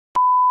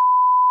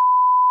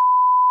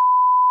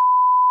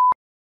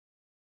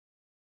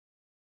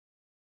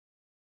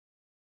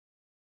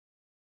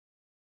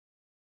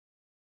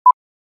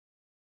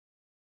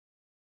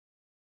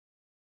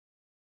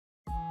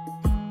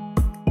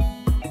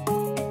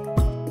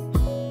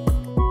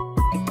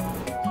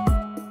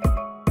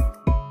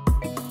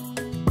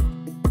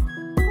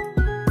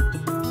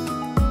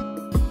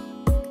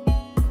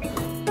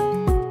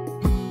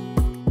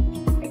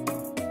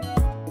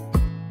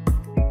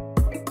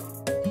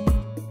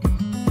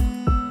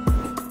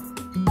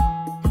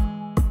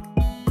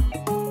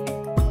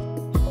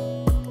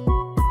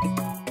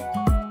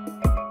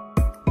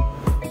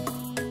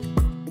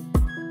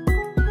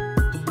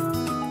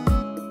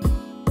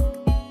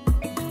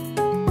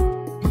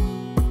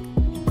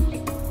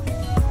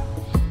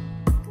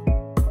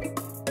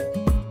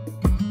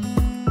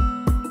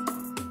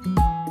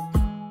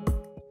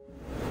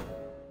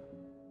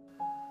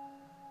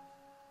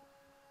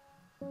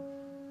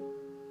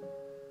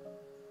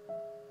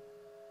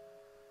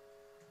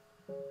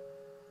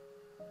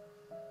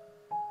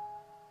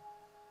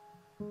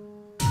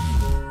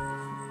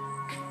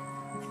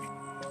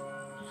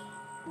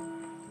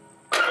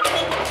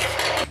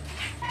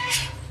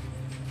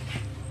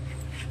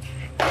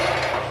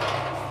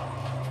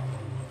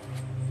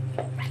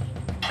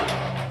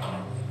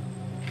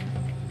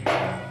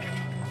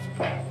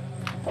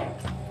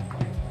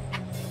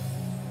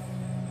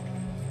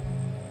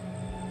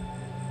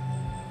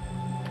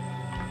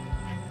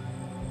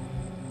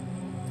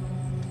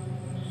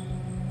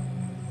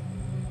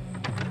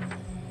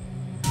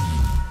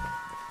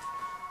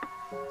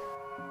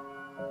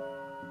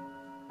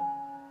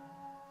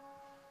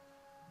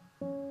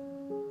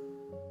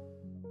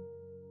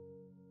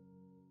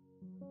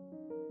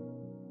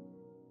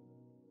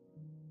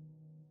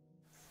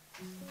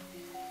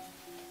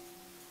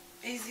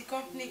Is the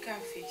company car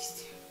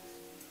fixed?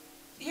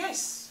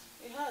 Yes,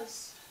 it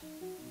has.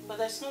 But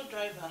there's no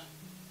driver.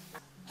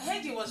 I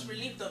heard he was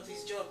relieved of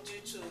his job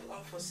due to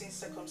unforeseen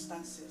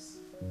circumstances.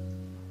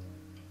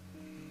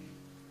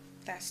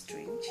 That's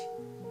strange.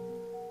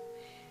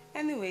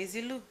 Anyways,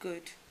 you look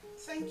good.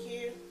 Thank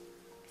you.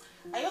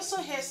 I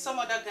also hear some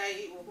other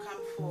guy will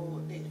come for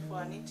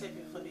an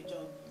interview for the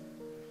job.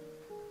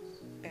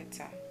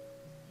 Better.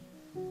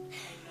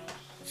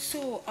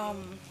 So,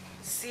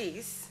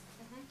 sis,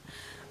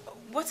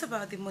 what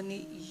about the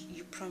money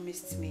you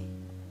promised me?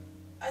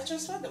 I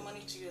transferred the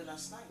money to you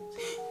last night.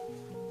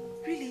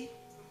 Really?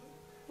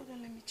 Hold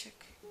on, let me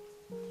check.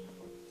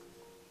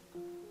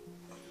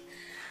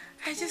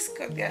 I just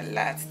got the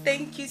alert.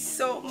 Thank you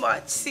so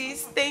much,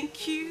 sis.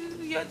 Thank you.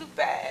 You're the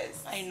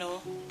best. I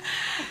know.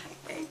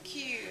 Thank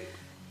you.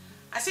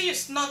 I see you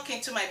snuck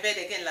into my bed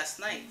again last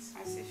night.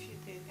 As if you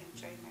did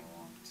enjoy my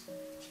warmth.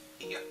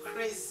 You're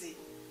crazy.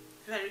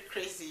 Very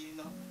crazy, you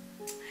know.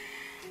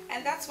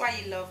 And that's why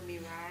you love me,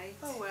 right?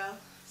 Oh well.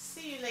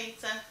 See you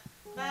later.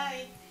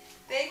 Bye.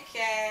 Take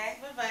care.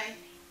 Bye-bye.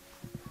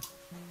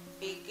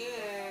 Be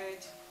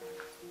good.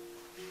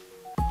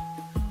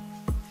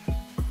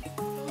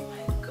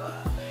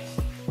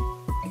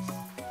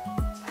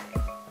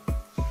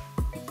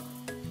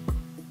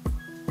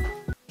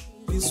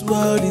 This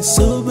world is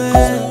so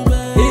bad,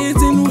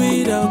 hating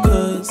without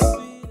cause.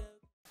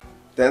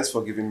 Thanks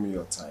for giving me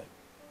your time.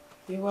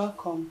 You're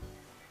welcome.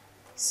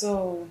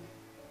 So,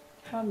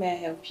 how may I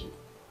help you?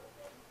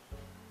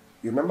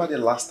 You remember the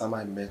last time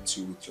I met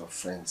you with your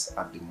friends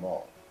at the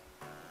mall?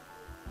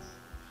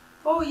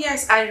 Oh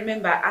yes, I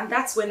remember, and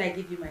that's when I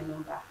give you my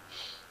number.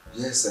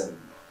 Yes, and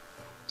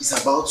it's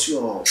about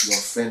your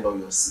friend or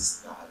your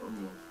sister, I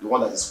don't know, the one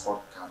that is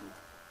called Carol.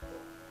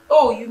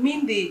 Oh, you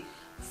mean the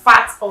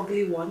fat,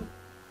 ugly one?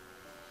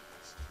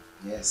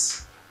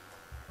 Yes.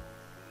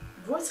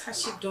 What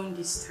has she done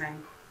this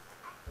time?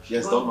 She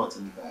has done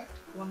nothing bad.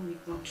 1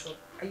 week, no trouble.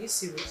 Are you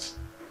serious?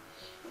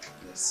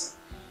 Yes.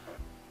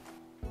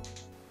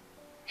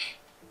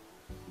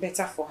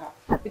 Better for her.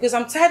 Because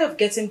I'm tired of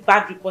getting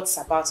bad reports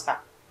about her.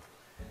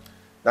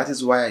 That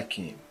is why I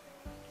came.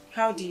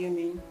 How do you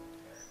mean?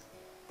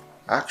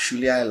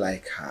 Actually, I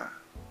like her.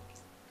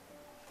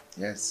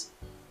 Yes.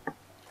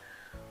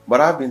 But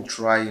I've been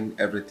trying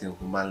everything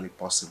humanly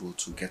possible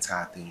to get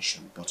her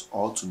attention, but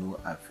all to no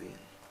avail.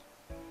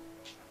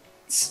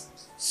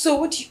 So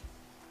what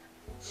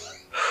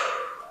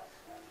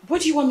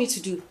do you want me to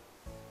do?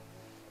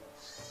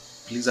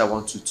 Please, I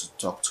want you to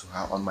talk to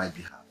her on my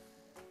behalf.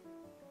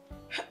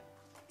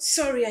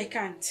 Sorry, I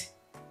can't.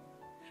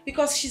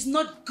 Because she's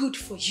not good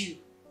for you.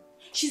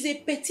 She's a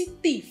petty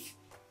thief.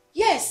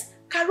 Yes,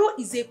 Carol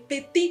is a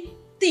petty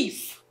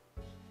thief.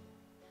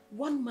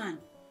 One man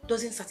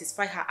doesn't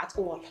satisfy her at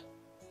all.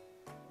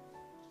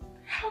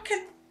 How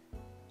can... Oh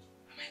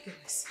my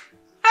goodness.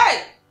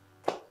 Hey!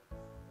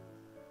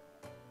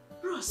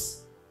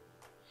 Ross,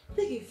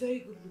 take a very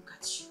good look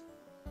at you.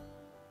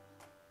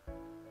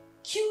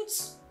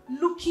 Cute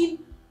looking,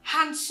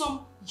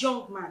 handsome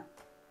young man.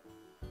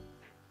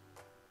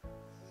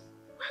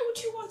 Why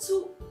would you want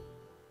to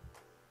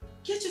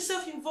get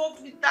yourself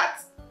involved with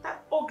that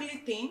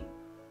ugly thing?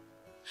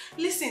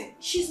 Listen,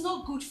 she's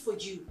not good for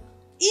you.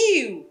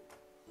 Ew!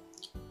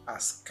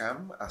 As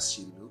calm as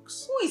she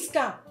looks. Who is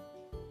calm?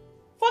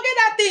 Forget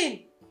that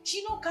thing.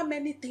 She not calm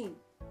anything.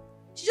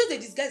 She just a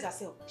disguise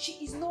herself. She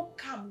is not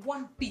calm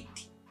one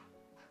bit.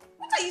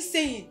 What are you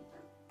saying?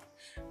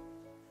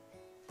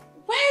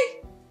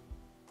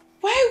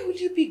 Why would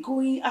you be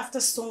going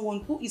after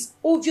someone who is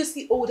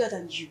obviously older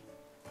than you?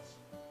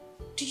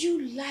 Do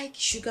you like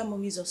sugar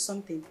mummies or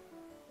something?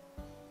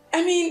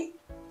 I mean,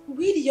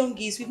 we the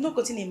youngies, we've not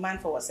gotten a man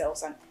for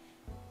ourselves and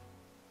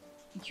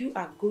you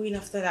are going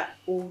after that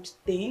old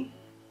thing?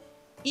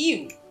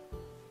 Ew!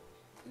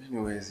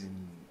 Anyways,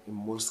 in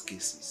most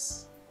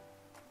cases,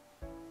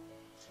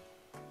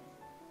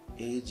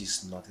 age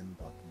is nothing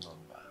but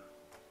number.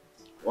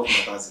 What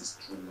matters is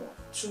true love.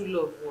 True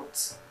love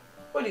what?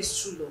 What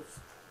is true love?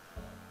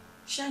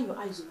 Shine your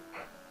eyes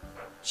open.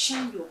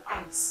 Shine your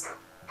eyes.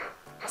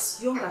 As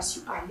young as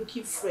you are,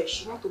 looking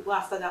fresh, you want to go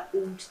after that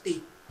old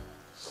thing.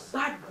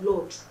 Bad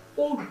blood,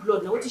 old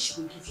blood, now what is she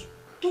going to give you?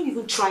 Don't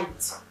even try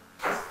it.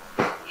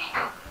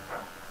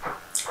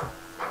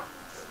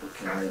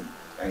 Okay,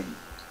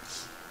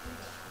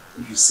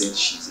 if you said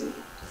she's a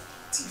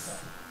thief,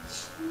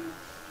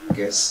 I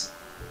guess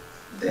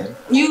then...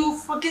 You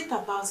forget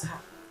about her.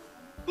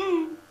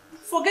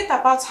 Forget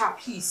about her,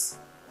 please.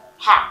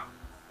 Ha!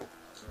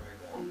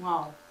 Oh,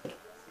 wow. I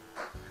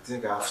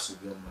think I have to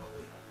be on my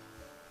way.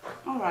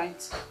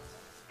 Alright.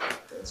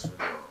 Thanks for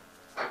your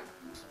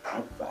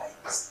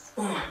advice.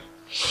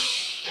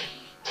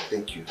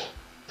 Thank you.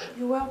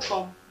 You're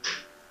welcome.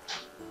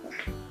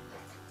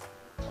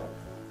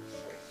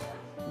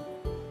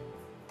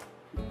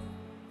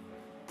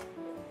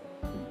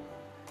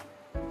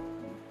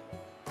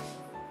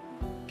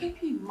 Can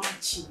you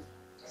imagine?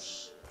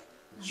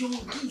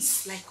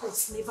 Youngies like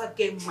us never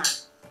get man.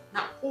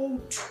 Now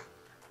old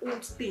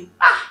thing.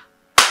 Ah!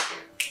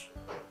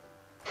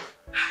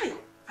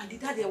 the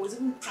daddy was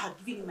even proud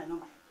giving him my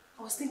number.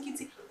 I was thinking,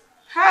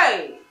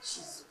 hey,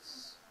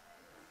 Jesus.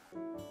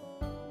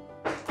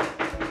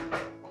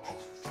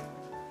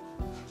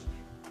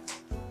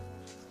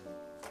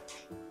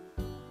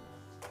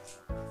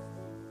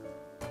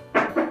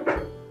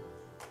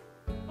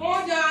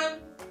 Hold on.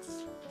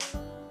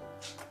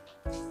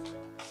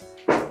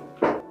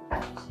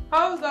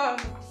 Hold on.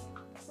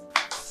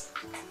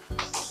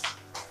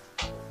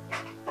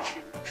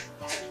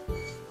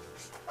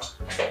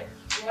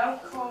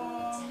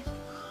 Welcome.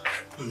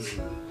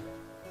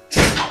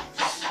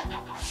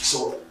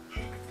 So,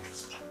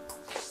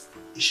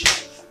 is she?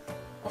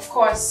 Of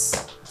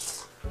course.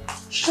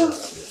 Sure.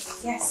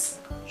 Yes.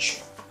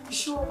 Sure. I'm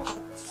sure.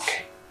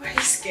 Why are you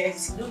scared?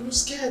 No, I'm not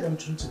scared. I'm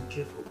trying to be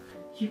careful.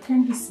 You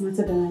can't be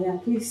smarter than I am.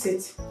 Please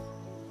sit.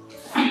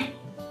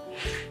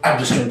 I'm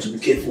just trying to be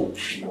careful.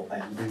 No,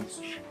 I'm going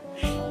to.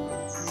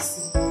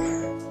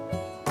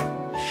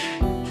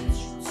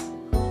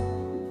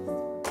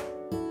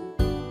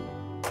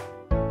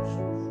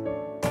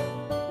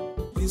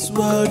 This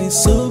world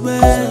is so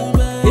bad,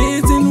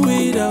 hating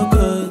without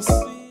cause.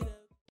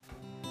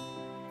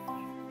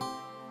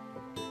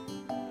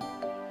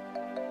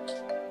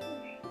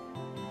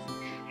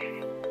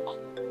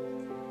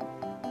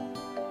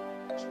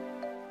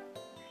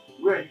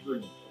 Where are you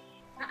going?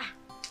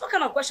 What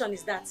kind of question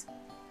is that?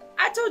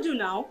 I told you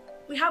now,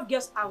 we have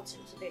girls out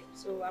today,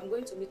 so I'm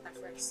going to meet my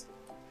friends.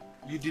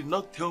 You did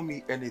not tell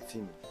me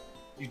anything.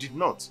 You did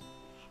not.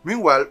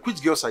 Meanwhile,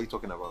 which girls are you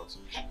talking about?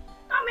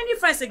 How many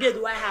friends again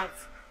do I have?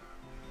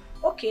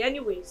 Okay,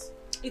 anyways,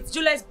 it's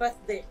Julia's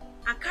birthday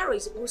and Carol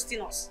is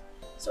hosting us.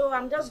 So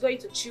I'm just going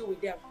to chill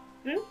with them.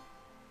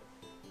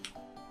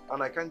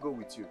 And I can't go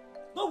with you.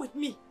 Go with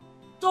me.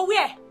 To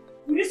where?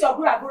 With this your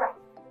gura gura.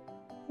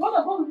 You want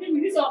to go with me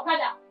with this your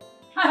okada?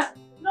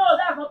 No,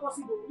 that's not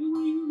possible.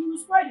 You will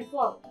spoil the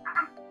fun.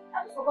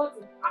 I just forgot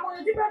to. I'm on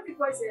a different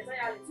frequency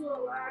entirely,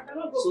 so I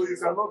cannot go. So you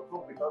cannot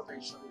come without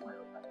mentioning my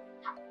okada.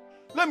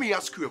 Let me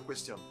ask you a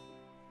question.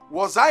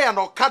 Was I an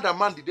okada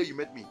man the day you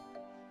met me?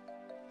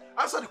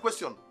 Answer the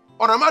question.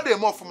 Or am I the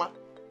Mofuma?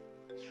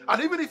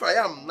 And even if I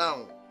am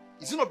now,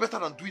 is it not better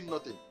than doing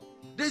nothing?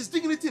 There is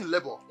dignity in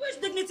labor.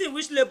 Which dignity in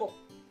which labor?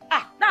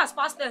 That's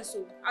past tense,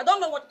 so I don't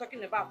know what you're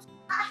talking about.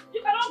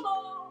 You cannot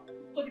go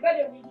to the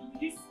bed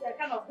with this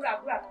kind of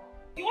gura.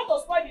 You want to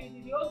spoil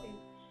the whole thing.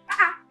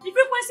 The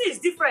frequency is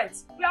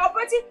different. We are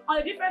operating on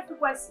a different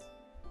frequency.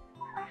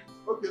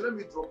 Okay, let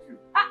me drop you.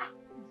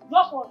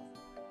 Drop what?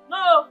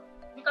 No,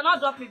 you cannot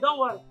drop me, don't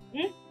worry.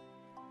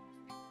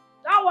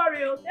 Don't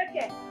worry, take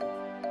care.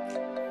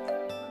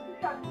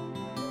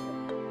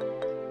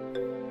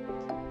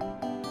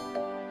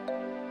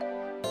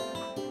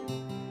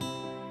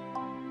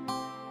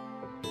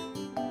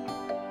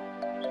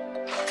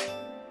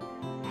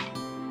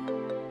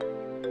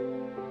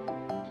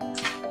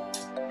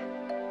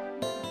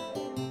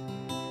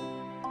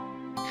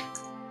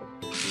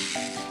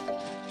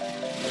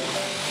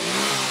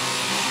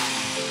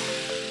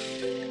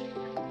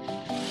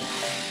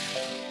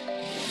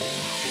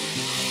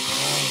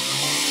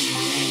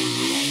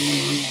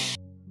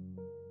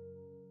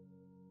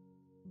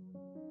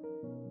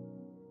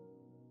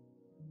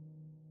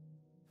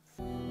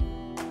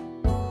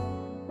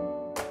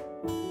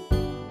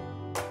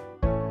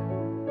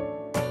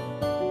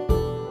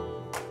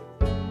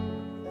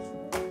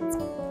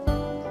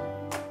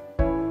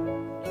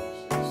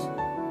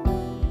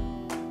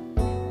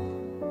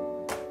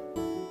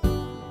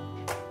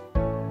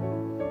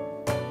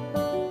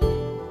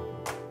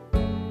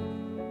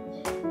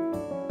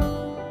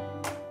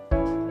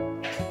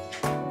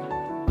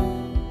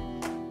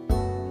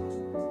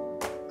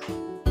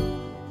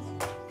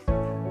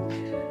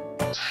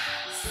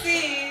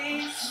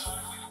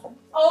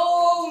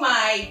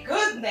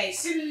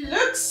 You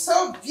look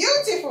so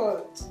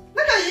beautiful.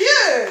 Look at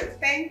you.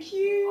 Thank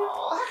you.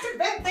 Oh, happy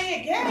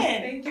birthday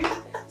again. Thank you.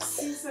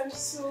 Sis, I'm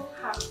so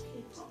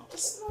happy. Oh,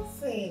 it's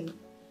nothing.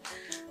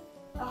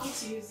 I want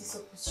to use this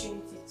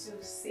opportunity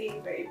to say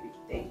a very big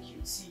thank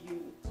you to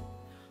you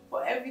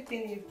for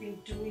everything you've been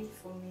doing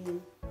for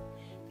me.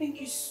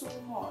 Thank you so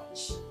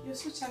much. You're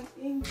such an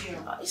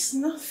angel. Oh, it's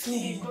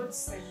nothing. God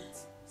sent.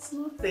 It's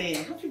nothing.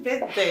 Happy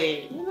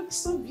birthday. You look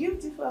so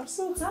beautiful. I'm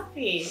so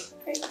happy.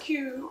 Thank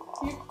you.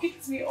 You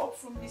picked me up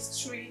from the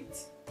street,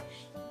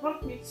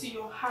 brought me to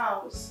your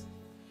house,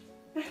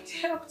 and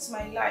helped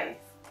my life.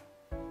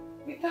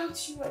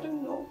 Without you, I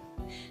don't know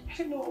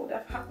what would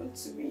have happened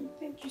to me.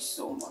 Thank you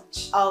so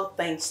much. All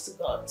thanks to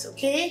God,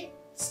 okay?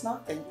 It's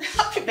nothing.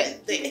 Happy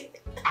birthday.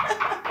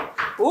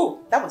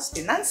 Oh, that must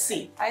be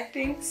Nancy. I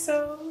think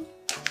so.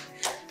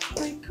 Oh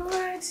my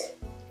God.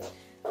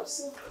 I'm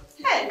so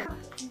happy.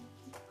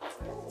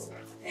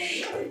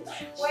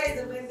 Where's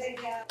the birthday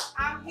girl?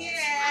 I'm here.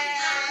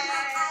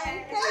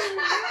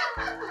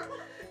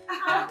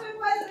 Happy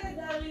birthday,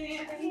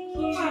 darling. Thank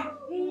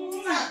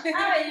you.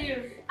 How are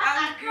you?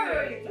 I'm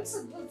good. You look so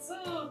good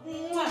too.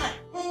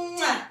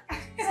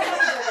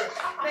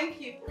 Thank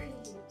you.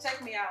 Check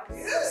me out.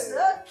 You're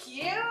so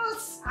cute.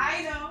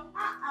 I know.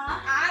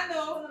 I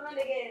know.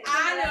 I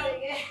know.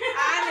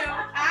 I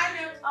know.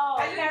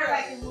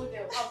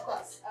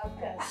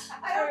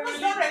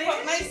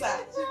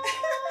 chaser.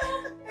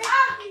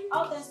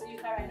 All thanks to you,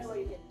 Kara. I know what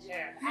you can do.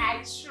 I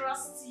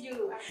trust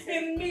you.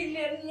 A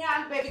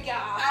millionaire baby girl.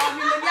 I'm a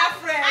millionaire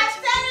friend. I'm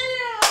telling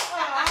you.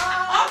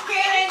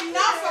 Okay,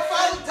 enough of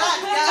all that,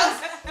 girls.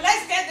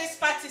 Let's get this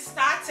party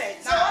started.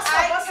 So what's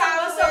up?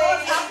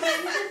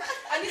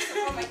 I need to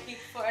put my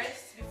cake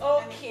first.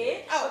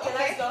 Okay. Okay.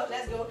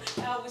 Let's go.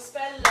 We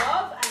spell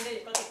love and then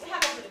you got it.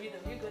 Have it to the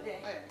middle. You go there.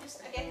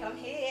 Okay, come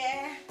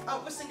here. Oh,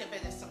 we'll sing a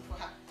birthday song for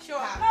her. Show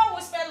her. No,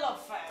 we spell love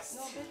first.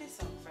 No, birthday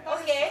song first.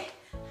 Okay.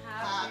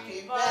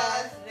 Happy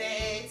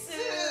birthday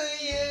to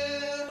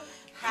you.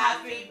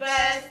 Happy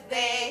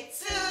birthday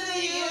to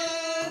you.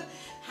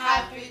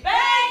 Happy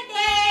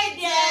birthday,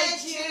 dear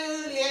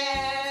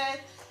Juliet.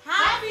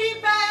 Happy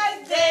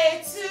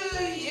birthday to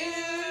you.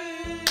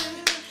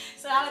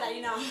 So how old are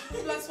you now?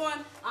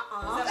 +1.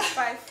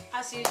 5.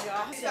 As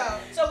usual.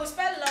 So we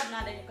spell love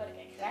now, then you got the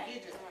cake, right? You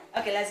do.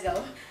 Okay, let's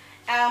go.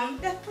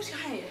 Put your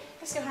hand here.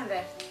 Place your hand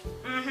there.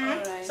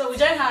 Alright. So we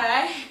join her,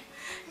 right?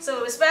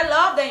 So we spell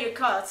love, then you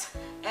cut.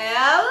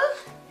 L,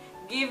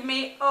 give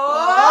me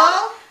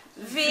O,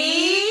 V,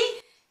 E.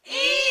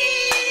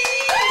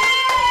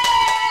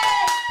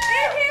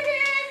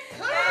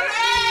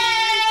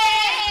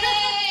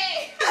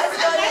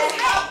 Let's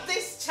pop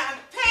this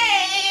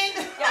champagne.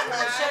 Yeah, I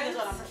prefer this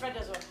one. I prefer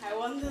this one. I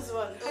want this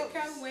one. I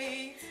can't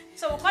wait.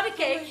 So we'll cut the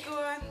cake.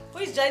 Who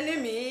is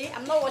joining me?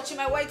 I'm not watching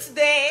my weight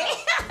today.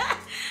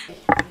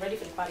 I'm ready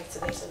for the party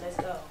today, so let's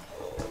go.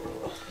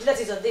 That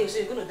is a day, so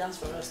you're going to dance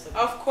for us today.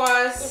 Of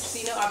course.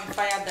 You know I'm a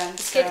fire dancer.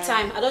 It's cake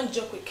time. I don't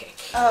joke with cake.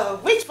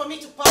 Wait for me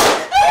to pop.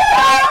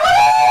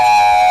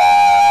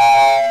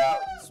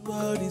 This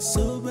world is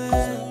so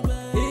bad,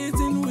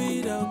 eating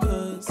without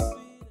cause.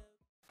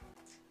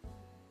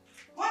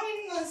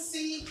 Morning,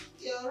 Nancy.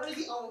 You're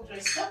already all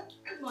dressed up.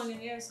 Good morning,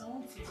 yes. I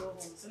want to go home,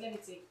 so let me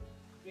take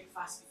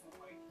breakfast before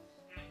work.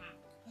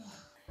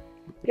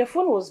 Your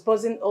phone was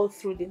buzzing all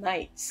through the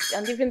night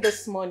and even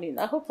this morning.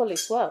 I hope all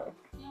is well.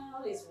 Yeah,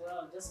 all is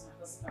well. Just my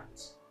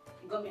husband.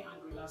 He got me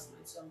angry last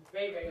night, so I'm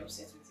very, very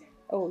upset with him.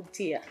 Oh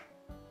dear.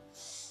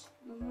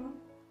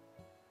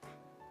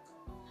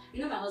 You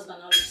know my husband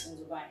now lives in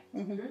Dubai.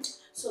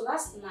 So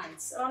last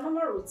night, our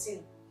normal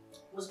routine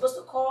was supposed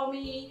to call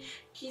me,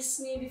 kiss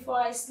me before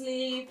I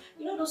sleep.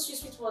 You know those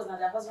sweet words that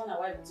their husband and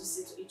wife do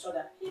say to each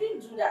other. He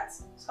didn't do that.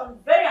 So I'm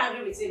very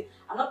angry with him.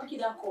 I'm not picking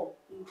that call.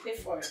 He will pay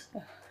for it.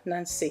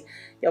 Nancy,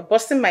 you're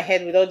busting my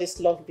head with all this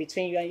love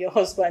between you and your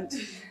husband.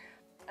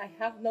 I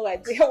have no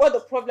idea what the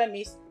problem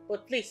is,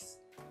 but please,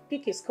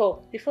 pick his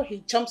call before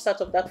he jumps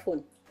out of that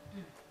phone.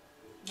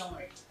 Don't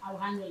worry, I will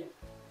handle it.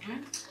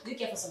 Do you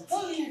care for some tea?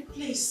 Oh, yeah,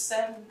 please.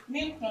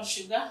 Milk, no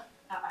sugar.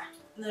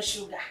 No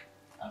sugar.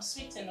 I'm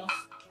sweet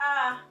enough.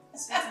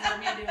 Sweet enough,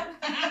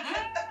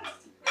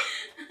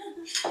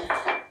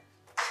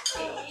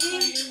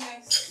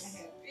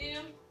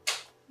 medium.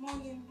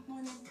 Morning.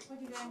 What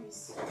did I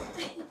miss?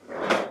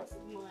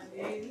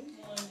 Morning.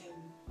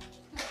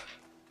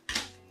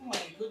 Oh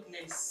my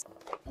goodness.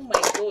 Oh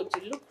my God,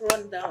 you look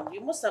run down.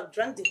 You must have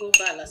drank the whole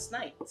bar last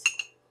night.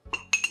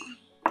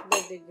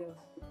 Birthday girl.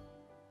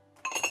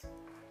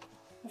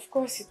 Of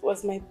course, it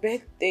was my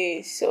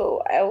birthday,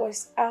 so I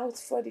was out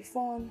for the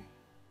fun.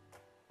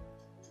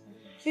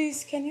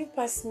 Please, can you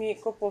pass me a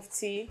cup of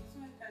tea?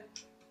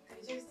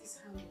 Just this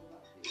hangover.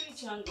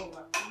 Which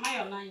hangover? Am I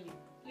on you?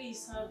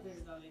 Please have this,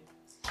 darling.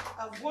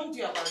 I've warned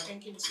you about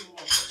drinking too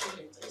much.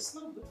 It's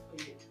not good for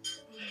you.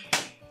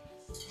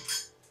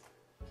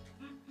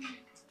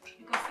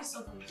 You can fix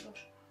something with your.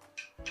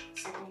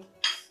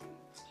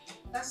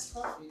 That's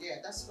coffee, yeah.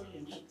 That's what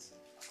you need.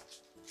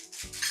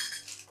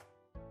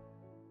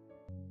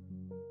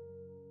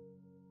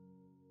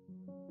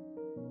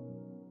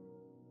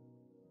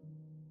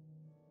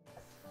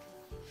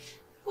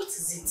 What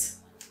is it?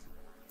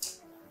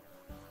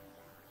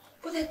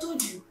 But I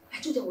told you I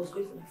was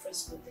going for my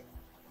friend's birthday.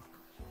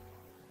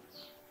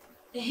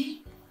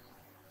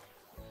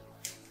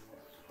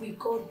 We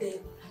got there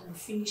and we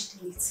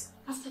finished late.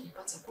 After the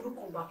party, I couldn't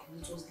come back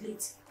and it was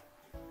late.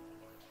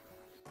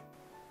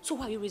 So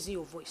why are you raising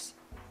your voice?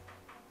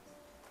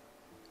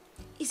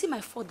 Is it my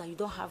fault that you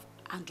don't have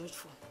Android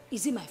phone?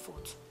 Is it my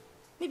fault?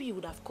 Maybe you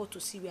would have called to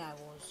see where I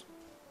was.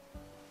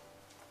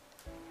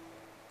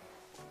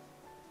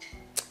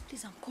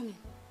 Please, I'm coming.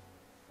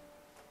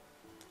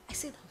 I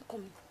said I'm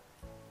coming.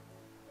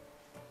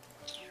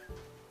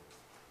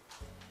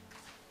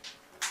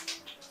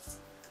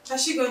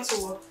 Has she gone to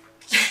work?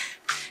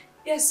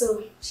 Yes,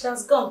 so she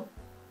has gone.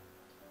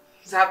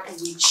 That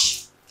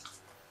witch.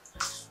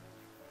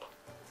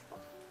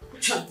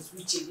 Which one is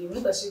witch again?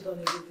 What has she done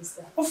again this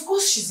time? Of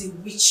course she's a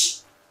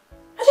witch.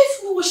 I don't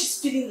even know what she's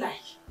feeling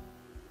like.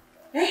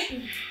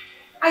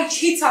 I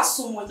hate her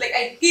so much. Like,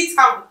 I hate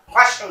her with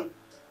passion.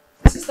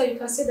 Sister, you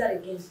can say that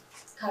again.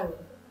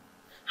 Carol,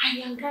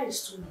 Ayanka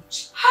is too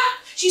much.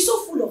 She's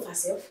so full of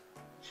herself.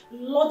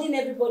 Loading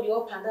everybody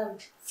up and down.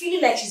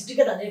 Feeling like she's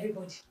bigger than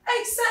everybody.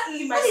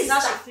 Exactly, my That is how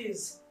sister. she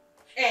feels.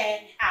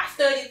 I've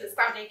told you to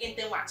stop drinking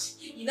too much.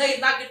 You know it's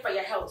not good for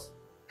your health.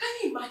 Can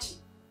you imagine?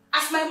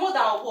 As my mother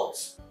or what?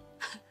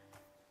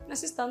 My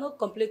sister, not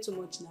complain too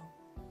much now.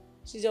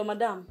 She's your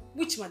madam.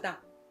 Which madam?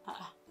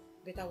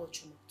 Better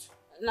watch your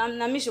mouth.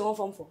 Now me she won't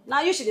form for.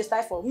 Now you should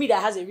decide for me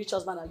that has a rich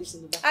husband and lives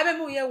in the back. I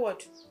remember your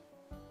word.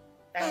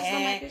 That's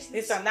not my business.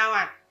 Listen, now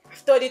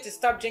I've told you to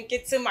stop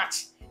drinking too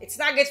much. It's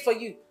not good for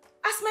you.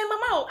 Ask my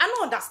mama. I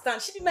don't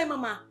understand. She be my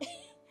mama.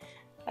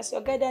 As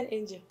your guardian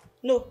angel.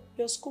 No,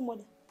 your school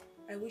mother.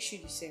 I wish you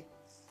the same.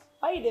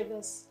 Why you the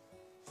best?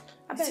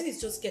 I think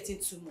it's just getting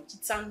too much.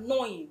 It's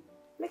annoying.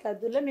 Make I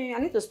do. I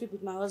need to speak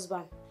with my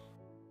husband.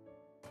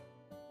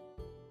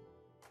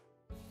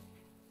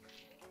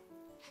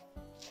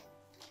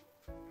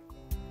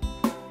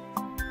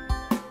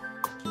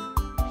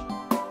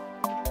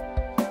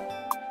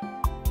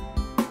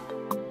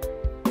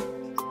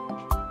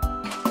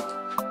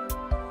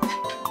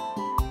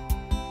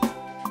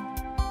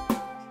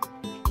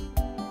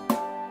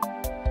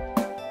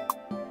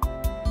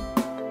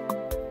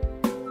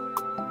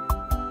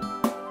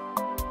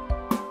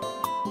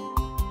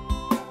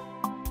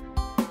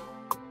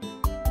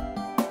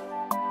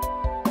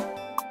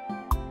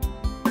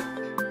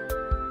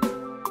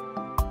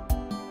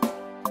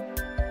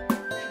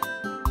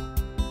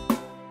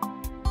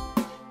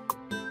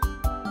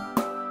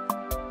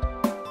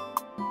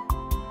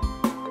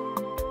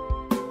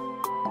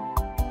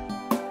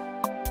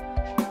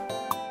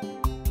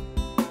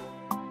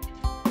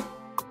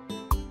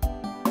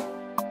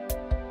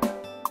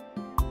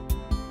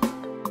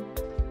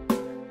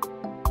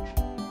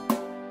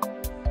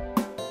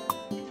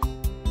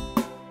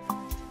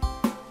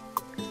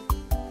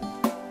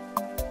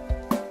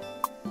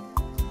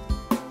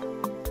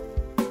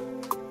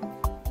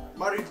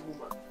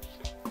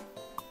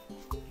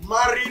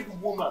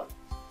 Married woman.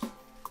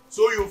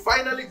 So you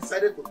finally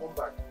decided to come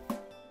back.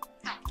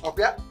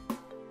 Okay?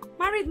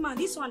 Married man,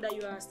 this one that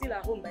you are still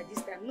at home by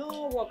this time.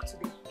 No work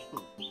today.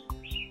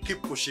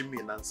 Keep pushing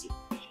me, Nancy.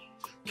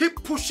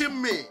 Keep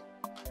pushing me.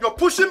 You're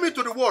pushing me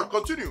to the wall.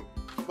 Continue.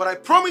 But I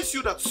promise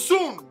you that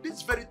soon,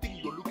 this very thing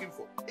you're looking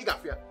for,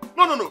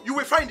 no, you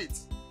will find it.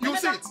 You will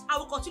see it. I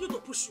will continue to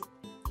push you.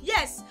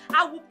 Yes,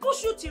 I will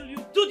push you till you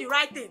do the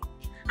right thing.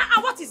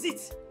 What is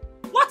it?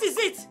 What is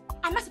it?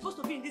 I'm not supposed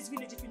to be in this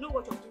village if you know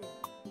what you're doing.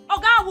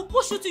 Oga, I will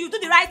push you till you do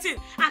the right thing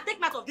and take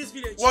me out of this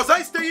village. Was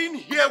I staying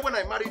here when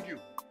I married you?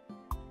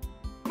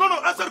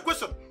 No, answer the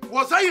question.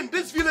 Was I in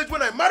this village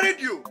when I married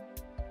you?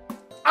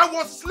 I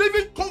was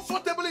living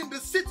comfortably in the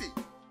city.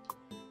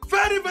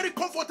 Very, very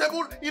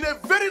comfortable in a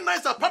very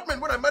nice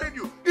apartment when I married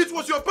you. It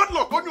was your bad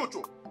luck,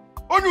 Onyocho.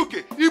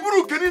 Onyuke,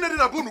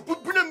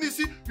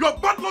 your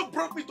bad luck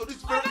brought me to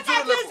this very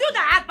level. It is you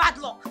that had bad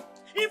luck.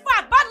 In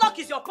fact, bad luck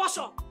is your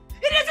portion.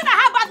 It isn't that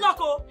have bad luck,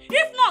 oh.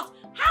 If not,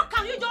 how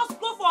can you just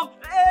go from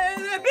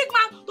a big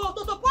man to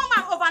poor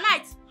man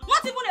overnight?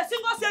 Not even a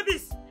single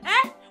service.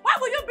 Why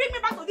will you bring me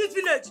back to this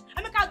village?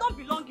 I don't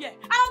belong here.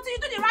 And until you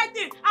do the right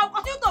thing, I will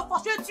continue to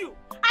frustrate you.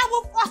 I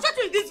will frustrate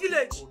you in this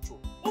village.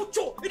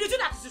 Ocho. It is you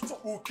that is Ocho.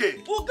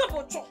 Okay.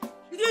 Ocho.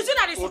 It is you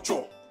that is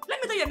Ocho.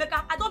 Let me tell you,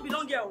 Emeka, I don't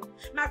belong here.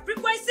 My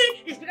frequency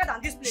is bigger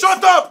than this place.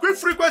 Shut up! Which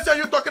frequency are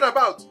you talking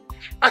about?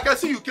 I can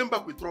see you came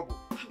back with trouble.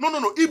 No.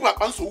 Ibu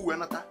apanso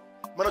uwenata.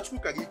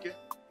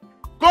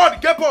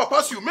 God gave power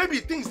past you. Maybe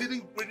things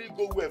didn't really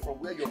go well from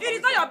where you're It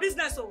is not your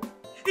business, oh.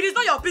 It is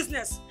not your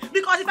business.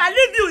 Because if I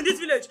leave you in this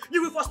village,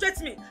 you will frustrate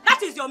me.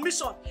 That is your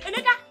mission.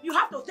 Emeka, you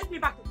have to take me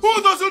back to this.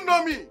 Who doesn't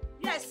know me?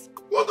 Yes.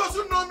 Who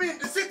doesn't know me in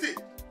the city?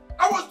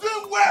 I was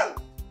doing well.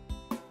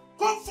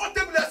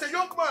 Comfortably as a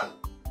young man.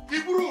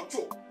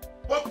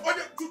 But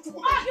God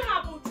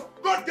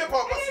gave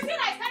power past you. It is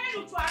like carrying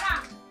you to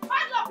around.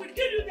 Bad luck will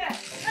kill you there.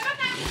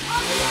 Emeka,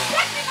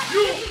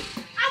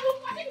 I will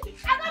continue.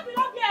 I don't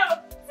belong here.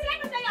 See, let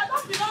me tell you, I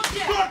don't belong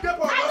here. God gave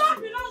power I past don't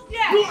you. belong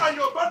here. You and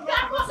your bad You luck.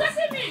 are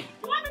possessing me.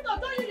 You want me to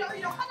join you in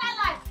your father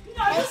life, in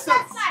your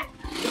useless life.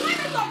 You want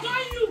me to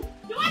join you.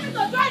 You want me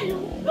to join you.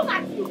 Look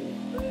at you.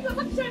 You're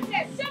such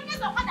shameless.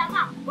 Shameless of father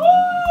man.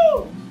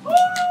 Ooh!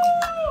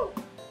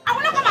 I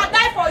will not come and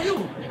die for you.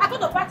 I go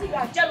to party, you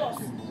are jealous.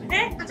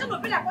 I tell you to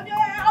be like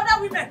other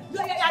women. You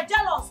are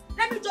jealous.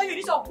 Let me join you.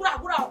 This is your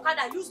gura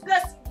okada.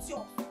 Useless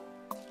idiot.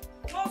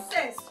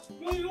 Nonsense.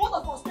 You want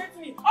to frustrate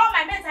me. All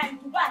my mates are in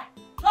Dubai.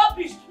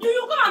 Rubbish.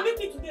 You come and meet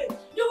me today.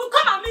 You will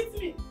come and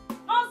meet me.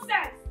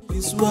 Nonsense.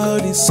 This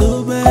world is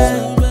so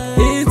bad,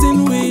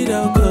 hating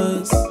without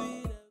cause.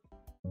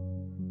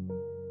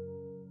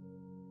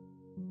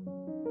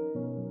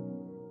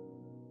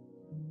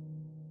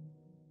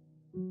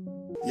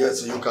 Yeah,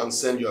 so you can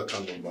send your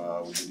account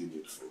number with the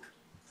needful.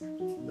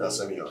 Yeah,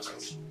 send me your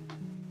account.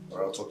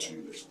 Or I'll talk to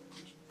you later.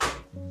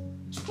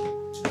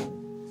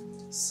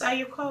 Sir,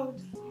 you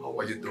called? How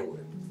are you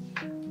doing?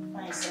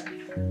 Fine, sir.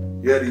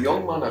 Yeah, the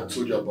young man I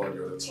told you about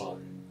the other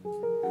time,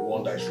 the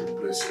one that is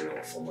replacing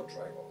our former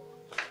driver,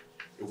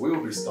 he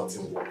will be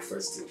starting work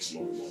first thing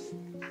tomorrow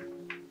morning.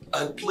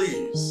 And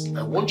please,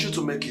 I want you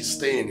to make his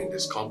staying in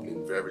this company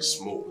very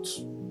smooth.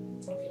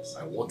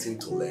 I want him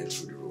to learn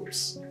through the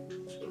ropes.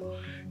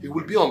 He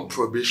will be on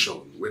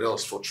probation with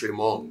us for 3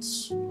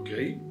 months,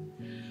 okay?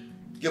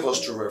 Give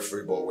us 2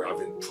 referees, but we're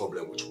having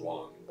problem with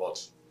 1,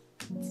 but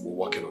we're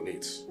working on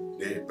it.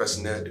 The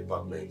personnel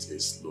department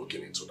is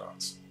looking into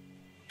that.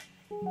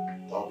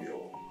 That'll be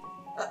all.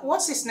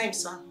 What's his name,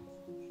 sir?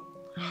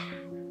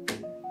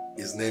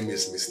 His name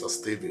is Mr.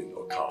 Stephen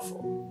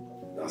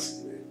Okafor. That's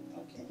his name.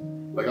 Okay.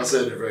 Like I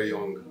said, a very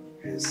young,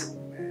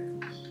 handsome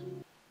man.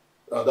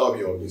 That'll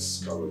be all,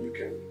 Miss Carol. You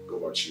can go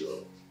back to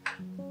your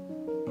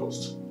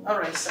post. All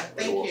right, sir.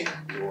 Thank you.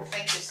 You're welcome.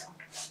 Thank you, sir.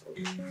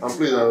 Okay. And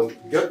please,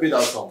 get me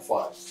that some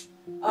 5.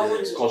 I will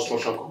The do.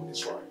 construction company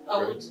is right. I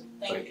will Right? do.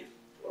 Thank you.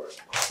 All right.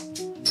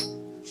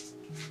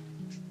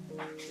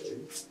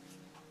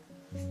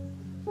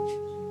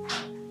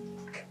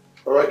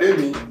 All right,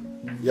 Amy.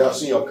 Yeah, I've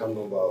seen your account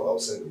number. I'll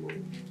send the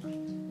money.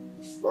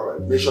 All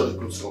right. Make sure the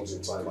goods comes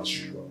in time as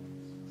usual.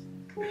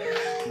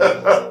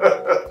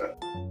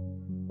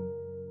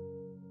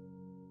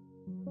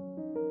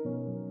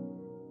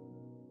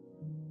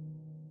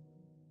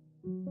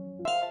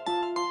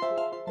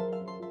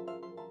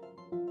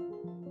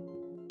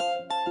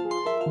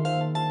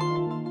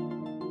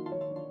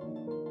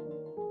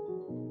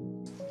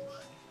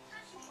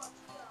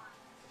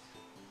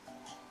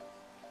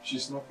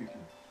 She's not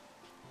picking.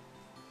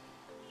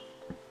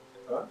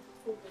 Huh?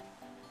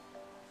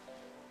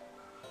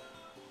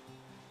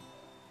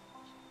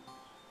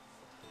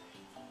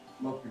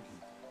 Not picking.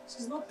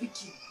 She's not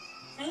picking.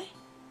 Eh?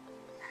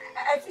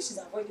 I feel she's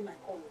avoiding my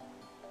call.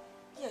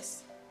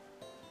 Yes.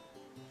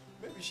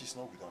 Maybe she's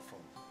not with her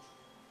phone.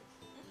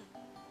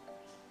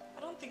 I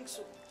don't think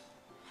so.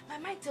 My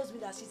mind tells me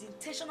that she's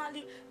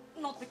intentionally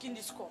not picking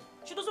this call.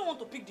 She doesn't want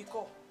to pick the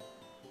call.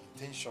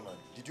 Intentionally.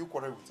 Did you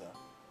quarrel with her?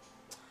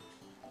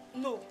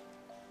 No.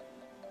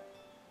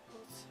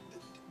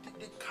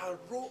 The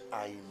Caro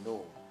I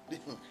know,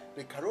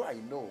 the Caro I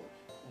know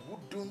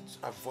wouldn't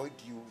avoid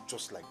you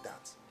just like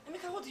that.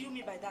 Emeka, what do you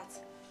mean by that?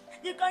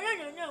 You can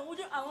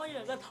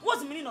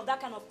what's the meaning of that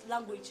kind of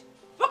language?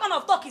 What kind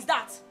of talk is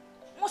that?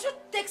 Must you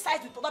take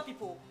sides with other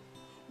people?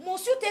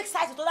 Must you take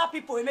sides with other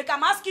people? Emeka,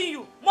 I'm asking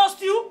you.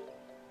 Must you?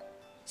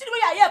 See the way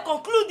you're here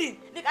concluding.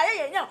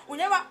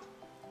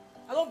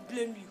 I don't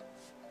blame you.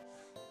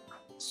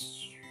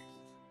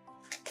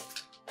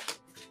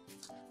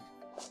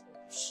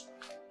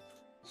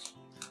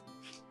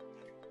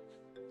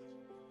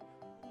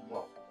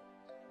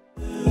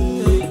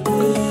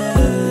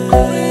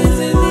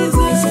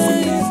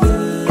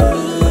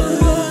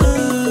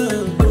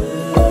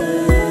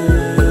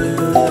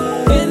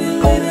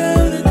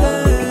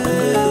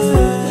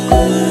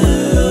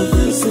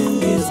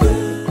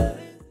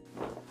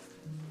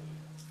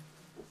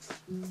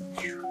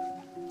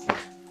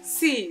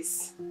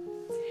 Sis,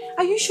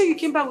 are you sure you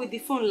came back with the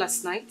phone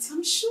last night?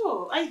 I'm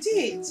sure I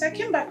did. I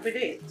came back with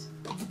it.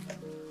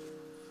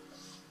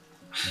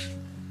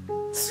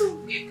 So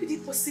where could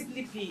it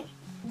possibly be?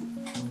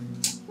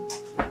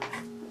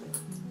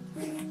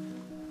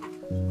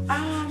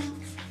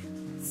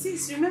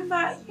 Sis,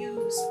 remember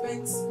you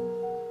spent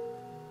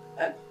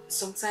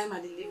some time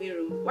at the living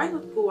room. Why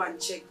not go and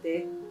check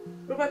there?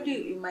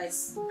 Probably you might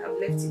have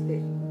left it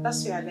there.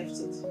 That's where I left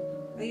it.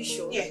 Are you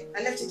sure? Yeah,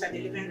 I left it at the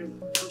living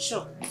room. I'm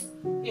sure.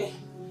 Yeah.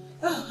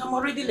 Oh, I'm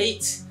already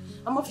late.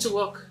 I'm off to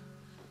work.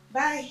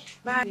 Bye.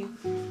 Bye.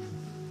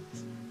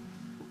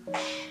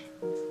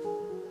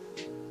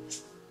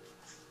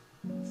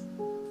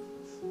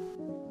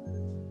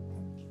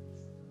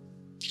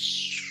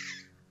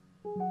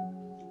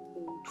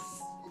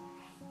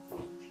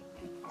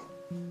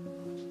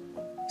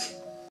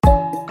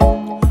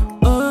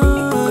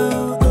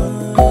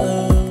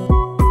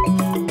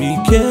 Be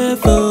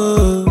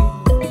careful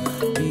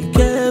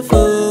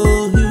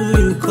who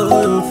you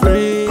call your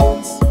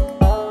friends.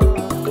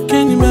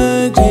 Can you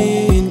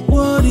imagine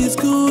what is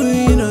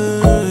going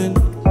on?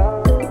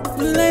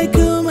 Will I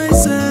kill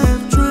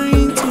myself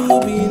trying to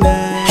be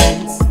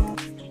nice?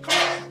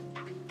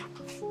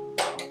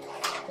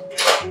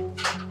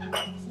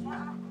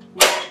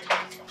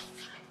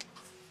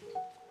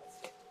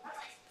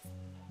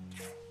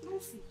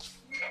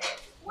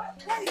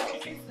 Why is your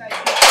face like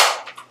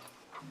that?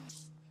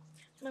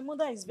 My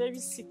mother is very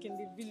sick in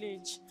the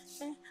village.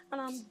 And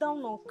I'm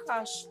down on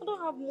cash. I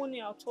don't have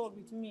money at all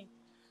with me.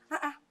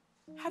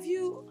 Have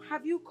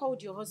you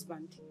called your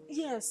husband?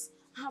 Yes,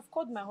 I have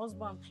called my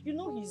husband. You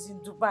know he's in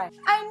Dubai.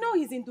 I know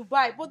he's in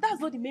Dubai, but that's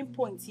not the main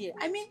point here.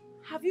 I mean,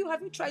 have you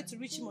tried to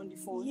reach him on the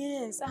phone?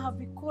 Yes, I have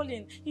been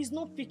calling. He's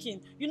not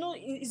picking. You know,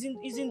 he's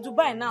in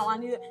Dubai now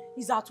and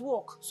he's at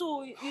work.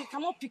 So he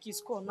cannot pick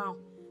his call now.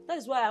 That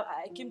is why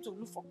I came to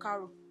look for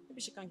Carol.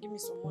 Maybe she can give me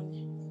some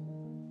money.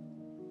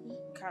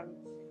 Carol,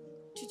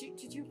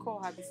 did you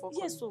call her before?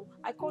 Yes, so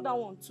I called that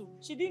one too.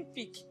 She didn't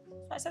pick. So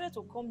I decided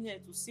to come here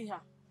to see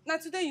her. Now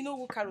today you know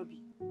who Carol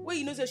be. Where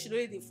you know so she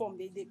already dey form,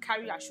 they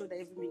carry her shoulder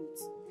every minute.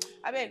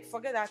 I beg,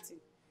 forget that thing.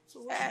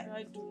 So what should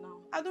I do now?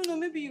 I don't know,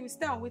 maybe you will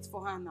stay and wait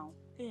for her now.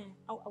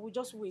 I will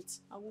just wait.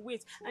 I will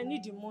wait. I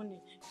need the money.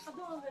 I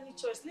don't have any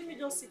choice. Let me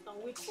just sit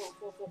and wait for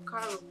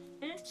Carol.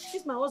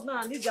 It's my husband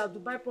and this their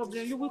Dubai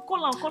problem. You will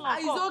call.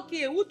 It's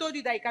okay. Who told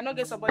you that you cannot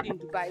get somebody in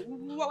Dubai?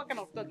 What kind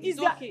of talk? It's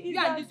okay. It's you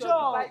and this their your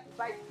job.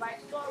 Dubai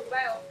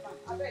husband.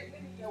 I beg,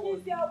 let me hear what.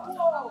 It's their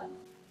job.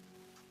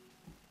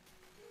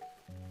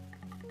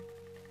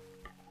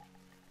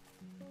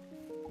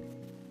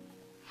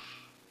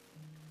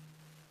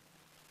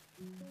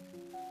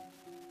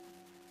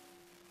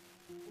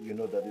 You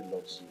know Daddy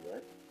loves you,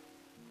 right?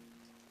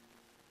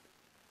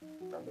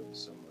 I love you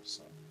so much,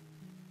 son.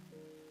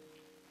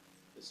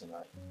 Listen,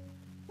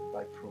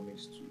 I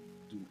promise to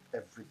do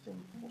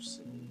everything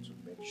possible to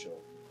make sure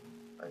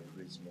I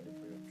raise money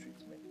for your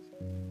treatment.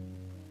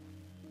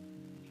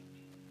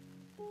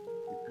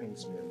 It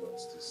pains me a lot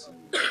to see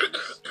you.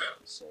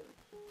 Sorry.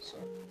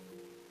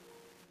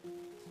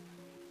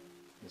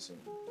 Listen,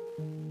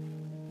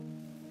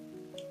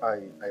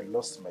 I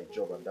lost my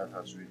job and that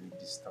has really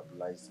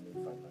destabilized me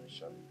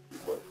financially.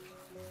 But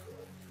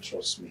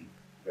trust me,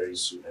 very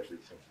soon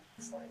everything will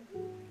be fine.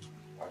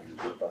 I will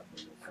go back on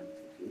your feet,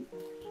 okay?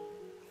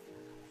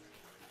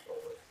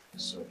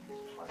 So,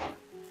 fine.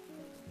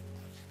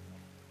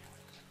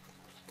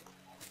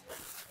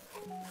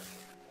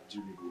 Do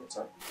you need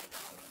water?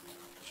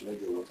 Should I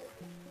get water?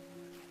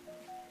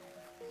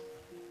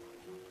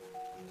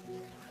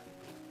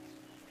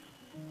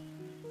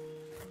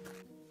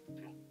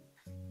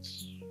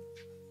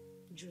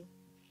 Joe,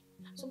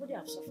 somebody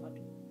have suffered.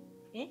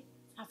 Eh?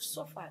 I've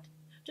suffered.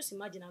 Just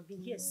imagine I've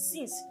been here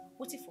since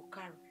waiting for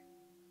Carol.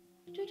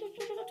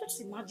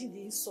 Just imagine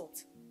the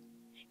insult.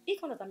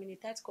 If not that I'm in a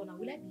tight corner,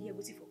 will I be here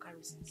waiting for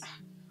Carol since?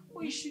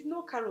 Well, you should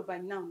know Carol by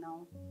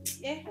now.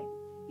 Yeah?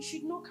 You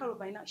should know Carol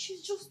by now.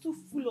 She's just too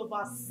full of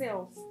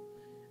herself.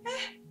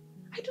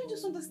 I don't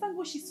just understand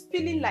what she's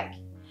feeling like.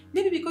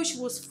 Maybe because she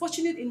was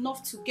fortunate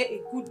enough to get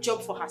a good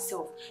job for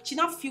herself, she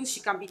now feels she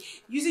can be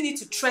using it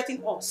to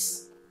threaten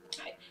us.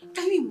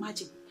 Can you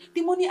imagine?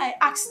 The money I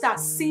asked her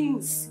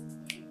since.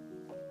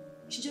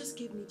 She just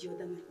gave me the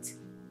other night.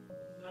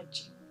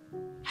 Imagine.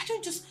 I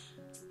don't just...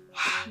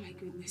 Oh my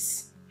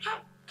goodness.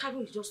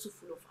 Carol is just too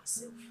full of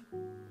herself.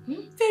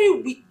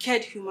 Very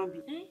wicked human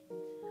being.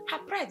 Her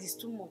pride is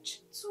too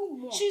much. Too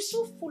much. She's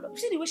so full of...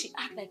 See the way she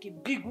acts like a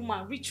big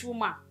woman, rich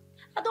woman.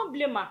 I don't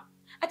blame her.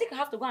 I think I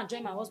have to go and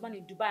join my husband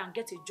in Dubai and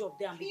get a job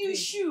there. And be you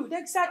should,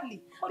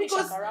 exactly.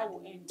 Because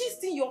will end. This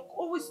thing you're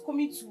always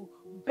coming to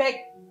beg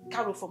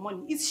Carol for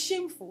money, it's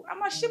shameful.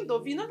 I'm ashamed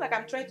of you. Not like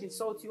I'm trying to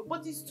insult you,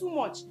 but it's too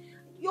much.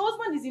 Your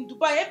husband is in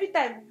Dubai. Every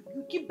time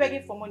you keep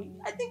begging for money,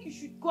 I think you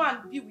should go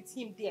and be with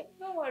him there.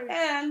 Don't worry.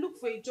 And look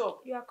for a job.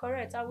 You are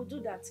correct. I will do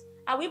that.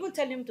 I will even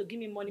tell him to give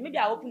me money. Maybe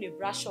I'll open a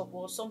bra shop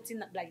or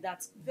something like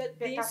that.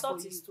 The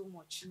insult is too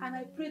much. And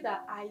I pray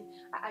that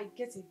I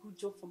get a good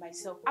job for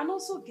myself and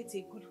also get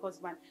a good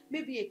husband.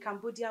 Maybe a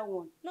Cambodian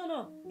one.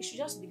 No. You should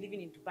just be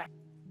living in Dubai.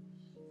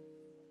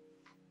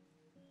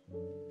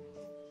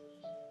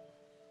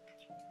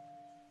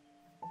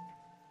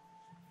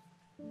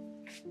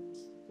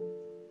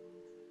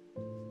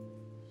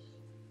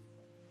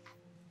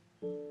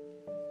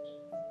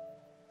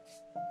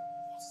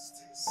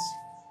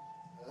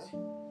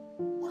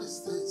 What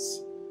is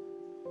this?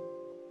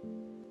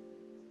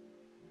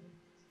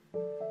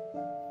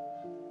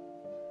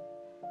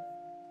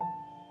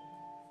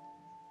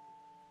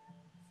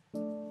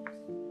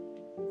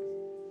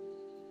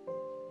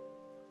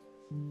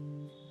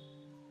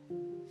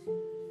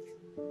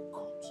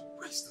 God,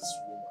 where is this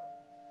woman?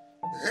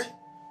 Eh?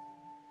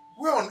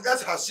 Where on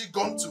earth has she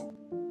gone to?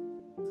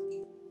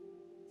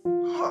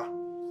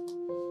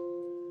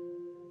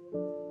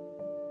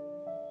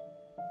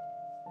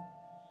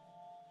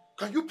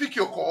 Can you pick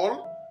your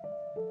call?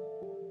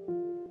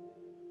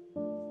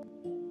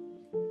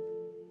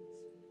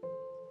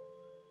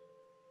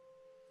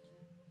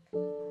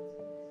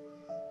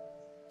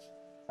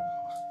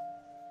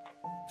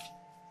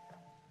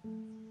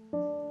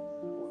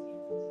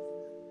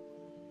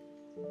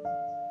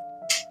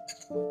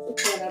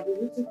 Okay, I'll be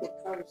waiting for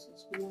Carol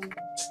since morning.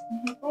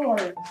 Don't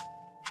worry.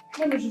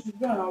 Maybe she should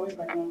be on her way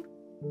by now.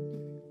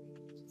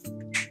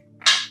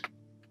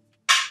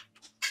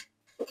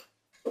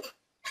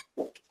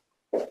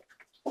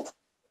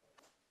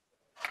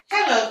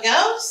 Hello,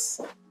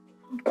 girls.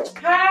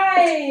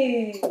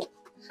 Hi.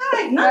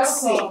 Hi,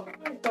 Nancy.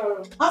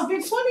 Welcome. I've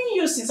been following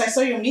you since I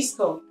saw your missed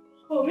call.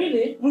 Oh,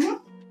 really?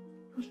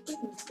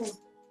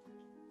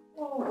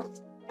 Oh,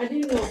 I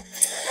didn't know.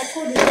 I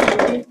called you and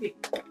you didn't pick.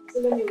 So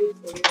let me wait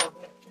for you.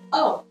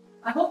 Oh,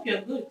 I hope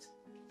you're good.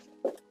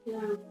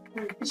 Yeah,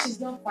 She's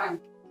not fine.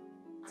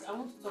 I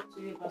want to talk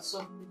to you about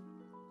something.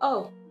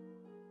 Oh.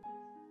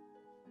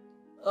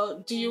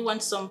 Do you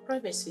want some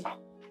privacy?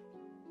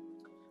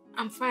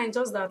 I'm fine,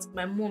 just that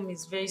my mom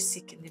is very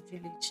sick in the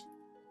village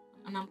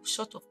and I'm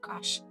short of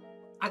cash.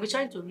 I've been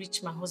trying to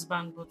reach my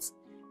husband, but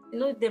you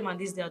know them and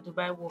this their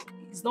Dubai work.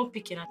 He's not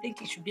picking. I think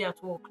he should be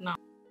at work now.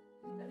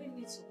 I really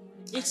need some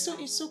money.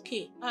 It's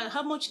okay.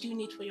 How much do you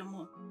need for your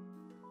mom?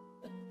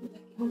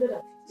 Like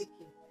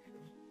 150k.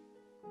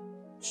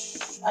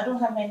 I don't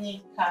have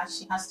any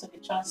cash. It has to be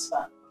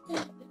transferred.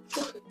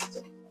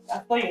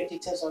 I've got your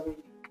details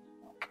already.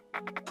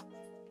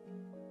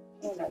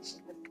 No, like she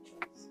has a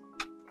choice.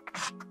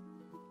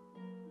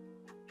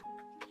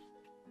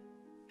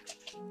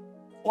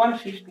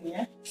 150,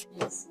 yeah?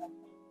 Yes.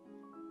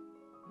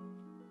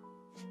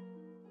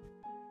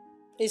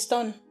 It's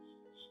done.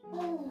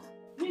 Oh,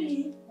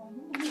 really?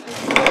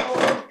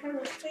 Oh,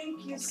 Carol,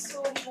 thank you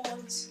so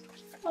much.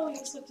 Oh,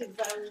 you're such a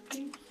darling.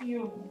 Thank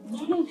you.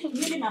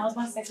 Maybe my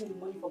husband sent me the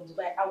money from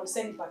Dubai. I will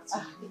send it back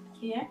to you.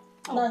 Yeah?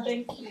 Oh, no,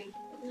 thank you.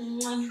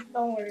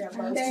 Don't worry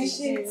about it. Thank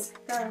you.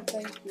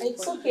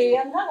 It's okay.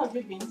 And how have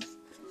you been?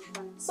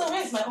 So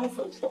where's my own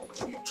food?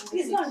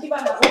 Please go and give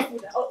her my own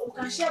food. Oh, we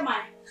can share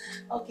mine.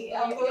 Okay,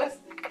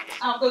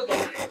 I'll go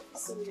get it.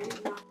 So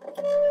now.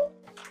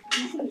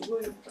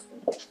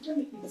 Let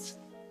me eat.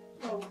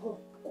 Oh, go.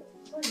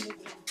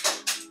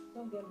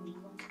 Don't get me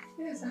wrong.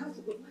 Yes, I have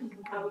to go.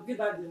 I will give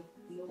her the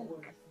no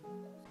worry.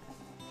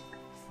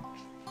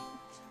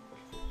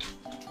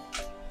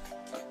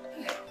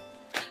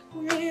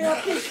 Yeah,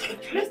 please.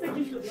 Let's take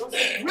him to the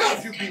hospital. Where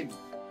have you been?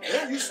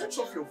 Yeah, you switch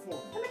off your phone.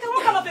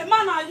 What kind of a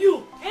man are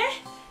you? Eh?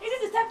 Is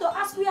it the time to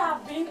ask where I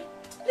have been?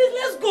 Please,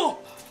 let's go.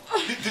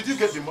 Did you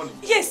get the money?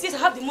 Yes, I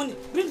have the money.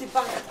 Bring the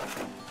bag.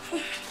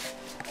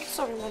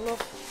 Sorry, my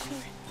love.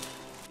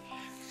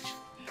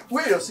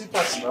 Where are your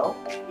slippers now?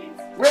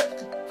 Where?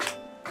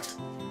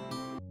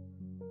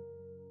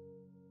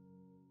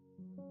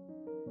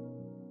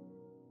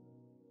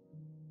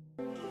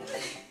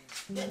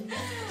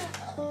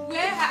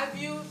 Where have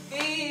you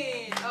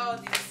been all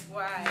this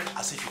while?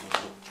 As if you don't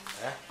know.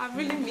 Eh? I've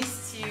really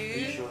missed you. Are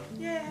you sure?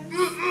 Yes.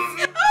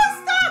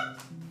 Oh, stop!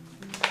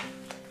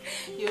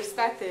 You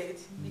started.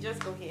 You just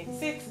go here.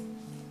 Sit.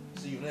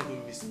 So you never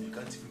missed me. You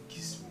can't even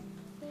kiss me.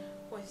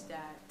 What's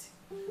that?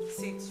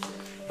 Sit.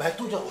 But I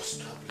told you I was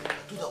traveling. I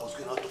told you I was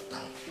going out of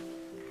town.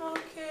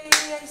 Okay,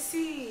 I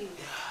see.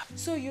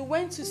 So you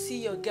went to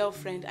see your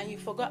girlfriend and you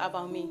forgot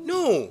about me?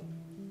 No.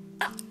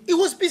 It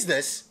was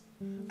business.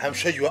 I'm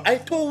sure you are. I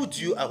told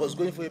you I was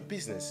going for a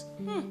business.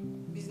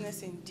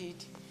 Business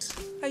indeed.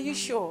 Are you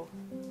sure?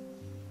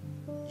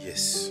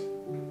 Yes.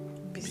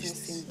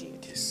 Business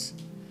indeed. Yes.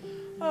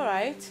 All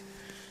right.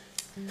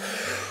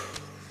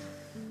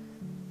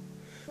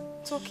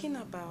 Talking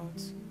about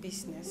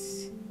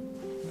business,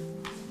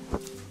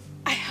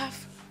 I have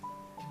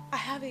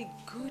a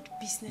good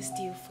business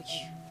deal for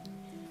you.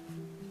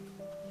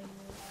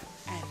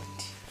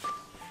 And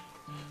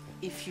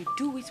if you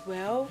do it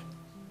well,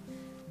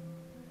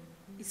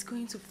 it's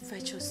going to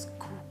fetch us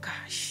good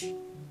cash.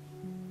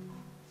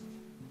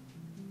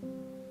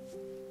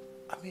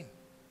 I mean.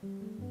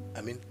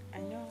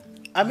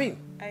 I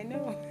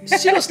know.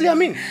 Seriously, I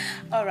mean.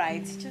 All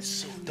right,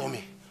 just So tell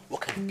me,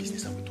 what kind of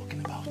business are we talking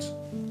about?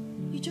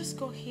 you just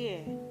go here,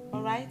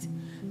 all right?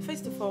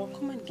 First of all,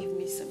 come and give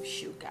me some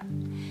sugar.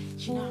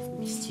 You know I've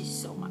missed you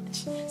so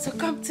much. So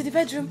come to the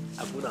bedroom.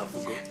 I'm gonna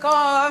forgo.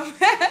 Come.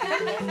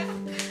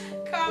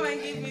 Come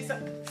and give me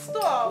some.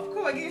 Stop.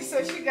 Come and give me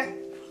some sugar.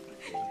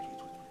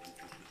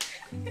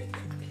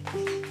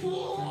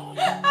 Oh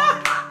my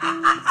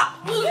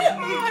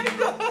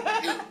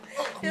God.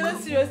 You're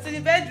not serious. To the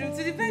bedroom.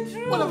 To the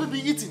bedroom. What have you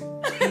been eating?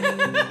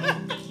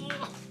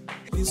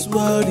 This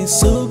world is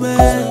so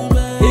bad,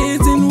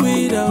 eating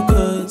without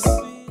cause.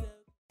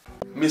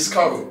 Miss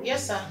Carol.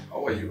 Yes, sir.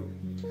 How are you?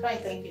 Fine,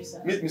 thank you,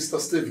 sir. Meet Mr.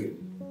 Steven,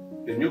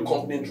 the new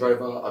company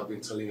driver I've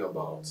been telling you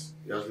about.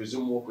 He has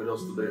resumed work with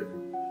us today.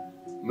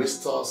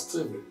 Mr.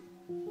 Steven,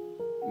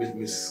 meet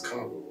Miss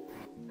Carol.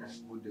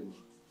 Good day, ma'am.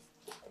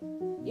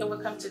 You're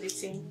welcome to the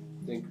team.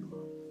 Thank you,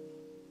 ma'am.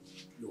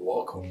 You're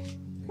welcome.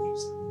 Thank you,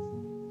 sir.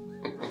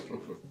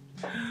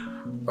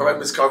 All right,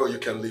 Miss Carol, you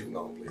can leave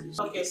now, please.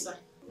 Okay, sir.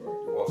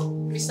 You're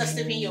welcome. Mr.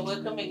 Stephen, you're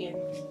welcome again.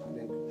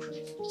 Thank you.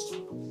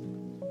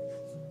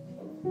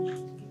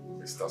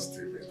 Mr.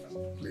 Steven,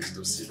 please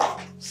do sit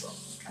down, sir.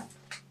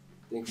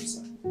 Thank you,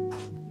 sir.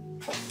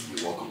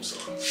 You're welcome, sir.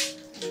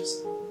 Yes.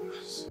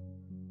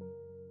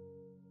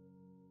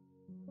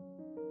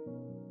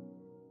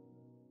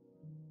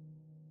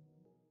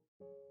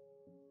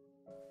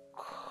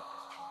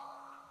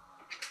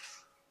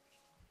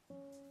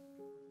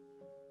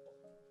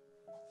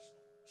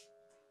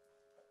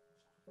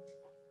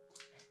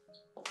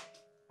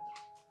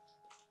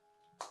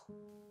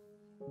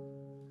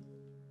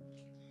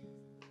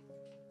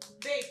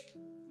 Babe,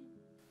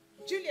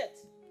 Juliet,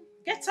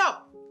 get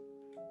up.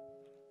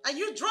 Are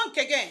you drunk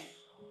again?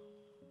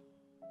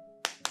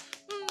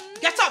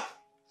 Get up.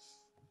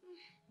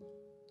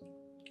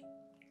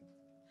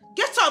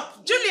 Get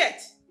up,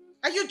 Juliet.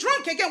 Are you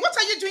drunk again? What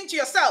are you doing to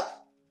yourself?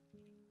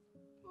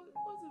 What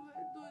have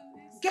I done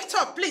this? Get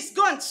up, please.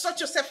 Go and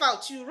sort yourself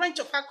out. You range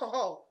of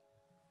alcohol.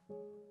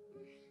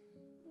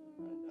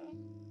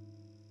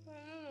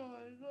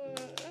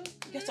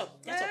 Get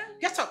up, get up,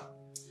 get up.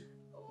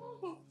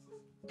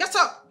 Get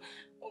up.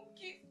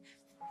 Okay.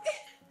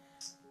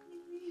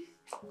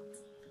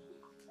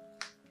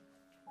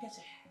 Get up.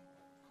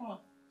 Come on.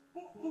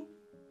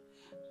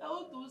 I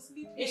want to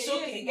sleep. It's here.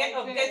 okay. Here's Get my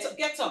up, bed. get up,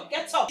 get up,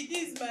 get up. It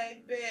is my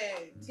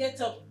bed. Get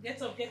up,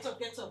 get up, get up,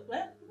 get up.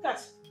 Well, look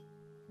at.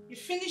 You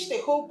finished a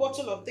whole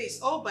bottle of this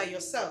all by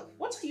yourself.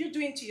 What are you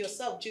doing to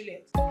yourself,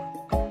 Juliet?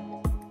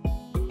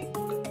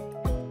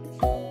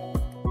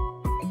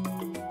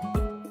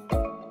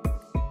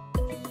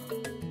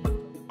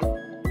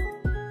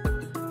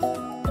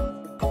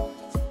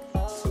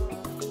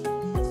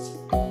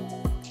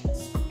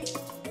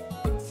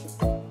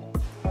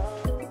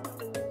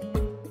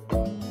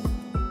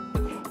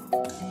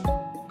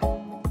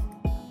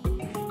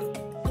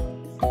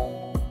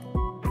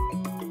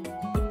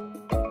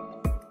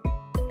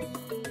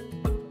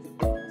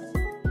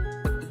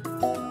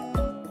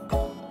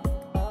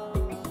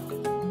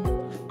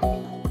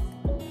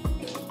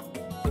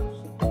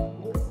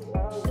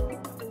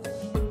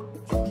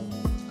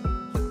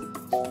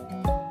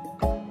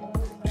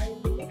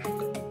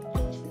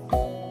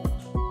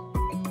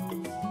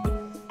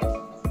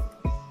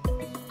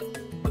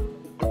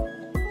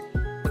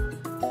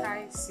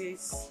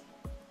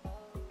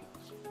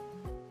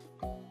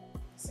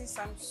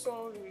 I'm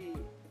sorry.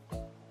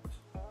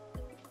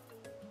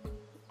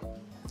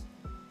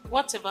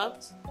 What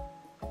about?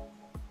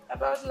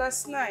 About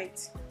last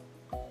night.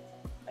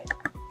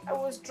 I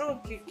was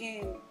drunk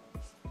again.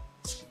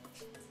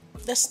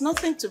 There's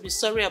nothing to be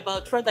sorry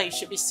about. Rather, you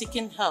should be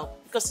seeking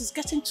help because it's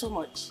getting too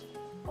much.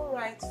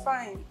 Alright,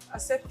 fine.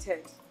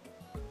 Accepted.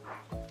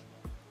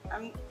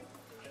 I'm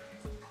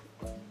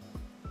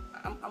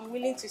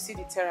willing to see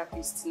the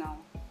therapist now.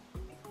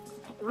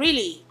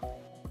 Really?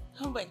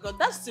 Oh my God,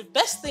 that's the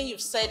best thing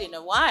you've said in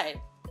a while.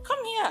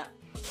 Come here.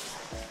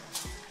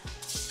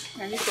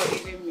 Are you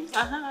forgiving me?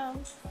 Uh-huh.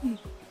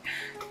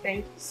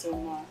 Thank you so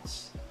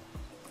much.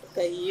 Look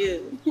at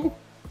you.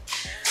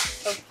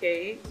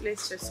 Okay,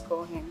 let's just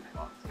call him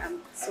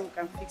so we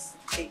can fix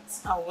the date.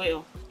 I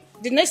will.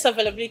 The next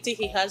availability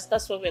he has,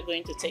 that's what we're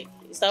going to take.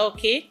 Is that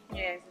okay?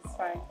 Yes, it's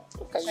fine.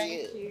 Look at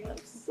Thank you. I'm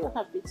so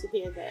happy to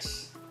hear that.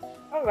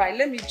 Alright,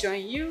 let me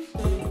join you.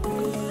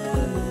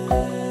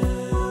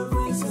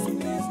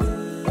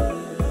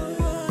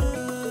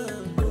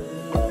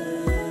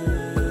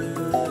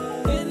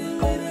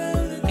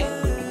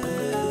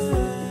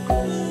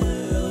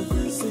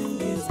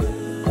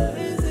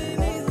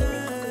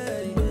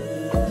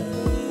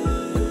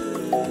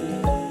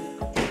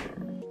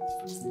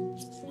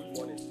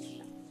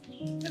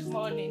 Good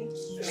morning.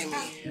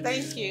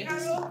 Thank you.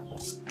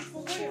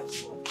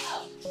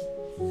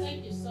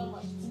 Thank you so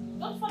much.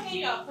 Don't forget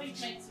your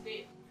appointment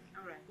today.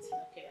 Alright.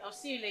 Okay, I'll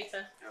see you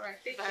later.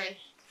 Alright, take Bye. care.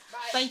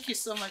 Bye. Thank you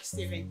so much,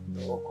 Stephen.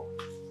 You're welcome.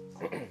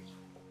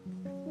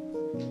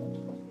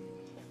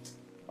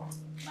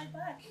 My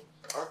bag.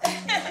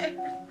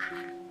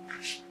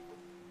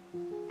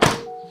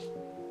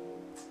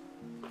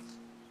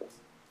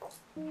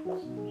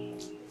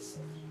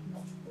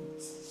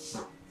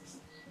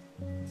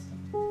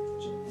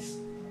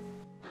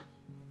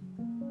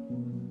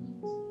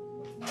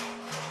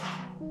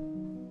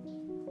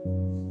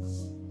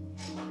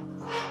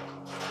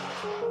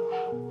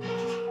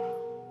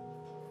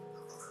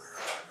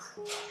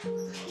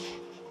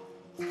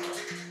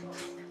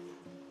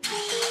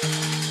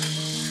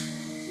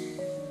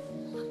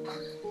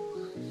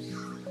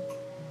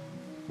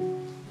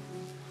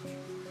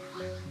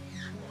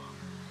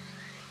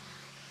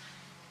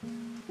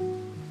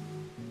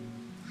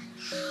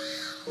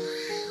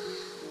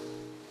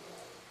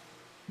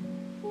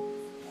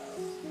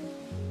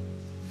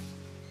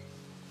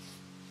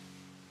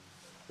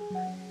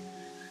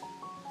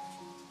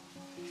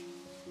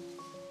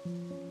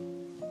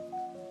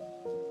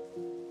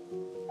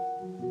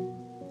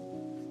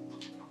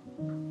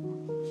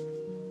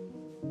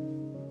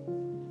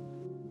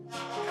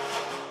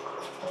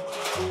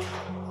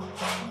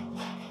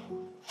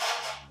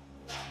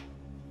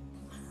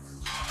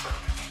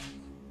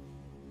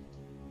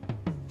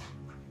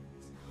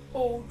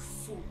 Old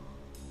fool.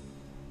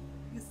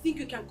 You think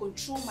you can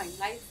control my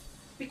life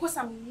because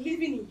I'm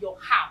living in your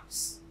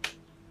house?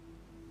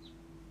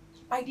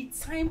 By the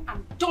time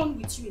I'm done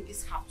with you in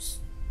this house,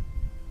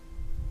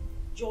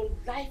 your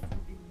life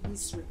will be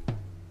miserable.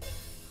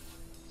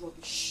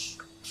 Rubbish.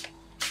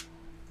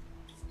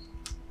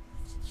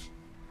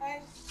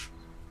 Hi.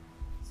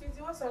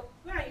 Susie, what's up?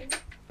 Where are you?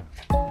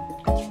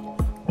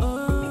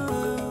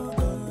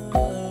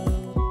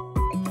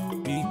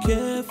 Be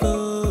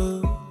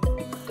careful,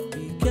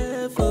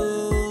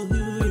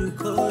 who you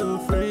call your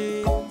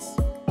friends.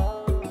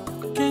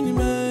 Can you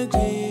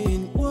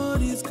imagine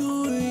what is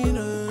going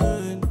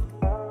on?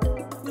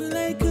 Will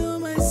I kill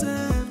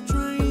myself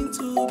trying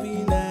to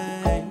be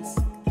nice?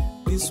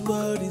 This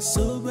world is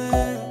so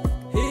bad,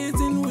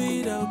 hating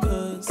without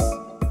cause,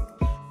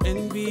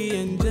 envy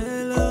and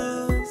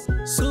jealous,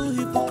 so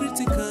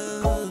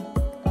hypocritical.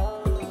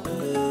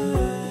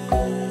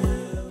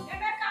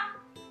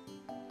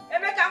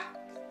 Emeka!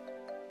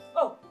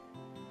 Oh,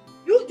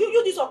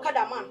 you this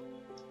Okada man.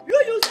 You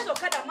use this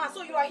Okada man,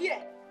 so you are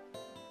here.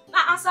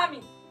 Now answer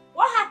me.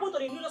 What happened to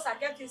the noodles I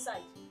kept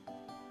inside?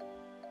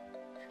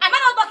 Am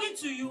I not talking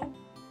to you?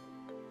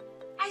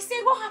 I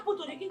said, what happened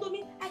to the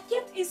Indomie I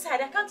kept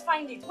inside? I can't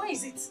find it. Where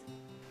is it?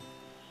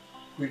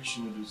 Which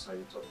noodles are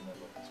you talking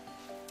about?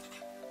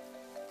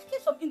 I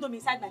kept some Indomie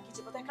inside my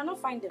kitchen, but I cannot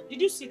find them.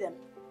 Did you see them?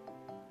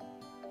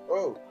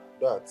 Oh,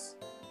 that.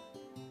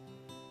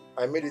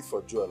 I made it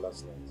for Joel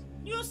last night.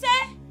 You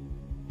say?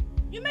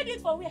 You made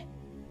it for where?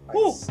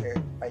 I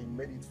said I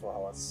made it for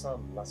our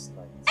son last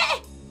night.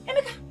 Hey,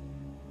 Emeka,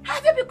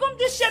 have you become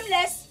this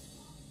shameless?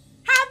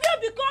 Have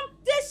you become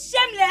this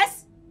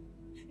shameless?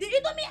 The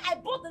Indomie I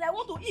bought that I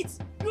want to eat,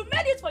 you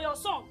made it for your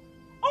son.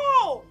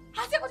 Oh,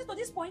 has it got it to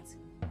this point?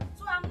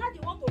 So I'm not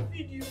the one to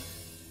feed you.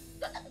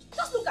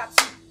 Just look at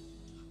you.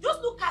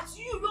 Just look at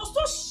you. You're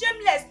so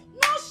shameless.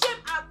 No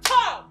shame at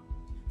all.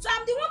 So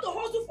I'm the one to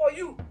hustle for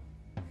you.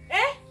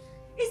 Eh?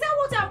 Is that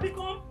what I've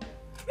become?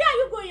 Where are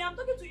you going? I'm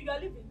talking to you. You are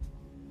leaving.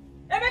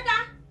 Emeka!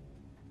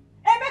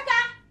 Emeka!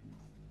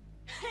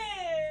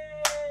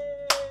 Hey!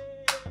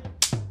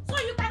 So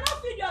you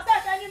cannot feed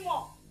yourself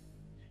anymore.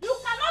 You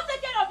cannot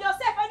take care of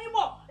yourself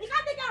anymore. You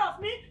can't take care of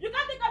me. You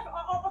can't take care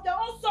of your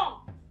own son.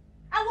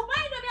 I will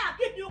buy it and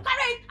keep you.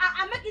 Carry it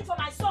and make it for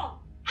my son.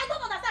 I don't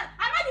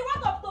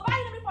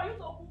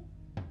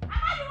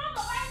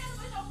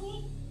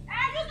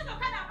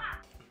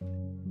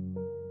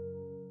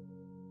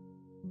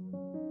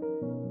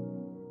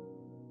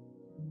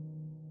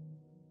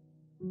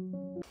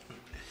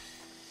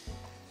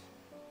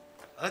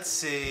let's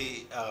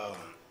say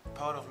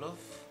power of love.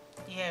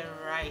 Yeah,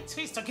 right. Who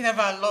is talking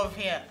about love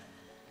here?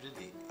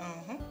 Really?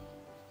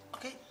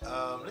 Okay.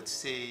 Let's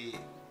say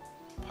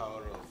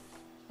power of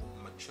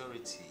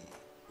maturity.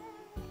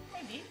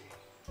 Maybe.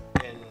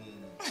 And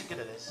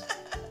togetherness.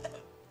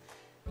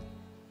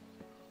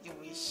 You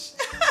wish.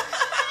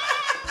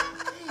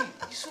 Hey,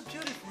 you're so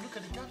beautiful. Look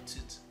at the gap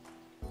tooth.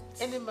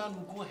 Any man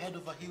will go head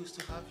over heels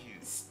to have you.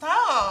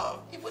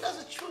 Stop. Yeah, but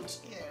that's the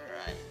truth. Yeah,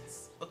 right.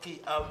 Okay,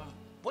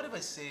 what if I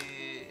say,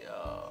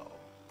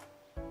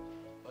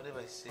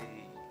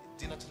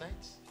 dinner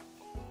tonight?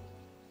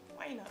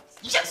 Why not?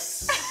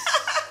 Yes!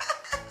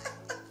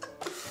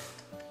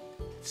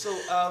 So,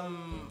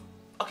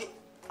 okay,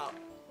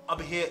 I'll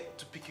be here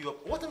to pick you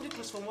up. What time do you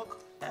close from work?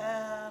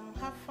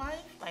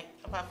 5:30, like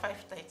about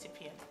 5:30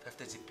 p.m.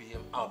 5:30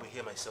 p.m. I'll be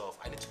here myself.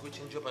 I need to go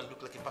change up and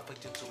look like a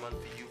perfect gentleman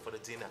for you for the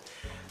dinner.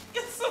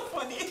 It's so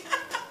funny.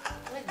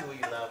 I like the way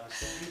you laugh. It's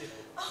so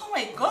beautiful. Oh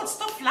my God,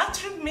 stop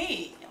flattering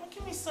me. You're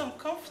making me so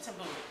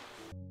uncomfortable.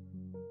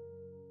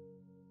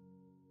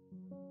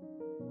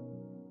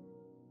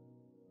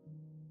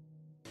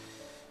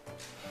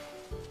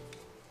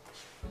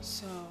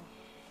 So,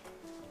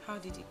 how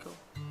did it go?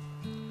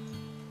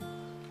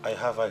 I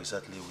have her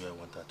exactly where I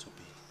want her to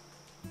be.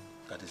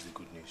 That is the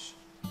good news.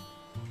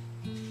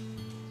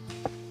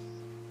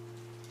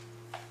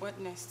 What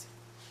next?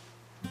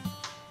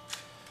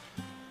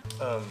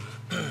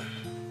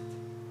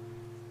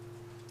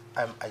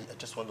 I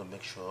just want to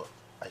make sure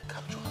I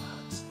capture her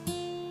heart.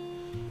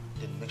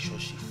 Then make sure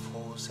she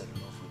falls in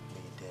love with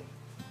me. Then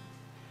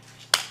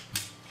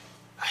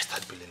I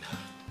start billing her.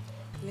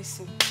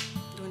 Listen,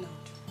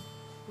 Donald,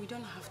 we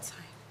don't have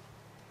time.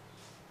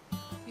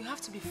 You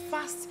have to be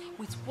fast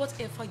with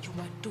whatever you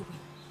are doing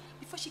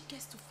before she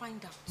gets to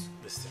find out.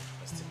 Listen.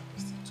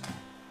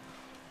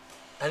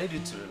 I need you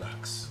to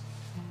relax.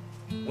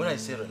 When I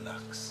say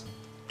relax,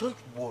 don't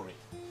worry.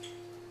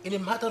 In a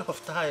matter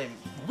of time,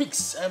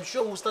 weeks, I'm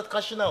sure we'll start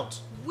cashing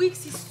out.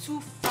 Weeks is too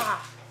far.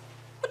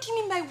 What do you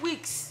mean by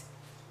weeks?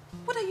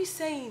 What are you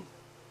saying?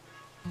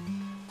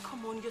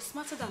 Come on, you're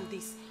smarter than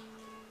this.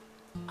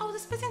 I was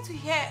expecting to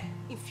hear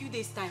in a few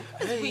days' time.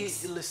 Hey,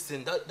 weeks.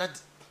 listen,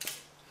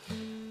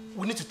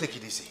 we need to take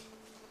it easy.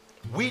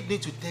 We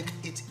need to take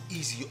it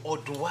easy,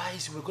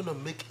 otherwise we're going to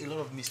make a lot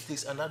of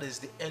mistakes and that is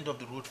the end of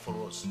the road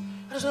for us.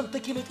 That's why I'm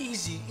taking it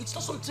easy. It's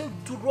not something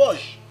to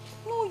rush.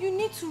 No, you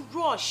need to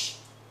rush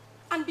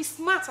and be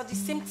smart at the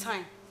same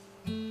time.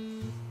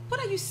 What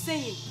are you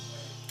saying?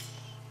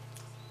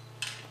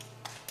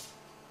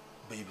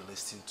 Baby,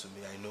 listen to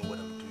me. I know what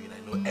I'm doing. I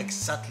know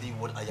exactly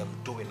what I am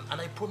doing.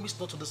 And I promise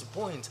not to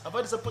disappoint. Have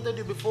I disappointed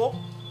you before?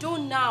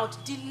 Donald,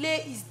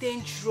 delay is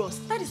dangerous.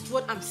 That is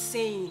what I'm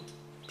saying.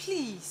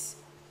 Please.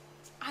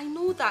 I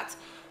know that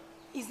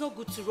it's not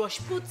good to rush,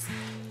 but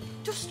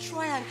just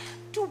try and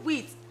do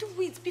it. Do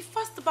it. Be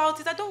fast about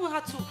it. I don't want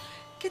her to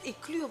get a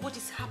clue of what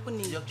is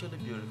happening. You're actually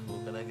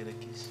beautiful. Can I get a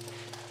kiss?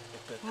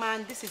 Okay.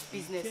 Man, this is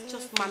business.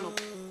 Just man up.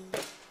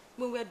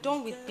 When we're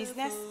done with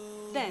business,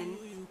 then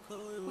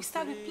we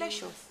start with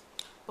pleasure.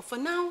 But for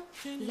now,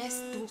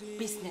 let's do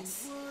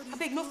business. I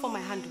beg, not for my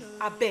handle.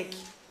 I beg.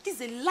 This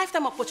is a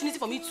lifetime opportunity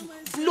for me to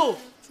blow.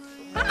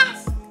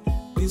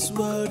 This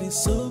world is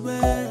so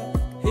bad,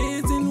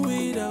 hating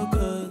without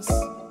cause,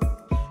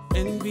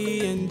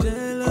 envy and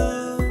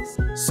jealous,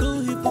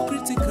 so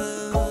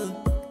hypocritical.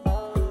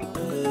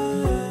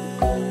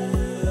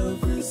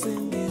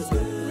 Everything is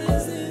good.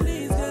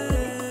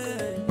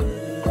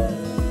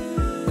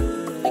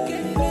 I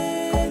can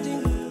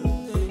imagine.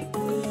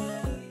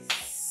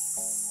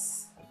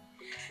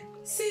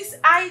 Sis,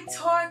 I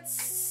thought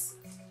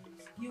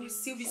you would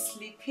still be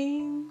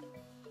sleeping.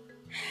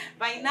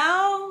 By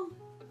now,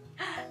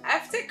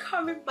 after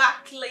coming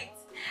back late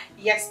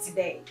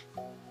yesterday.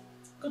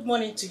 Good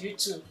morning to you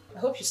too. I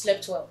hope you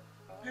slept well.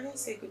 I didn't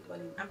say good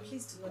morning. I'm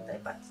pleased to know that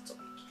about the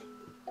topic.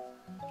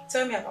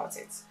 Tell me about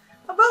it.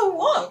 About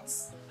what?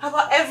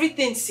 About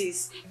everything,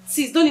 sis.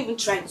 Sis, don't even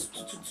try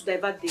to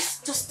divert this.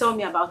 Just tell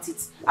me about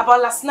it.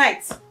 About last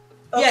night.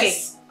 Okay.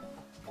 Yes.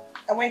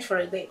 I went for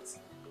a date.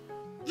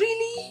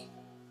 Really?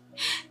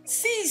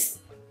 Sis,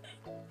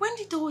 when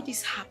did all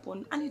this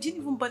happen and you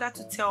didn't even bother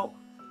to tell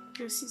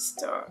your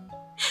sister?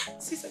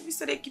 Sis, have you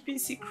started keeping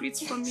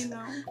secrets from me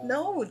now?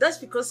 No, that's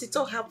because it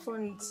all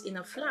happened in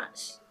a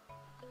flash.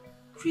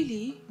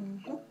 Really?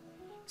 Mm-hmm.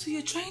 So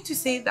you're trying to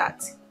say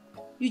that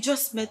you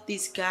just met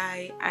this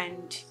guy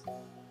and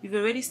you've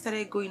already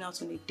started going out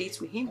on a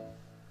date with him?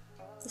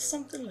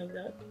 Something like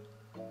that.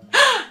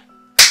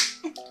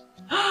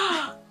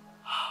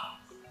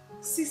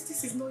 Sis,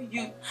 this is not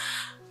you.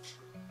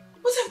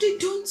 What have they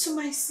done to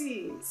my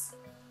sis?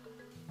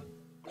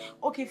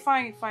 Okay,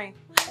 fine.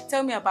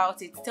 Tell me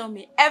about it. Tell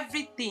me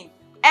everything.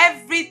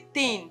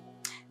 Everything.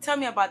 Tell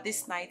me about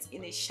this night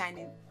in a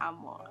shining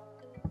armor.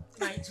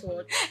 Night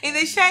what? In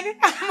a shining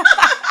armor.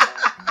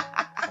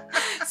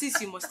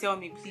 Sis, you must tell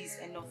me, please.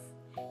 Enough.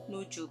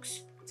 No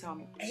jokes. Tell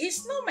me.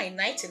 It's not my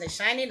night in a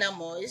shining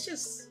armor. It's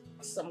just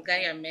some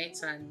guy I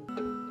met and...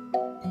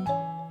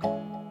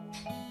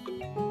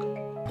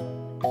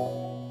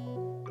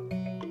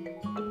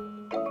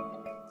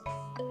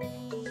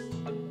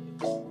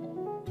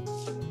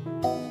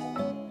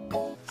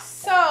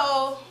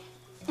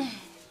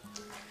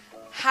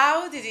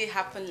 did it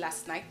happen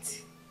last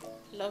night?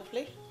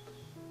 Lovely.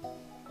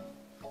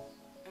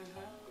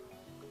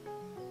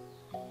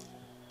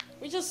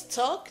 We just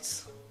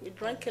talked, we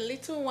drank a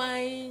little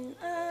wine,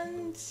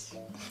 and...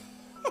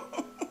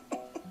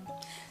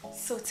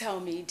 So tell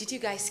me, did you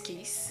guys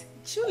kiss?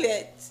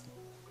 Juliet.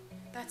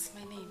 That's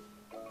my name.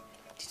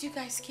 Did you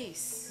guys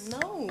kiss?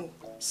 No,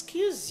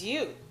 excuse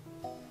you.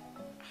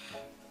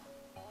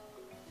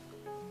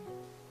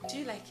 Do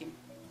you like him?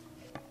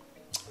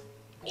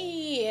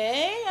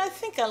 Yeah, I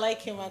think I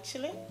like him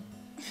actually.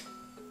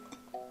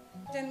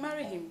 Then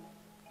marry him.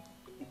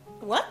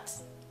 What?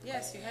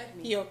 Yes, you heard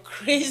me. You're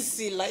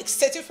crazy, like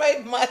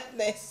certified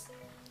madness.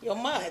 You're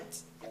mad.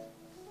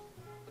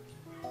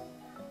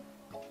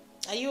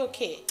 Are you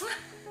okay?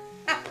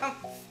 I'm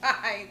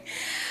fine.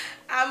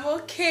 I'm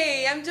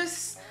okay. I'm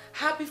just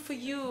happy for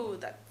you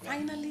that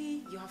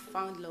finally you have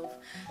found love.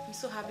 I'm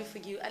so happy for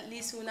you. At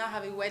least we'll now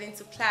have a wedding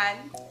to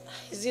plan.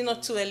 Is it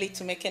not too early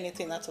to make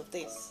anything out of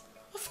this?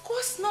 Of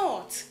course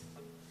not.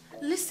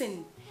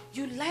 Listen,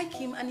 you like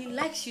him and he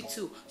likes you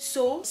too.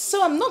 So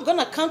I'm not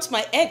gonna count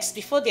my eggs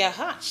before they are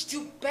hatched.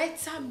 You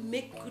better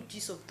make good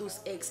use of those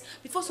eggs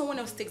before someone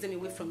else takes them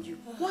away from you.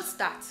 What's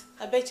that?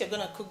 I bet you're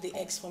gonna cook the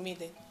eggs for me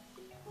then.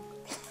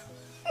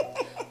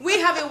 We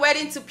have a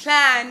wedding to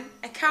plan.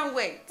 I can't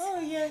wait. Oh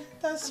yeah,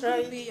 that's right. I'm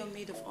gonna be your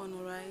maid of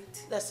honor,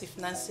 right? That's if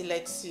Nancy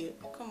lets you.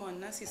 Come on,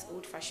 Nancy's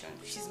old-fashioned.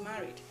 She's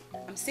married.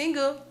 I'm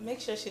single. Make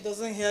sure she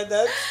doesn't hear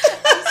that.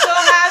 I'm so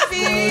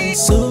happy.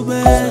 So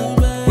bad,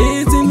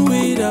 eating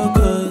without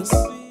cause.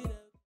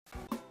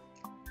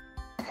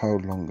 How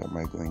long am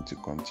I going to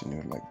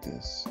continue like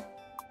this?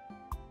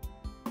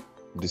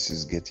 This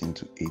is getting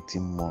to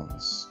 18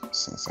 months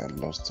since I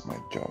lost my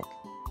job.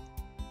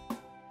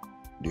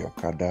 The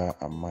Okada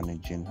I'm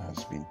managing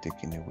has been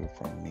taken away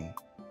from me.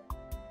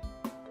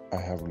 I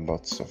have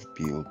lots of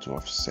bills to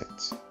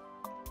offset.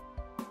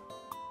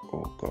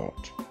 Oh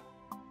God,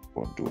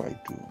 what do I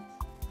do?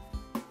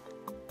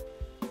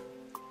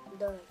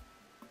 Dad,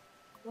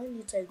 why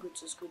didn't I go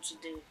to school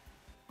today?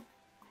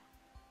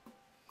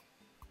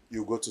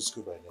 You go to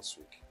school by next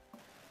week.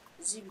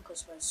 Is it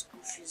because my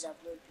school fees have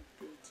not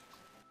been paid?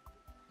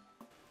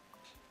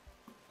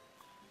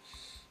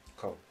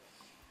 Come.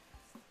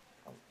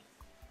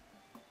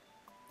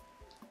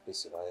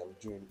 Listen, I am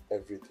doing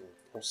everything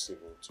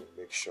possible to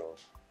make sure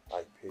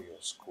I pay your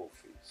school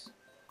fees.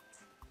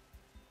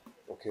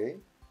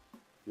 Okay?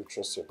 You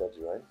trust your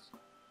daddy, right?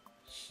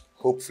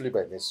 Hopefully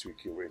by next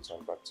week you'll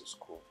return back to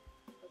school.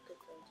 Okay,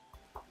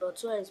 Dad.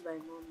 But where is my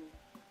mommy?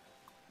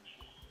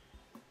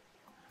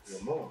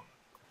 Your mom?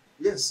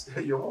 Yes,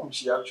 your mom,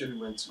 she actually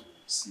went to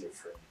see a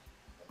friend.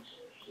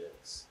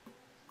 Yes.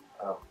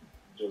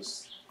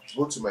 Just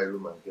go to my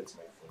room and get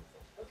my phone.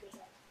 Okay,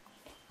 Dad.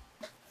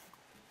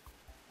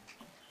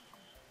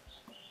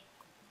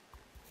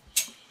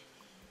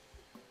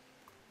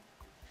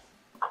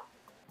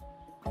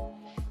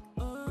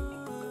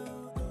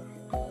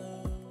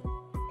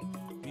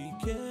 Be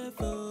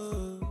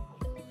careful,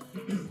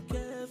 who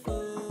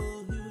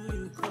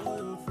you call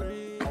your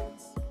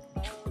friends.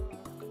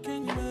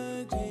 Can you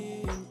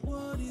imagine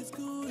what is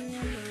going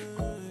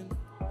on?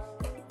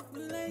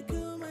 Will I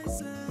kill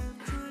myself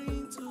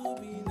trying to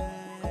be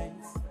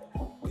nice?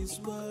 This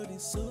world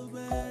is so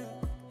bad,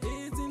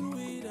 hating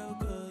without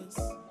cause,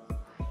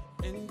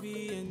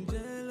 envy and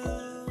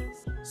jealous,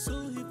 so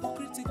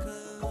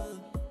hypocritical.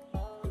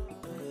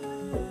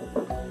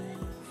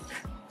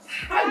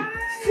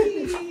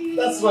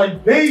 That's my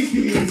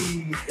baby!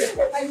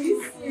 I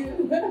miss you.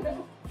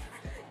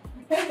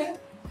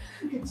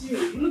 Look at you.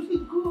 You're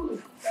looking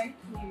good. Thank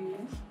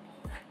you.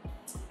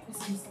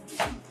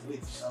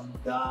 Wait, calm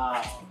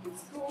down.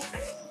 Let's go.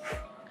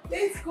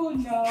 Let's go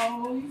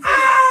now.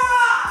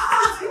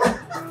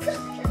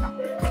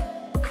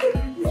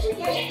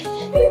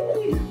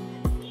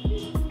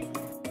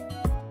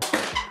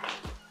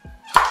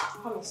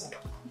 Hello, sir.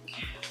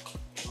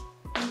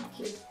 Thank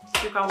you.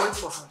 You can wait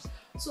for her.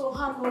 So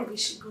how long is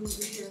she going to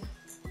be here?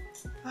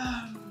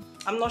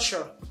 I'm not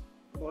sure,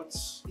 but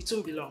it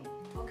won't be long.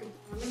 Okay,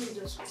 let me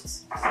just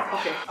wait.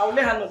 Okay, I'll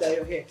let her know that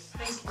you're here.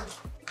 Thank you.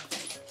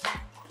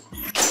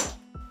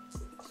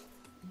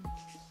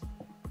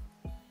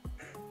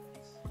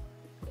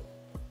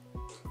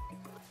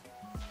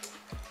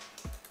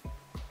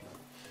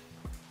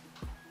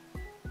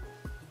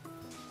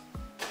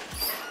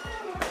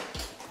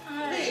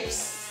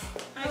 Babes.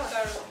 Hi,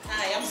 Carol.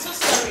 Hi, I'm so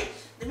sorry.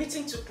 The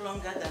meeting took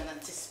longer than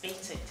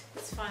anticipated.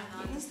 It's fine,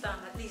 I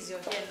understand. At least you're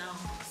here now.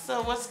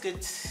 So what's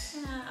good?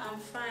 Yeah, I'm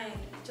fine.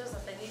 Just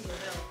that I need your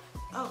help.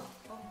 Oh,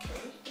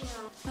 okay.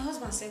 Yeah. My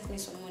husband sent me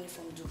some money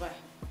from Dubai,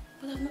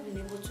 but I've not been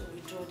able to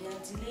withdraw. They are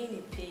delaying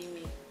in paying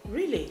me.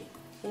 Really?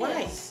 Why?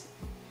 Yes.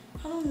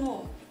 I don't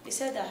know. They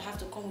said that I have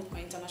to come with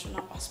my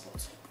international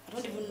passport. I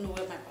don't even know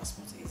where my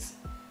passport is.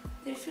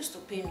 They refuse to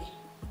pay me.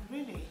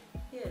 Really?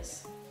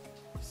 Yes.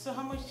 So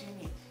how much do you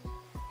need?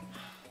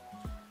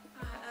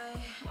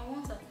 I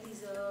want at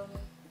least like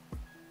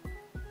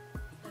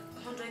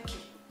 100k.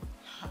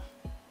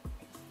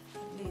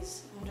 At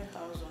least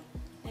 100,000.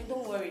 And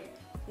don't worry,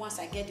 once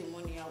I get the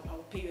money,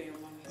 I'll pay you your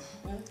money.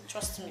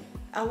 Trust me.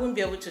 I won't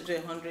be able to do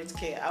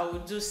 100k. I will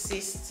do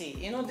 60.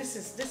 You know, this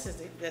is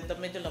the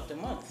middle of the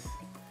month.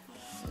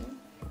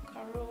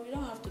 Carol, you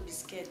don't have to be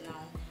scared now.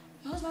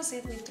 My husband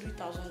sent me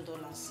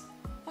 $3,000.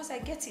 Once I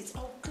get it,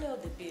 I'll clear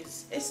the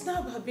bills. It's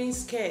not about being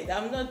scared.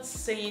 I'm not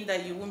saying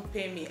that you won't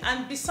pay me.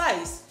 And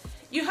besides,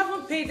 you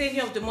haven't paid any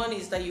of the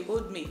monies that you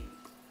owed me.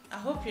 I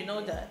hope you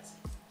know that.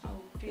 I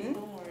will pay,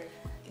 don't worry.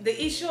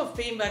 The issue of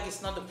paying back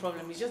is not the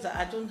problem. It's just that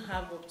I don't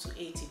have up to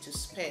 80 to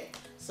spare.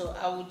 So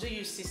I will do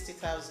you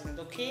 60,000,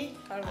 okay?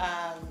 Carol.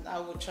 And I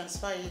will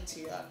transfer it to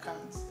your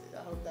account.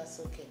 I hope that's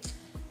okay.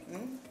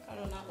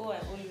 Carol, now, I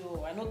owe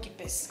you. I know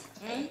keepers.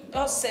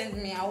 Just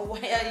send me. I'll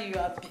wire you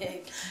a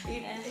beg.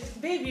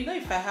 Babe, you know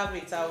if I have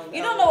it, I will.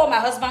 You don't know what my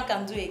husband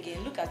can do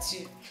again. Look at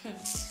you.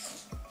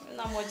 You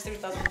know how much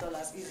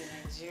 $3,000 is in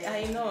Nigeria.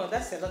 I know,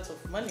 that's a lot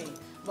of money.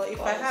 But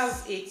if I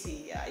have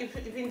 80,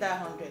 even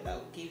that 100, I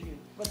will give you.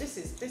 But this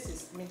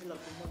is middle of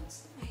the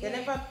month. They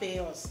never pay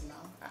us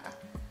now.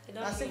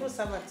 Our civil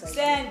servants.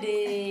 Send.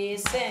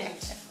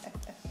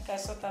 Can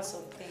sort out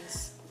some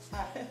things.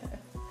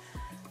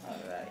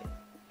 Alright.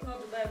 Not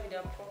Dubai with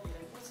their problem.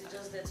 It's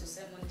just there to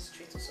send money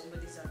straight to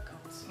somebody's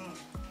account.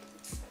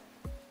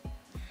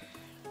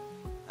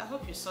 I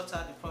hope you sort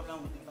out the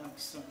problem with the bank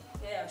soon.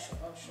 Yeah, sure.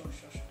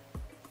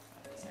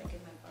 I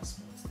get my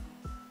passport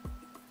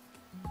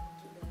now.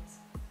 Do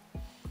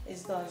that.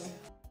 It's done.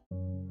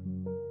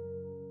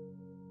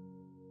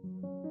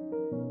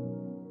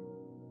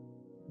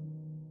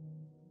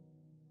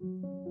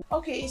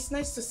 Okay, it's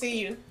nice to see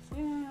you.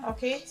 Yeah.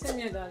 Okay. Same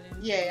here, darling.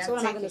 Yeah. So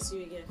when am I going to see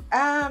you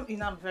again? You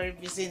know, I'm very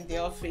busy in the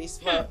office,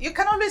 but you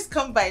can always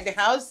come by the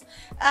house.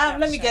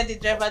 Let me get the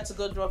driver to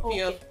go drop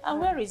you off. And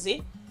where is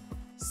he?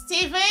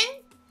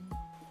 Stephen?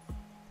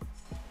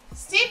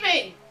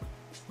 Stephen!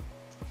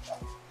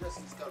 Yes,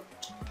 Miss Carol.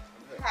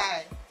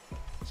 Hi.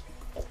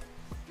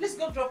 Please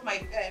go drop my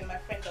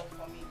friend off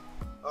for me.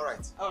 All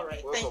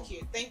right.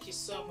 Welcome. Thank you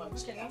so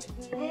much. Okay.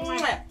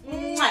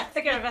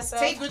 Take care of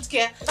yourself. Take good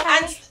care.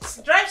 And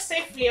drive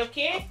safely,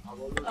 okay?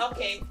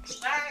 Okay.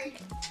 Bye.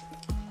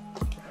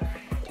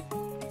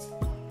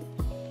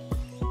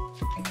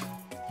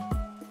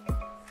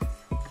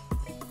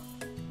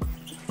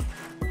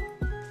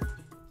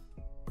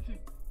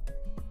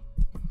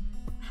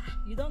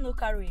 You don't know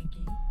Carol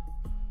again?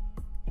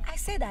 I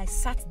said I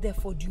sat there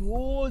for the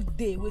whole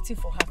day waiting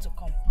for her to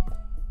come.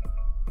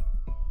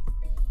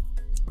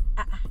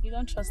 You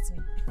don't trust me.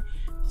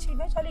 She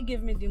eventually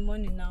gave me the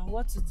money now.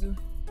 What to do?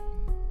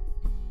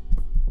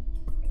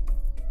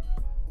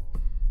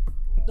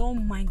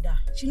 Don't mind her.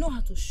 She knows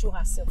how to show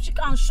herself. She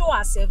can show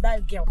herself,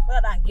 that girl,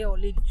 rather than girl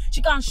lady.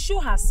 She can show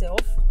herself.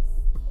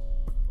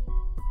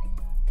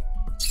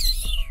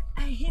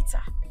 I hate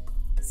her.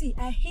 See,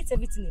 I hate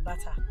everything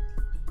about her.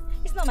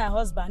 It's not my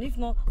husband. If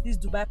not this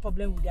Dubai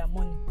problem with their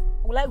money,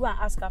 will I go and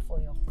ask her for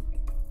help?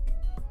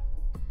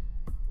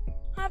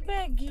 I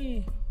beg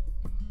you.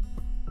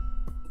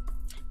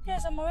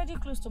 Yes, I'm already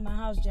close to my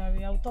house,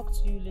 Jerry. I'll talk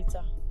to you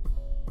later.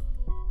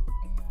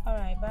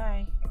 Alright,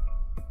 bye.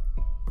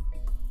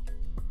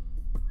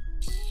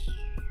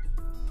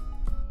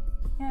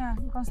 Yeah,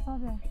 you can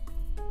stop there.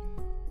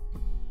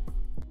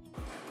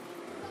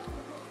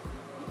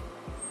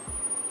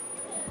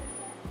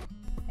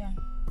 Yeah.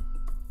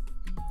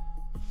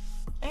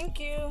 Thank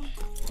you.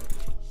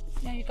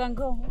 Yeah, you can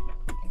go.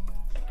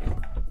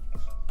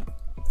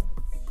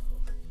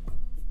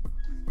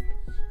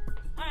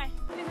 Alright,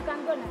 you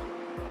can go now.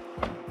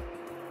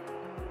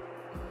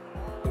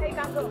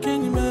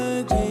 Can you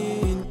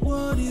imagine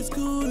what is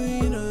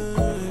going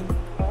on?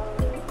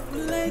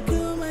 Like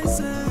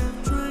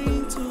myself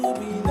trying to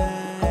be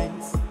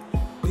nice.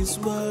 This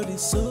world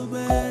is so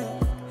bad,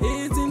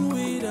 hating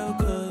without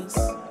cause,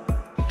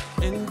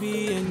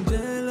 envy and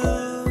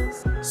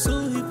jealous, so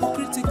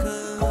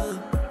hypocritical.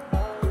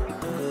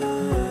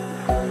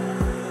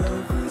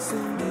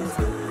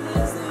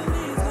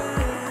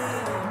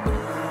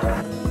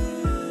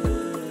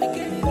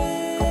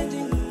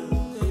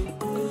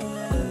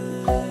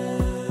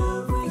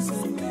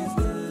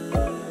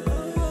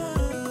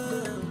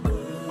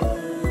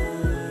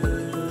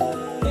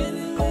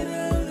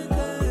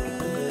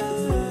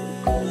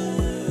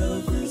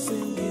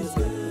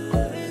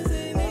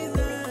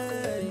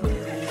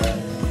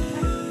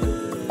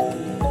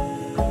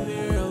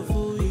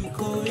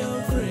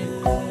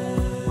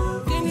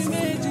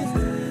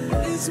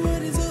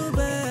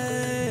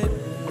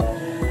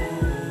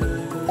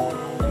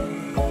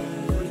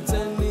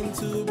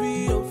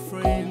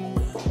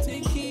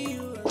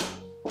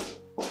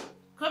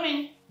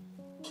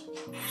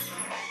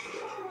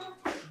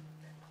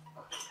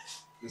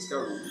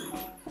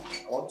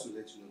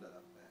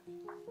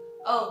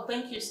 Oh,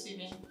 thank you,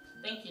 Stephen.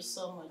 Thank you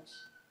so much.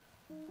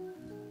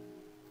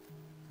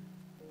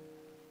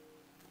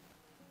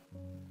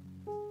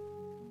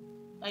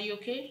 Are you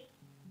okay?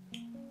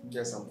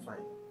 Yes, I'm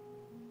fine.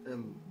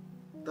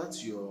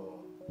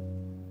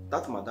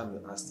 That madam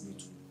you asked me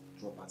to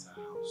drop at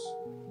her house,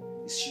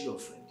 is she your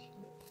friend?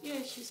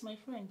 Yeah, she's my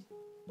friend.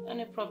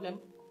 Any problem?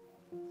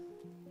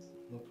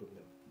 No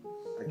problem.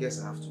 I guess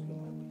I have to be on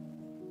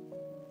my way.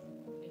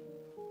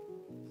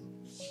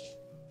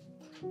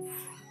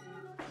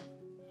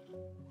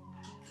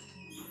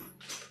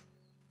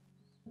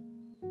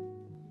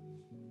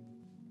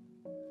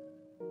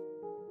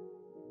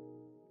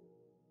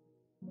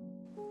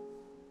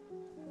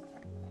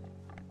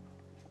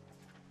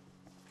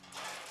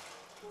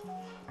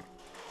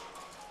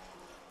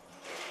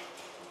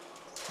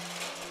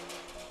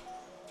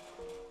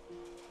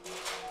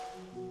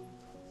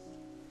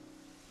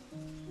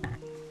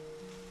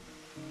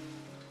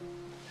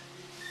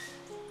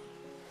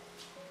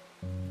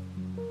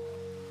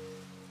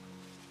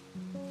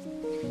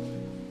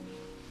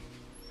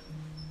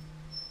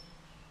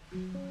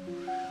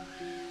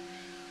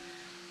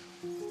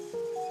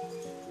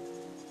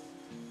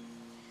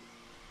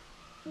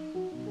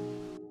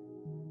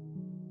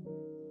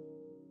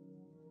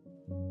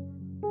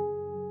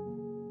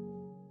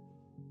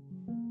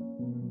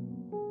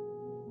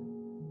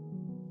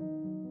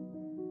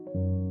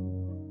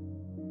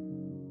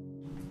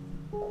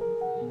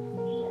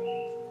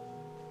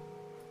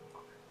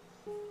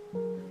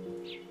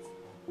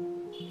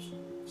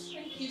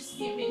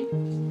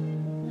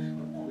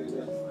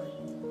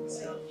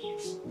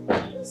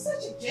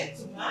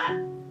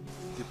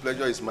 The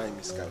pleasure is mine,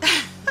 Miss Carol.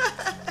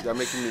 You are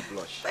making me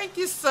blush. Thank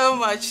you so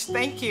much.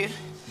 Thank you.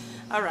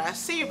 All right, I'll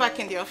see you back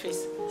in the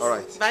office. All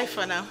right. Bye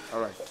for now.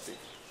 All right.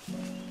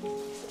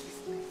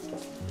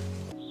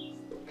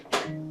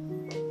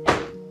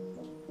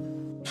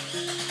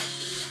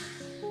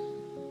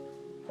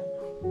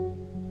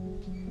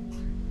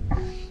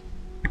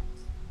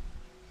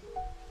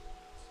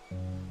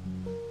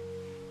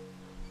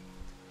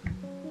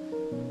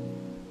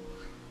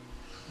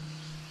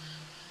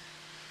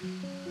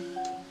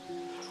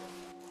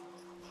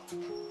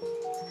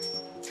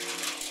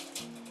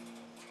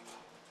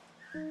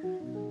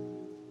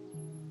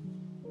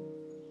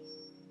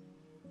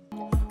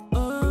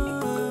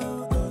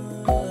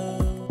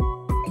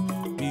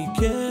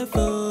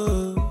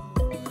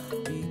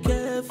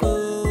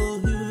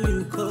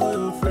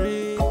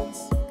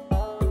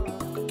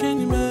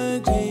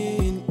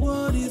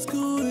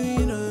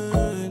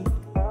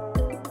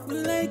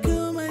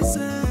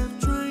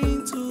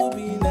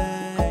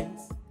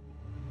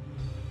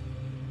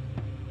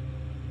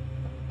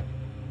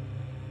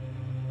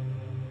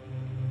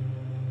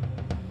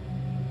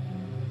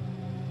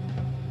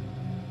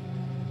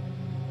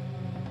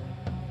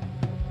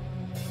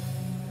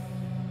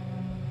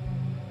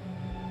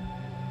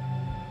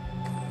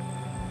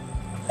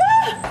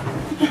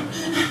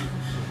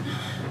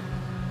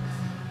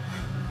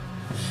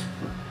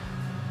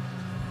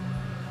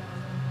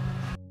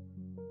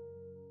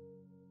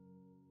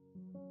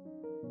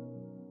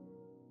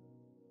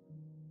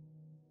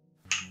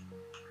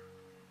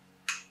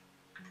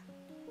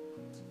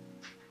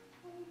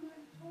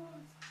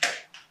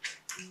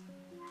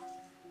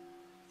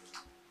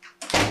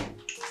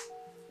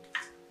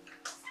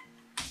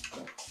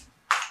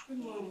 Good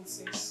morning,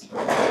 sis.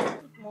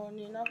 Good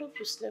morning. I hope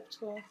you slept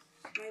well.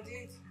 I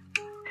did.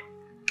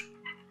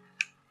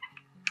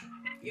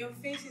 Your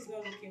face is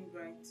not looking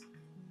bright.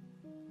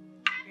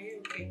 Are you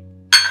okay?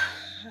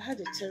 I had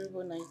a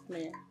terrible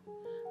nightmare.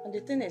 And the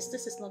thing is,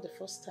 this is not the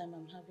first time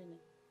I'm having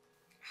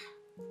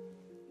it.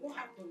 What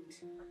happened?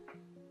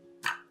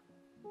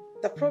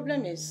 The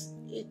problem is,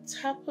 it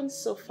happens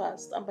so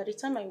fast, and by the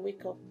time I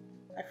wake up,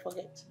 I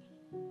forget.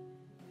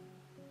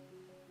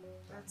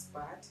 That's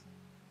bad.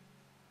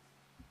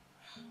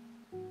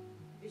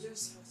 You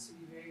just have to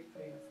be very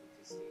prayerful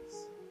these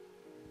days.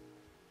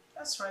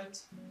 That's right.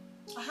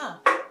 Aha.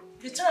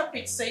 The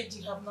therapist said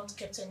you have not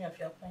kept any of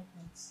your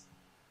appointments.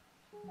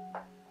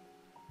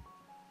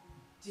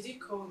 Did he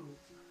call you?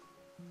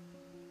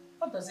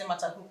 What does it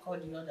matter who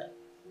called the other?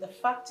 The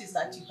fact is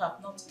that you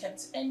have not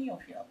kept any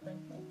of your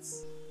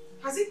appointments.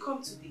 Has it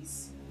come to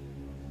this?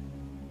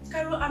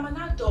 Carol, I'm an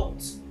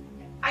adult.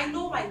 I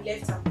know my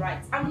left and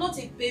right. I'm not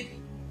a baby.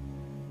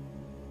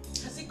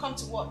 Has it come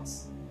to what?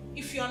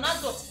 If you're an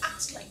adult,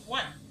 act like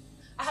one.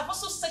 I have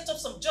also set up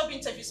some job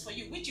interviews for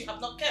you, which you have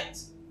not kept.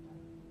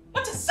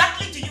 What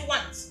exactly do you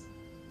want?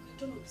 I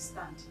don't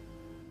understand.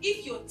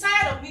 If you're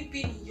tired of me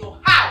being in your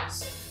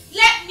house,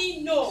 let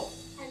me know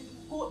and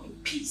go in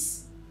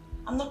peace.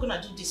 I'm not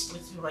gonna do this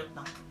with you right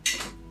now.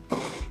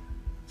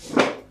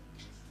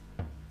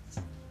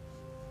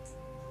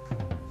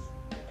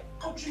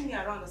 Countering me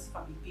around as if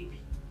I'm a baby.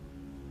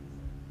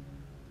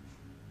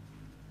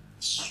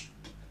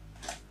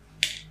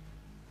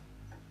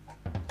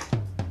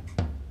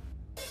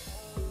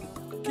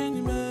 Can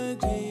you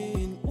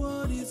imagine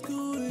what is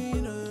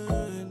going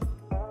on?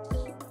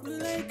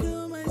 Will I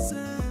kill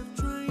myself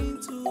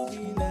trying to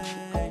be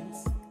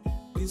nice?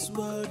 This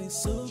world is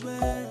so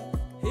bad,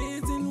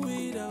 hating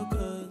without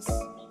cause,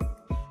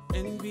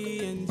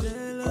 envy and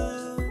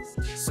jealous,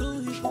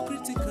 so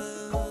hypocritical.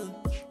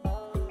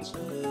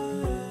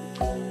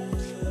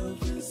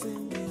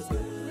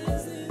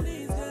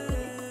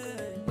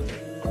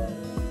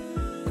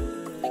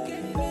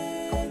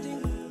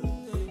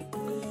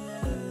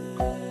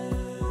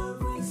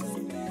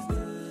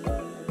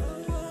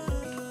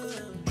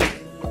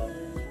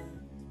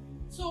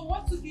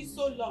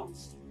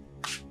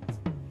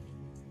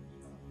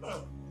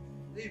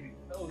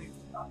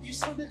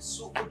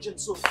 urgent,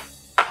 so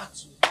I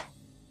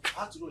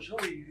had to rush. How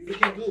are you? You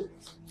looking good?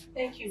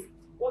 Thank you.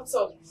 What's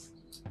up?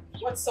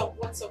 What's up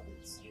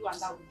with you and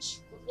that witch?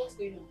 What's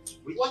going on?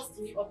 Witch? What's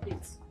the new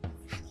update?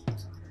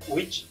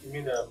 Which? You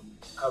mean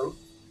Carol?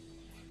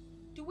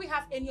 Do we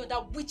have any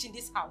other witch in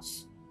this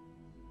house?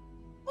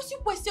 Must you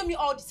question me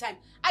all the time?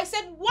 I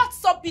said,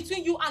 what's up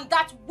between you and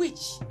that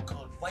witch?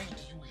 God, why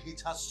do you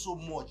hate her so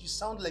much? You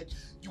sound like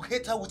you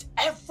hate her with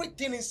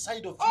everything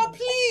inside of you. Oh,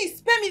 please,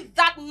 spare me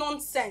that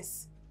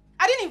nonsense.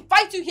 I didn't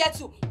invite you here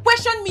to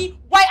question me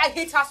why I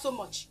hate her so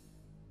much.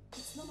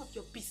 It's none of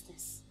your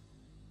business.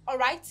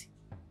 Alright?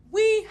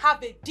 We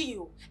have a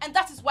deal, and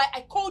that is why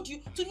I called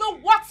you to know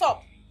what's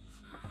up.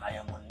 I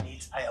am on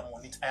it. I am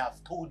on it. I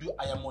have told you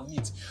I am on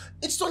it.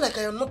 It's not like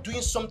I am not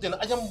doing something.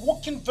 I am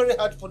working very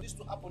hard for this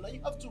to happen, and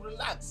you have to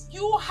relax.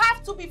 You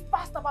have to be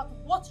fast about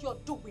what you're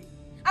doing.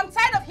 I'm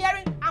tired of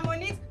hearing, I'm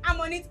on it, I'm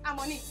on it, I'm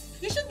on it.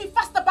 You should be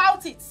fast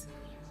about it.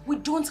 We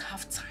don't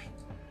have time.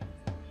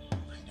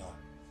 I know.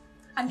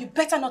 And you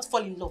better not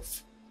fall in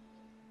love.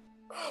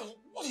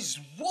 What is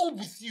wrong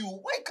with you?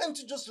 Why can't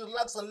you just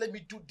relax and let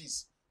me do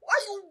this? Why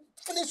are you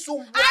feeling so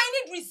weird?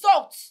 I need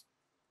results.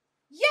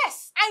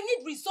 Yes, I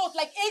need results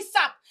like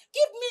ASAP.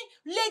 Give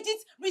me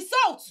legit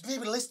results.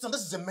 Baby, listen,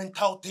 this is a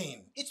mental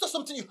thing. It's not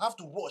something you have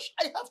to rush.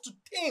 I have to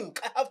think.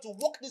 I have to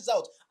work this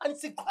out. And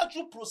it's a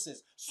gradual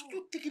process. So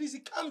you take it easy,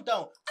 calm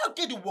down. I'll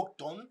get the work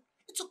done.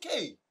 It's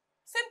okay.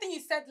 Same thing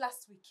you said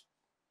last week.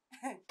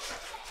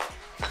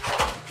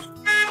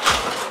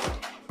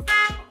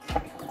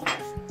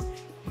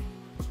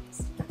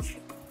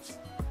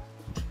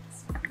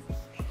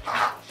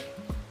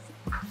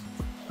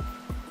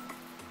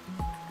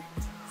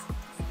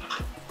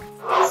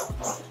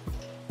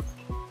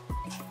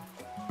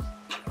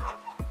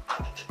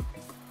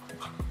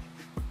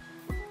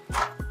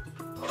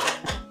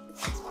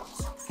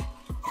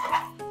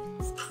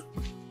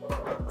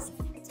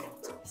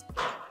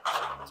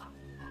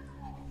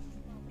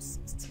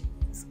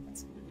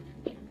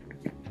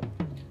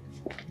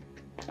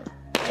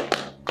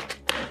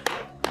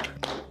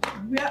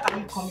 Where are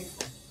you coming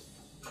from?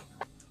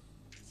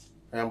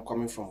 I am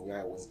coming from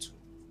where I went to.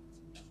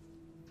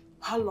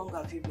 How long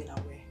have you been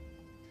away?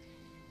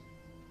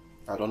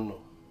 I don't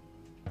know.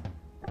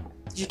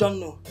 You don't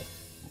know?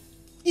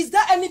 Is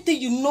there anything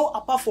you know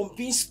apart from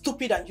being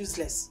stupid and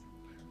useless?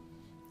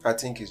 I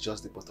think it's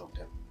just the both of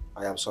them.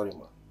 I am sorry,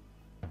 ma.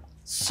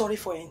 Sorry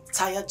for your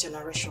entire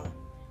generation.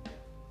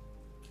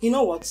 You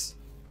know what?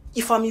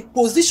 If I'm in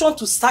position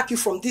to sack you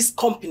from this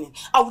company,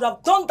 I would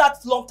have done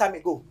that long time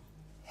ago.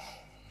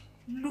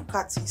 Look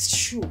at his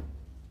shoe.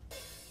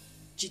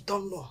 You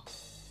don't know.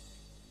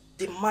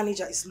 The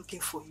manager is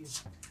looking for you.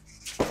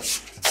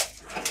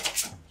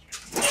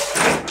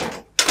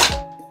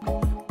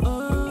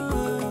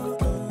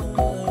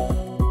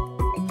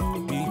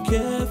 Be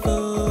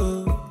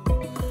careful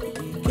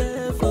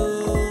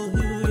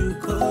who you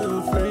call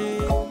your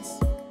friends.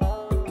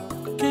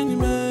 Can you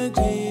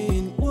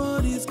imagine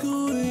what is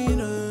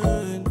going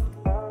on?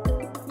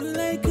 Will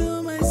I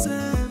kill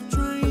myself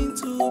trying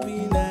to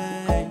be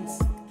nice?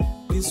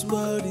 This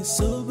world is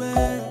so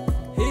bad,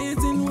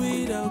 hating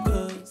without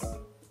cause.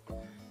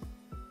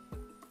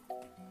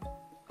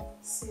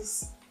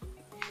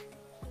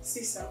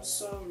 Sis, I'm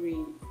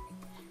sorry.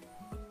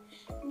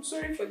 I'm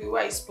sorry for the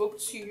way I spoke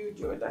to you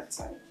the other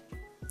time.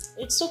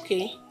 It's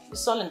okay.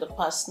 It's all in the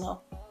past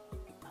now.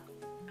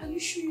 Are you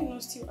sure you're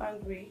not still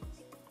angry?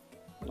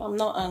 I'm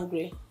not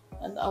angry.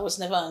 And I was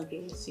never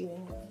angry with you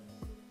anyway.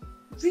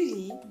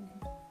 Really?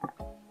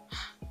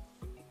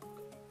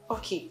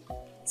 Okay.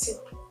 So,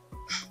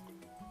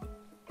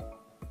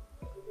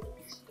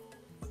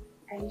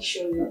 are you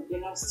sure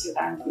you're not still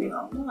angry?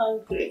 No, I'm not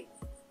angry.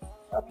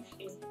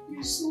 Okay.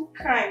 You're so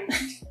kind.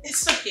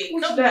 It's okay.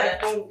 What should I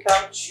have done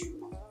without you?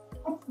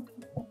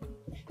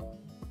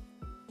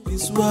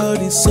 This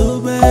world is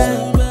so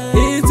bad,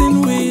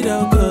 hating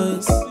without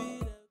cause.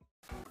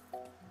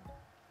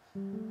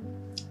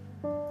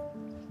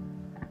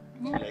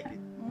 You like it?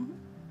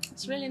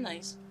 It's really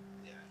nice.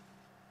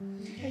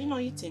 Yeah. Are you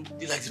not eating? Do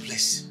you like the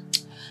place?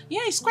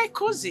 Yeah, it's quite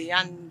cozy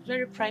and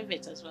very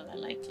private as well. I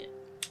like it.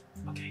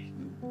 Okay.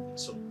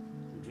 So,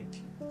 we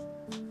drink.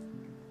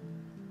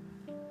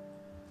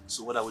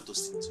 So what are we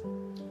toasting to?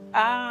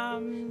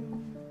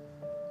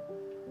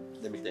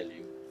 Let me tell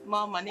you.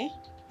 More money?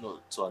 No,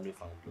 to our new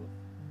found love.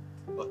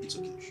 But it's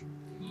okay.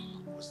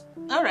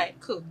 All right,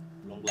 cool.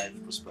 Long life,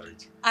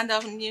 prosperity. And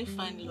our new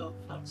fine love,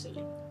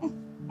 actually.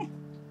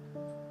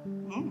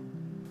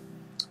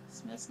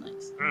 Smells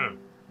nice.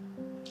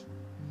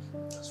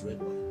 That's red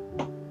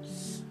wine.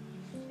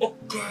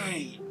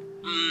 Okay.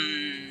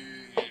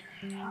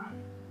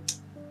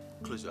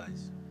 Close your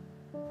eyes.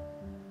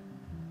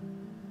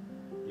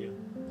 Yeah.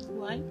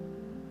 Why?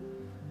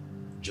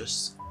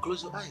 Just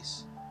close your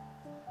eyes.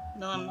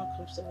 No, I'm not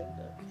comfortable with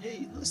that.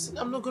 Hey, listen,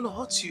 I'm not gonna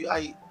hurt you.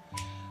 I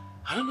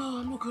don't know,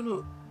 I'm not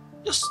gonna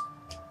just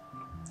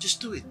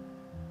do it.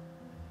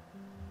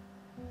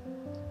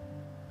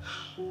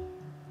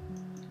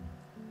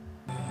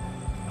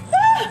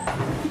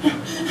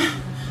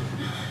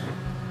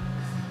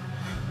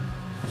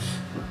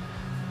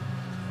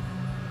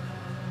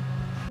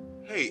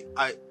 Hey,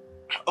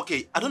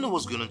 okay, I don't know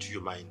what's going on to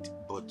your mind,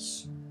 but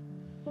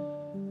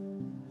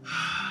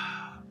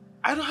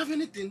I don't have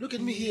anything. Look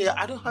at me here.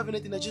 I don't have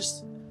anything.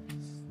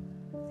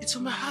 It's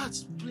on my heart.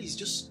 Please,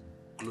 just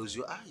close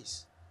your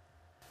eyes.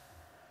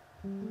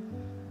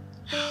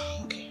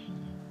 Okay.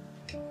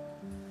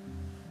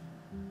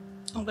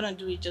 I'm gonna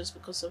do it just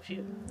because of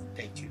you.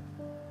 Thank you.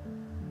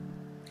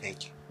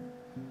 Thank you.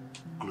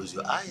 Close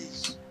your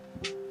eyes.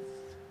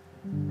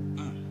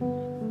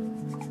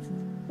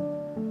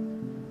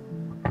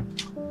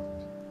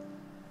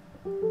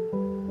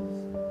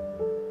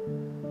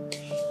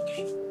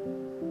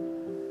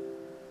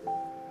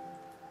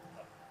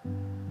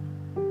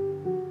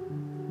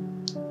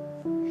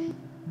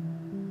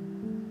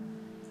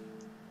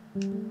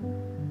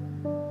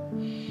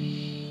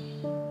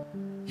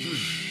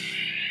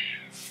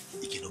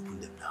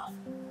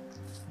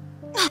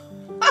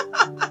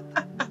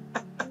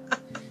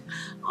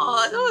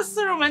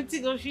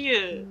 Romantic of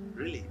you.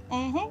 Really?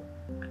 Mm-hmm.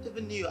 I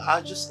never knew. I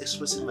was just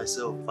expressing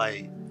myself.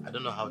 I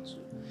don't know how to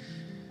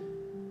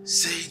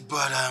say it,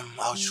 but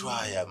I'll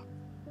try.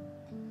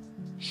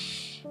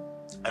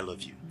 I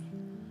love you.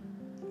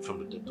 From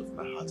the depth of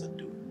my heart, I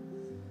do.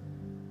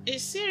 Are you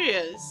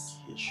serious?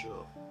 Yeah,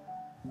 sure.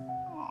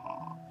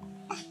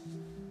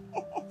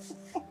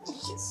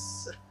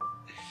 Yes.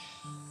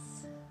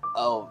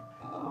 Oh.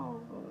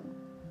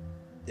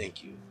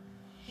 Thank you.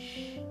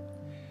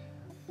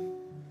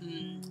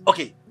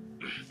 Okay.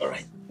 All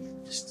right.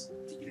 Just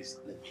take it easy.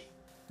 Let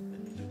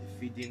me do the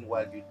feeding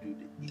while you do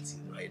the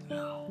eating right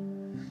now.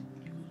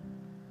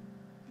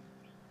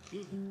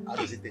 How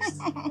does it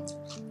taste?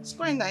 It's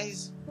quite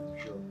nice.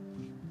 Sure.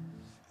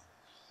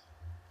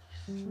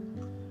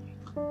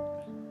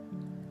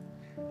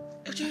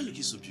 Actually,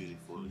 looking so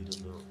beautiful. You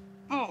don't know.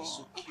 Oh,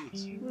 so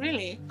cute.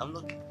 Really? I'm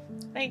lucky.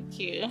 Thank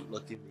you.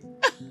 Lucky me.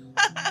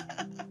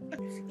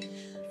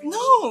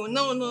 No.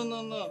 No,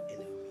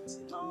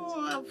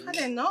 I've had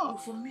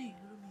enough. For me.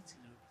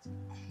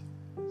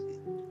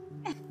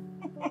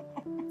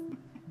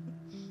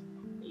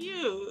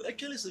 You.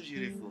 Actually, so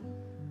beautiful.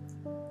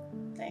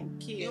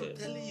 Thank you. I'm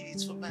telling you,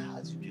 it's from my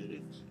heart. You're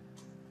beautiful.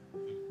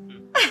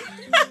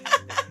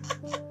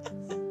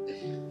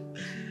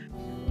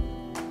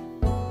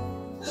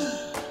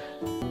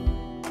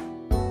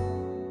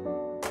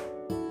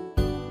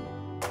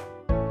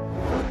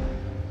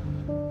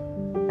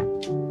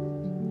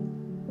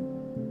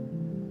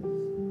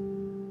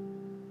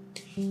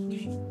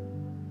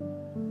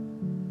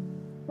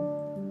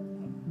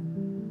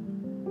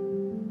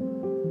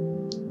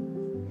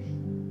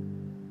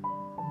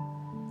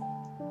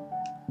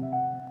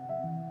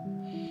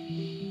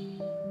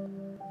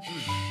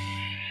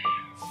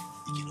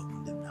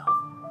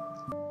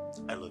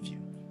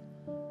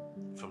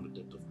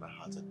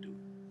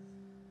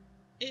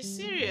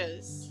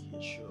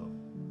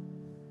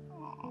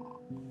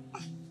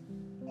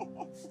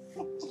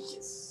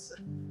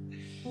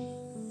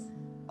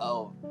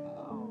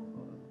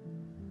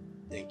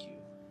 Thank you.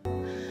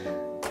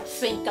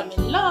 Think I'm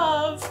in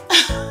love.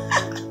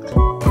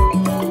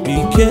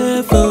 Be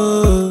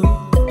careful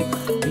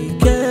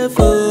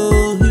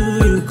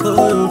who you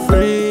call your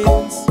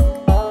friends.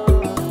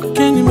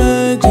 Can you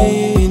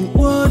imagine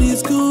what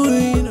is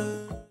going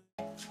on?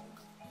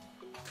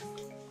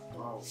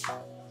 Wow,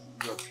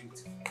 you're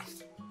beautiful.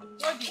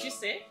 What did you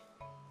say?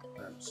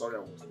 I'm sorry, I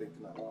was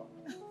thinking aloud.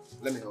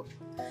 Let me help you.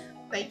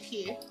 Thank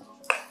you.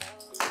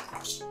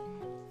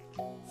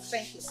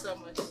 Thank you so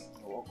much. You're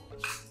welcome.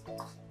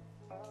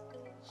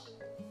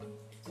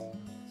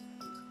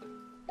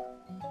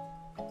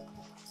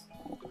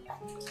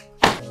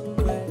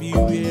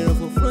 Beware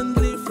of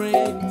unfriendly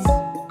friends.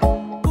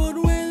 But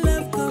when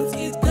love comes,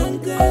 it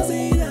conquers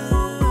it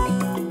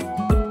all.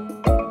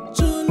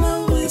 So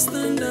now we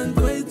stand and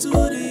fight to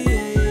the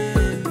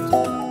end.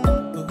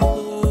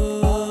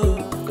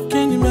 Oh,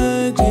 can you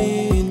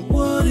imagine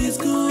what is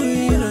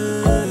going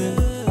on?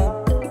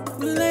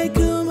 Will I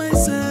kill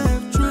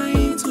myself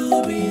trying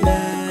to be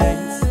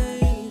nice?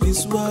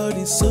 This world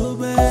is so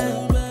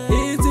bad,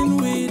 hating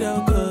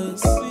without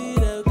cause,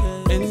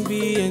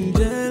 envy and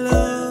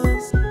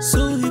jealous,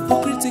 so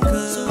hypocritical.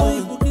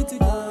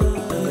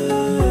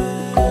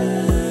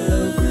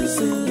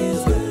 Praising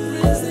this guy.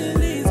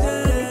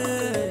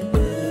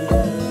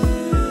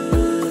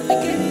 I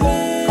can't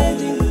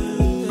imagine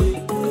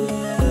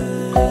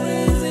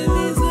praising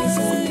this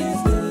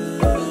guy.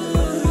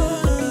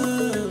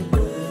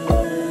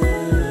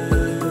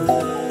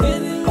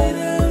 Getting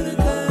without a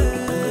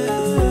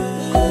cause.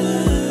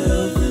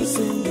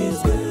 Praising this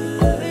guy.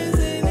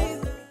 Praising this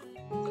guy.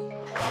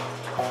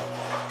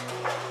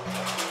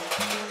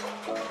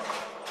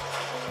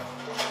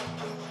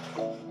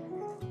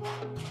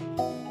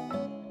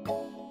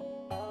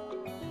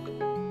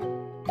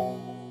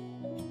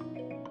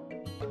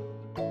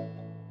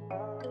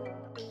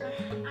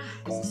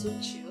 This is so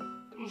chill.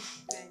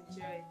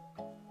 Enjoy.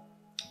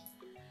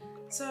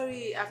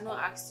 Sorry, I've not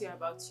asked you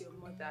about your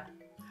mother.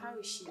 How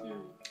is she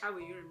now? How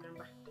will you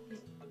remember?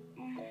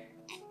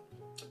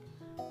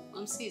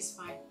 Momsi is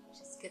fine.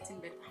 She's getting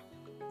better.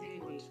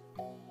 Really?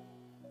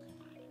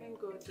 Thank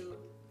God, though.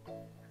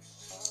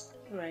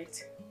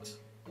 Right.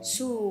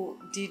 So,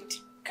 did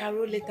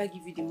Carol later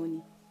give you the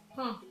money?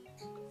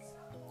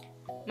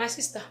 My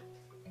sister,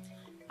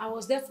 I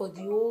was there for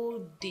the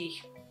whole day.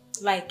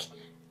 Like,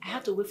 I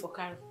had to wait for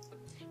Carol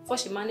before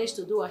she managed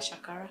to do her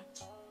shakara.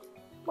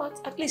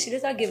 But at least she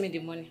later gave me the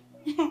money.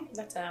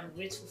 That I am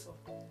grateful for.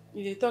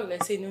 If they talk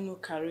like say no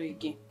Carol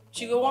again,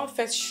 she go want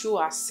first show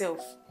herself.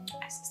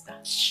 My sister.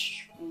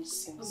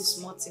 Nonsense. Don't be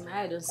smart in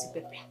my eye, don't see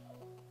Pepe.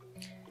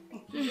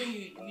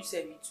 You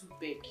said you too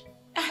big.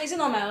 Is it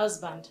not my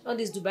husband? All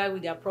this Dubai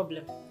with their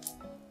problem.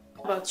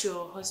 About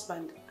your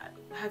husband,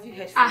 have you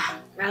heard from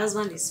him? My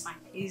husband is fine.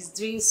 He's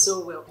doing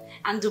so well.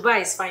 And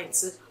Dubai is fine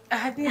too.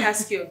 I didn't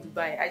ask you of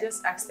Dubai. I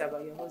just asked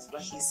about your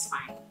husband. He's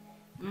fine.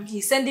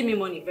 He's sending me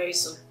money very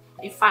soon.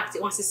 In fact,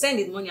 once he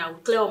sends the money, I will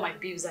clear all my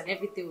bills and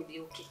everything will be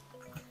okay.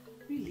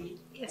 Really?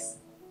 Yes.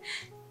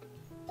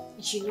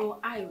 You know,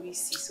 I really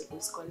see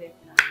supposed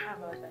collect now. How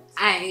about that?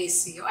 I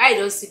see. I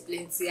don't see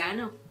plenty, I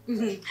know.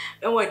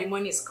 Don't worry, the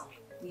money is coming.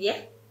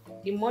 Yeah?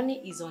 The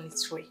money is on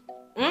its way.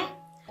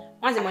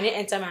 Once the money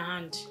enter my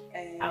hand,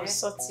 I'll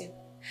sort you.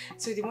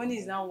 So the money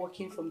is now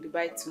working from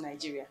Dubai to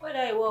Nigeria? Whether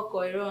I work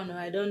or I run,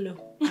 I don't know.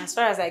 As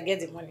far as I get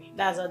the money,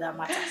 that's all that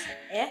matters.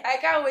 Yeah? I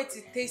can't wait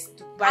to taste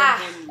Dubai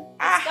money.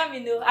 It's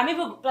coming, though. I'm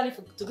even planning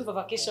to go for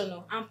vacation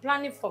now. I'm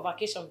planning for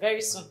vacation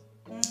very soon.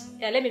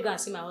 Yeah, let me go and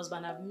see my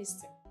husband. I've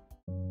missed him.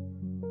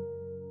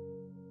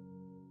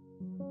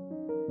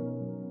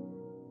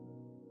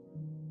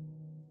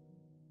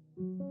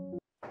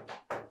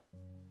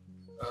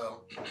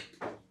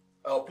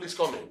 Please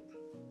come in.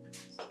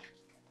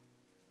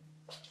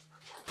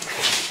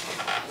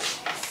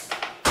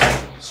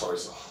 Sorry,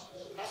 sir.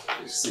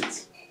 Please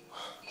sit.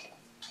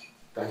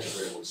 Thank you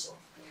very much, sir.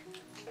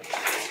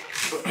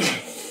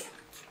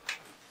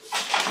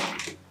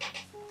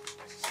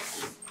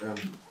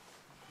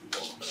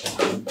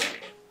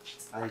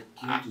 I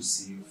came to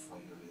see you for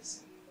your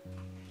reason.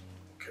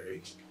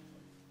 Okay.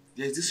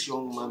 There's this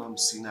young man I'm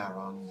seeing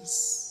around,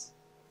 Miss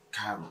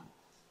Carol.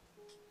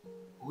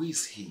 Who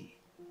is he?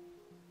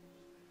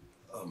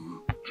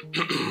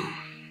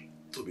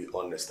 To be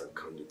honest and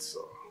candid, sir,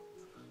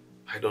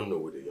 I don't know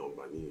who the young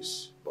man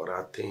is, but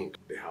I think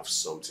they have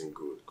something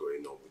good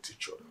going on with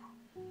each other.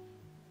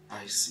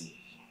 I see.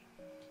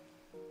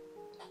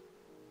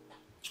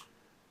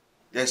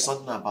 There's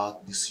something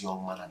about this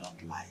young man I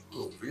don't like.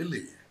 Oh,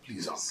 really?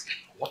 Please,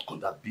 what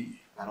could that be?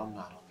 I don't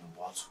know,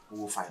 but we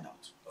will find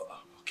out.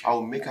 Okay. I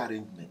will make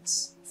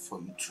arrangements for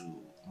you to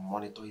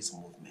monitor his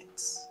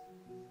movements.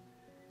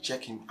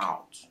 Check him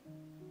out.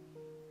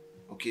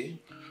 Okay?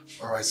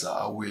 Alright, sir,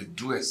 I will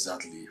do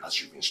exactly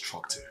as you've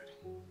instructed.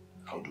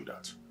 I'll do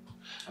that.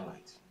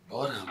 Alright.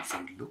 But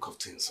from the look of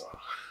things,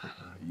 sir,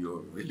 you're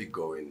really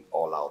going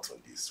all out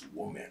on this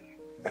woman.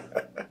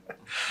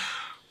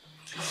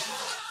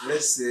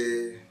 Let's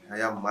say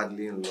I am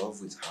madly in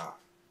love with her.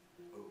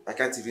 I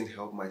can't even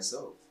help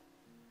myself.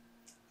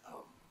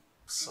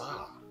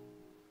 Sir,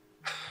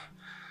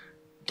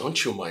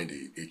 don't you mind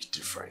the age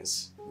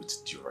difference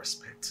with due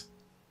respect?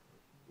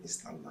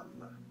 Mr.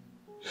 Nana,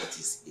 what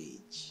is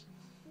age?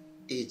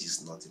 Age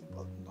is not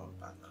important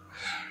number now.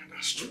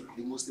 That's true.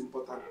 The most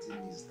important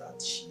thing is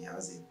that she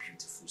has a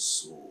beautiful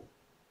soul.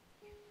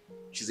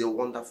 She's a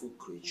wonderful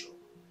creature.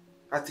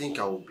 I think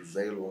I will be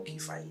very lucky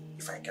if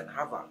I can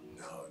have her.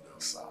 No,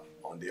 sir.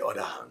 On the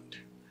other hand,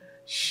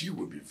 she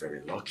will be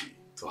very lucky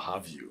to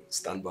have you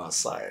stand by her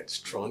side,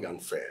 strong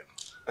and firm.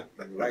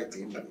 Right,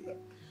 anyway.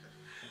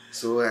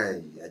 So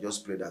I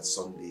just pray that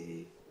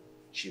someday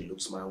she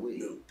looks my way.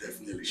 No,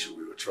 definitely she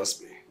will.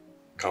 Trust me.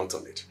 Count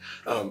on it.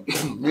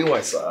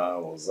 Meanwhile, sir, I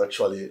was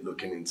actually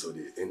looking into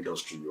the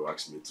industry you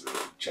asked me to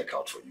check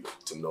out for you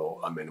to know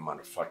how many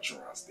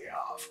manufacturers they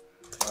have.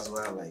 That's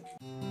why I like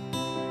you.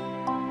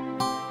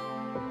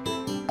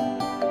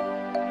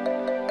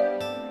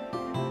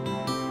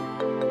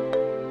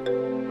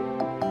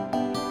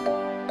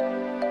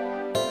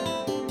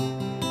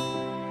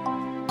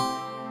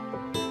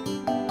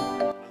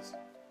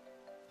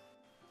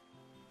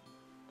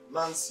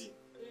 Nancy.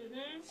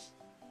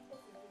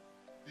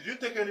 Did you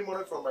take any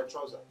money from my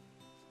trouser?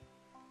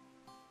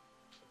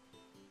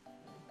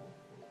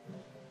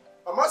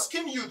 I'm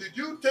asking you, did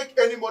you take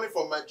any money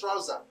from my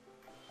trouser?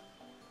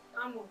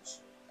 How much?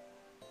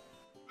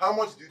 How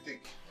much did you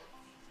take?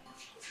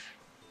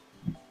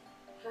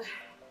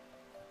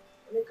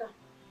 Emeka,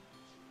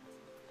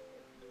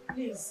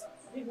 please,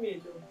 leave me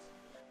alone.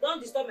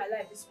 Don't disturb my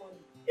life this morning.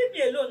 Leave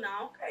me alone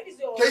now.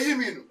 Can you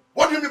mean?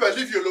 What do you mean by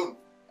leave you alone?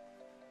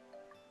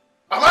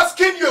 I'm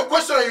asking you a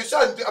question and you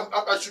said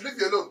I should leave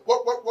you alone.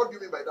 What do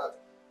you mean by that?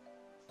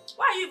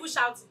 Why are you even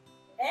shouting?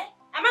 Eh?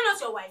 Am I not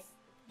your wife?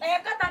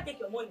 I can't take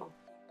your money. Or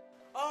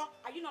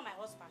are you not my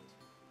husband?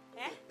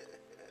 Eh?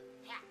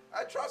 Yeah.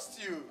 I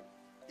trust you.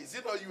 Is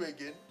it not you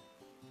again?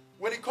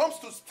 When it comes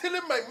to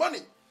stealing my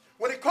money,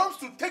 when it comes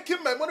to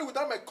taking my money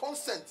without my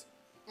consent,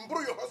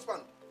 Mbro, your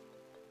husband.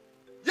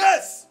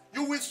 Yes,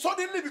 you will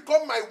suddenly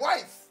become my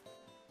wife.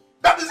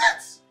 That is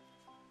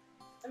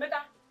it.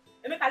 Emeka,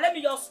 Emeka, let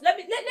me just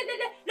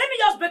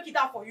break it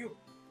down for you.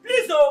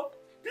 Please,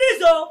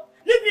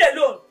 leave me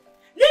alone.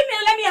 Leave me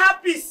and let me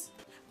have peace.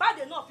 Bad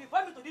enough, you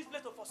brought me to this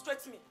place to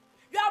frustrate me.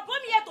 You have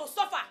brought me here to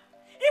suffer.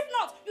 If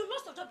not, you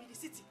lost your job in the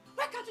city.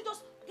 Why can't you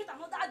just get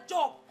another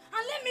job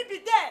and let me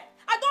be there?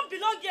 I don't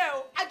belong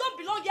here. I don't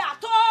belong here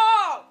at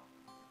all.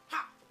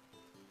 Ha.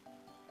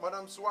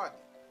 Madam Swag,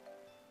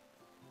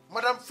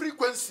 Madam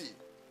Frequency,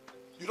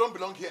 you don't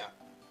belong here.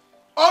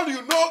 All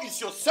you know is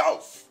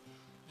yourself.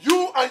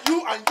 You and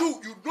you and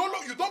you. You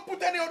don't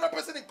put any other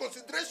person in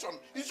consideration.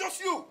 It's just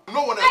you.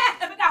 No one else.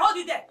 Hey, Emeka, hold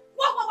it there.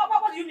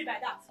 What do you mean by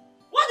that?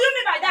 What do you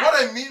mean by that?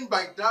 What I mean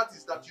by that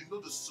is that you know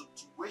the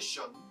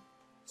situation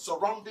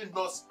surrounding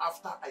us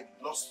after I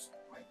lost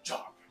my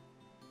job.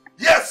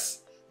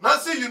 Yes,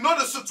 Nancy, you know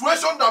the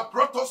situation that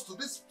brought us to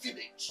this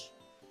village.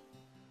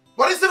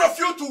 But instead of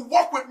you to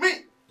work with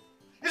me,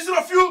 instead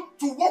of you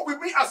to work with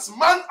me as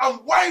man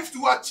and wife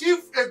to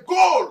achieve a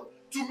goal,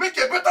 to make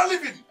a better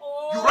living,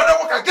 you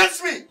rather work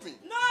against me.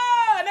 No,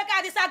 Emeka,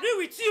 I disagree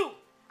with you.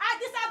 I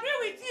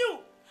disagree with you.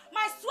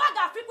 My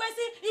swagger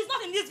frequency is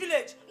not in this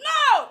village.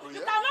 No! Oh, yeah?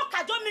 You cannot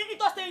cajole me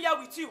into staying here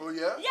with you. Oh,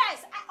 yeah?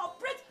 Yes, I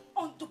operate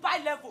on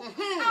Dubai level.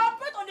 I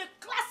operate on a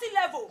classy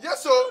level.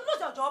 Yes, sir. You lose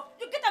your job,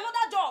 you get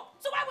another job.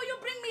 So why will you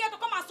bring me here to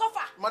come and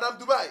suffer?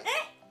 Madam Dubai.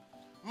 Eh?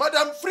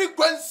 Madam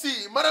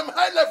Frequency. Madam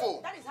High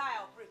Level. That is how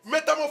I operate.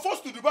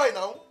 Metamorphose to Dubai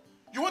now.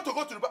 You want to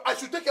go to Dubai? I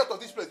should take you out of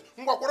this place.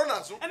 Emeka.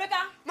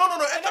 No.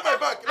 Enter my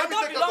bag. Let me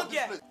take you out of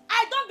this place.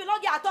 I don't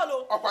belong here at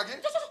all. Okwage?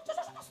 Just look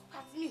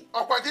at me.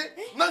 Okwage?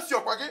 Nancy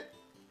Okwage?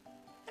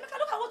 Emeka,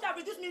 look at what you have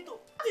reduced me to.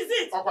 What is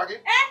it? Okwage?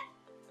 Eh?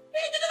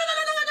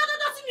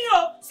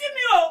 No, see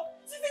me,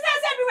 See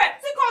everywhere.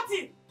 See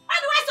cutting. How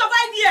do I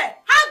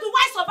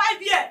survive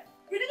here?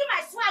 You need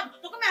my swag to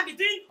come and be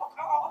doing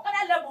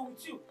other level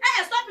with you.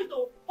 Hey, stop it,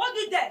 oh. Hold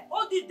it there.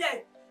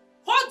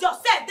 Hold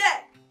yourself there.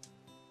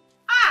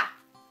 Ah!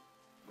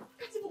 I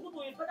can't even go to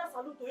a better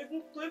salon to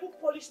even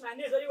polish my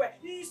nails anywhere.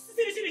 You see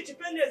the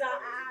cheap nails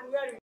I'm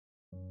wearing.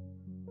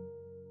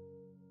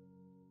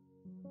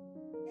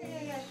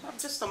 Yeah. I'm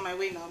just on my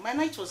way now. My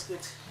night was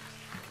good.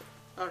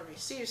 Alright,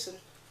 see you soon.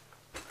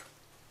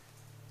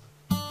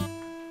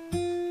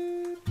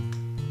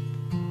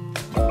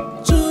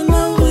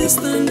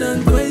 Stand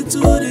and pray to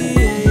the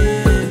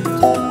end.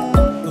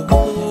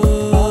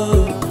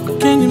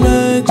 Can you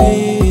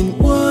imagine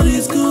what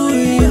is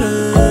going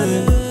on?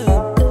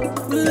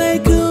 Will I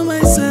kill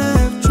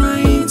myself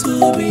trying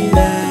to be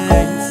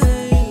nice?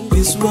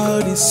 This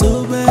world is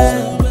so bad.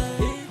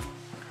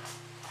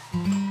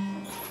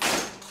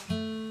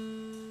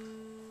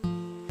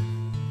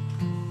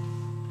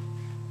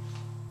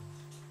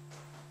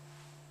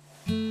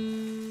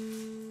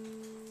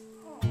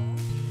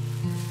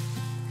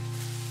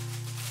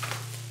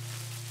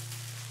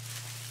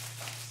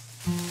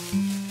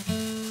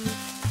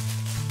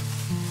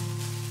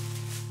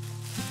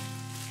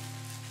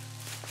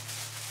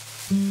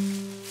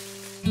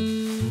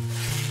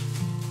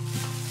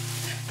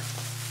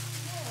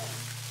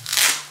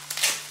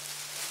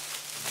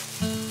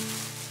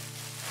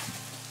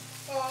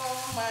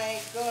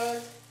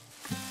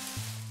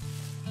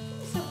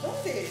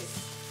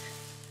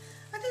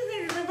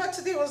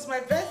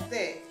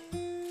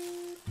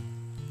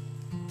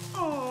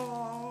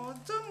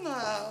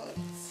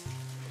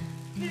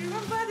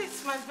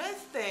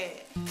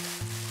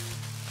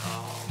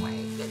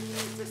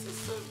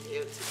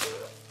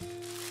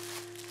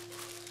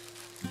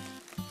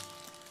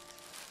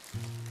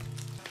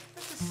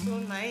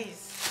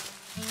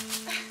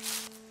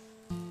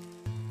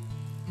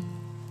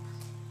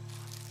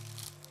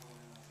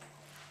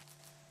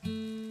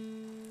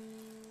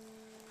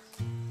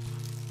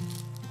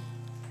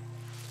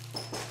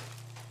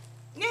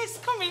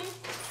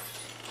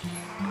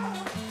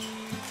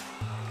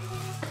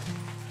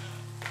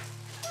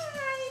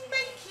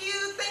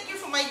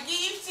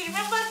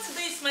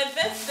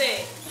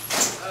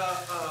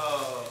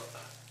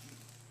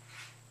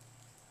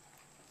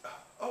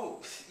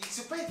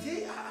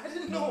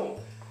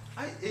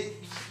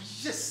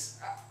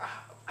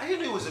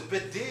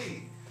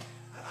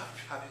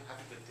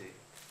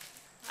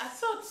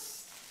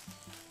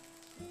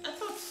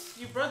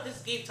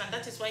 And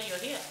that is why you're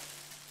here.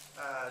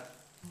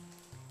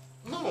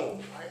 No.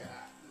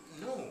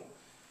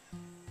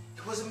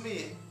 It wasn't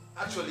me.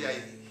 Actually,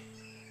 okay.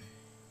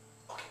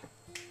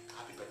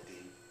 Happy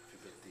birthday.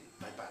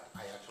 My bad. I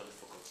actually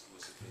forgot it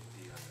was a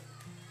birthday.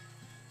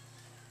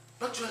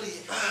 Actually,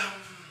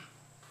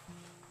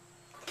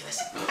 can I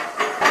sit down?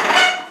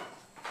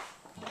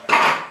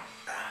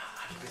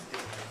 Happy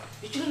birthday.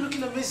 You're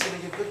looking amazing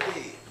on your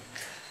birthday.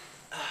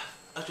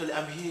 Actually,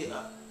 I'm here.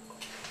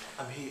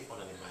 I'm here on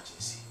an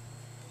emergency.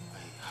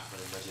 An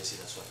emergency,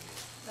 that's what I'm here.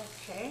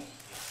 Okay.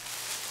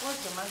 What's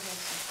the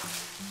emergency?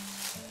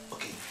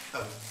 Okay.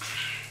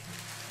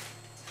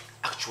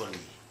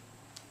 Actually,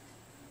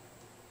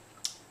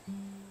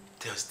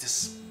 there's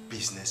this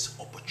business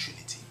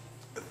opportunity.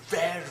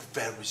 Very,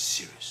 very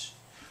serious.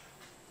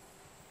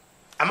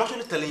 I'm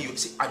actually telling you,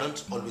 see, I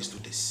don't always do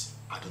this.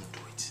 I don't do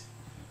it.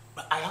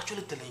 But I'm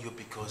actually telling you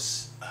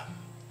because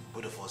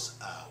both of us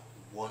are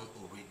one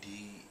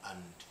already,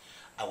 and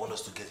I want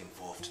us to get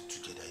involved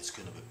together. It's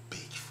going to be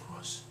big for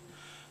us.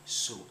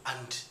 So,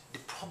 and the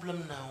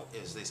problem now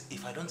is this: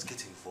 if I don't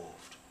get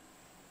involved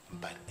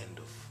by the end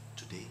of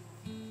today,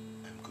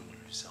 I'm going to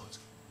lose out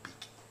big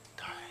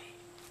time.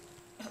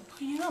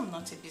 But you know I'm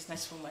not a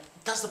businesswoman.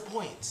 That's the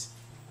point.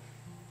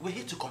 We're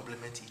here to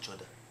complement each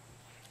other.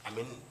 I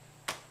mean,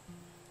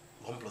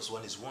 1 +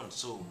 1 is 1,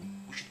 so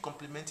we should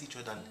complement each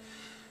other and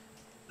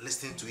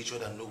listen to each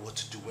other and know what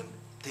to do when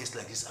things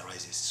like this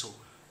arises. So,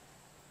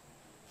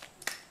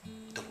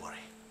 don't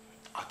worry,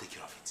 I'll take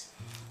care of it.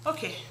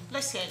 Okay,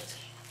 let's hear it.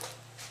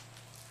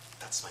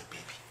 That's my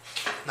baby.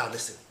 Now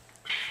listen.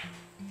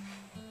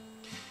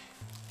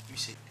 You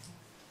see.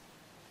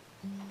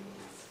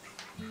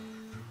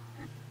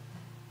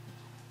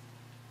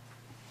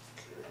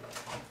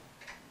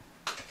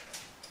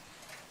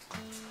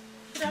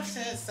 Good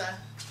afternoon, sir.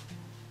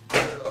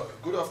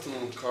 Good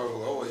afternoon,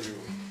 Carol. How are you?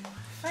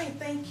 Fine,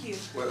 thank you.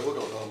 Well, hold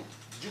on.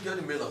 Did you get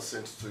the mail I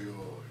sent to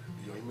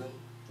your email?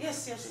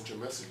 Yes. Sent your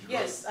message?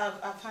 Yes,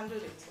 I've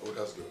handled it. Oh,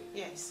 that's good.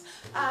 Yes.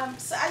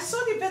 So I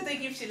saw the birthday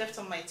gift you left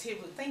on my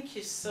table. Thank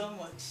you so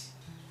much.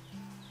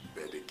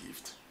 Birthday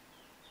gift?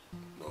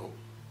 No,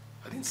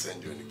 I didn't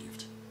send you any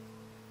gift.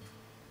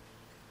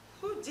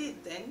 Who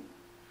did then?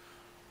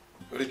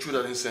 Well, the truth,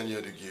 I didn't send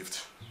you the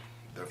gift.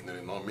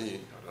 Definitely not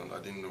me. I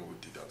didn't know who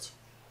did that.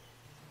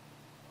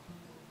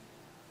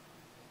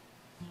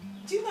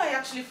 Do you know I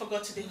actually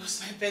forgot today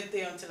was my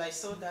birthday until I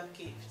saw that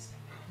gift?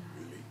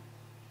 Really?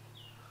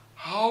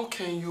 How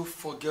can you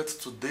forget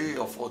today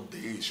of all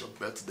days, your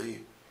birthday?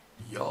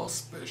 Your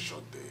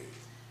special day.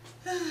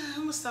 I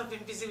must have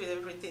been busy with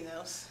everything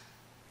else.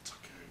 It's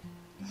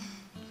okay.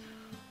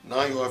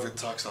 Now you have a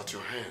task at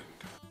your hand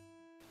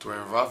to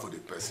unravel the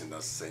person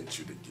that sent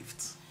you the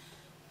gift.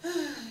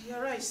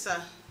 You're right,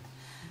 sir.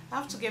 I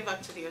have to get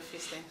back to the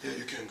office then. Yeah,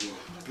 you can go.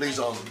 Please,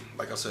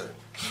 like I said,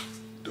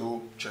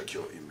 do check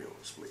your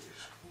emails, please.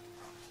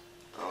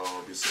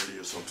 I'll be sending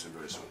you something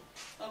very soon.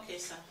 Okay,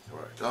 sir.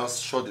 Alright,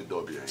 just shut the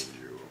door behind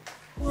you.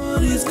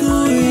 What is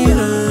going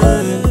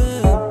on?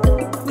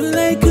 Will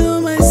I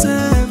kill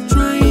myself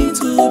trying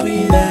to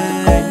be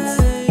nice?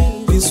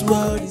 This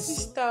world is...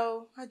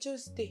 Sister, I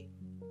just did.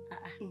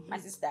 My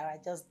sister, I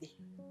just did.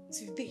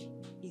 Today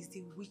is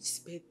the witch's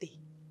birthday.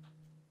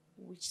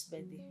 Witch's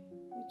birthday?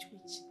 Which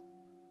witch?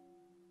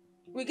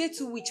 We get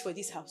 2 witch for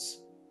this house.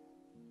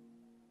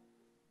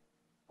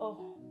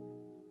 Oh.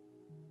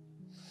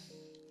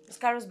 It's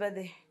Carol's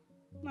birthday.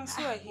 No,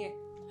 so I hear.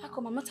 How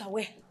come I'm not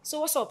aware? So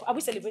what's up? Are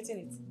we celebrating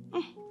it?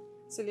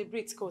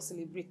 Celebrate,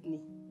 celebrate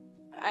me.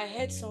 I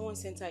heard someone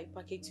sent her a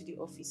package to the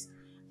office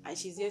and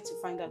she's here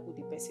to find out who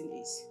the person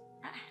is.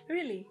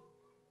 Really?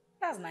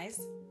 That's nice.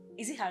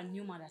 Is it her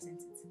new man that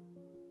sent it?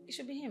 It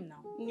should be him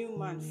now. New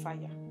man,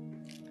 fire.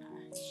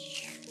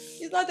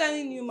 It's not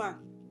any new man.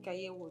 Can you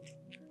hear what?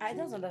 I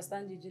don't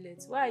understand you,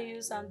 Juliet. Why are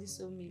you sounding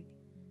so mean?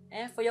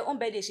 For your own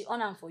birthday, she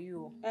honor for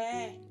you.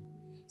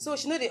 So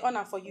she know they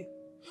honor for you.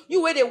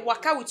 You where they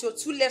work out with your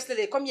 2 left leg,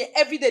 they come here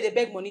every day, they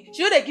beg money.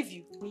 She know they give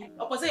you.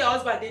 Opposite your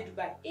husband, they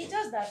Dubai. It's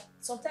just that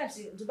sometimes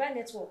Dubai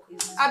network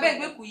is... I beg,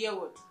 make we hear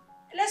what?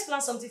 Let's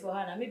plan something for her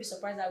and maybe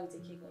surprise her with a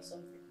cake or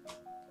something.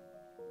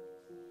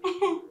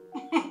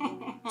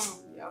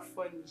 You're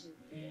funny.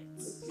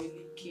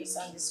 You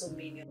sound so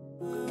mean.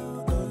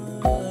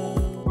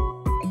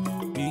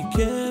 Be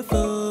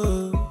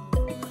careful.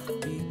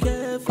 Be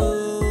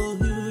careful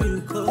who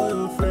you call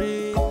your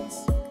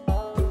friends.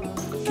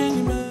 Can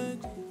you imagine?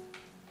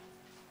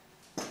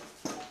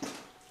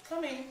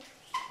 Come in.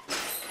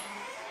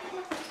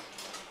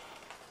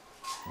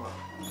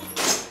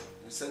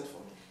 You sent for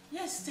me?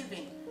 Yes,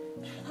 Stephen.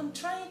 I'm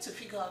trying to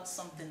figure out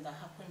something that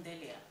happened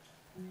earlier.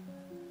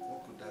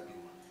 What could that be?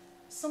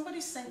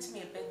 Somebody sent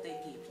me a birthday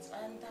gift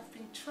and I've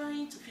been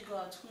trying to figure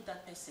out who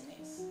that person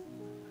is.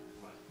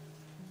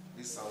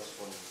 This sounds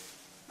funny.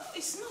 No,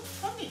 it's not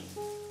funny.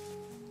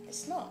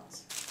 It's not.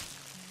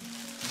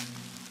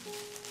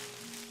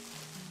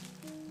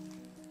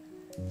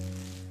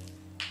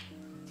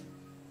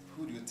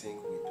 Who do you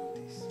think will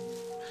do this?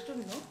 I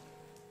don't know.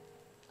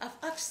 I've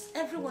asked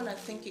everyone I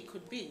think it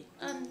could be,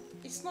 and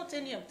it's not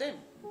any of them.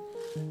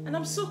 And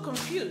I'm so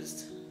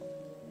confused.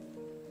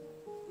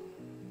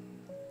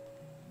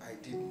 I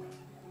did, ma.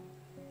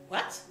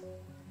 What?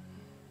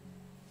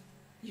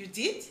 You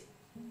did?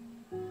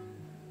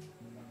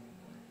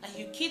 Are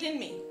you kidding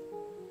me?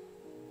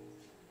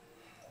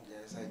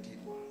 Yes, I did,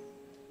 ma.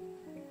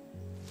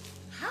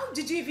 How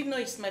did you even know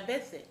it's my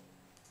birthday?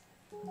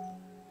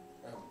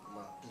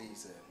 Ma,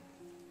 please,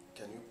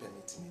 can you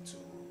permit me to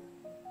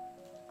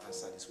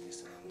answer this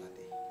question another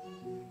day?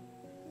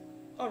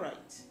 All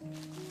right.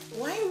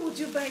 Why would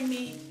you buy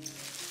me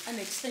an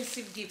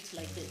expensive gift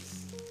like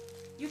this?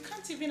 You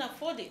can't even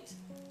afford it.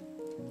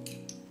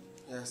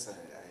 Yes,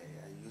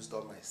 I used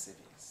all my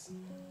savings.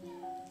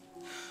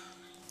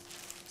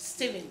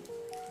 Steven,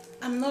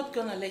 I'm not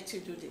gonna let you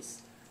do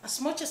this.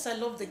 As much as I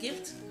love the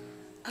gift,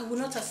 I will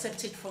not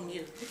accept it from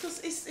you because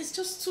it's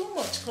just too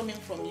much coming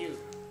from you.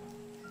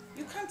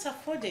 You can't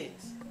afford it.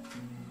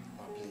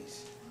 Ma,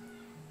 please,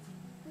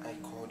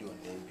 called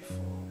your name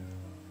before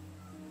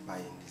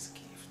buying this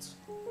gift.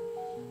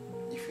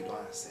 If you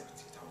don't accept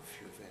it, I'll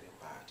feel very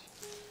bad.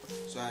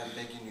 So I'm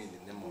begging you in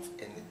the name of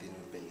anything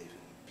you believe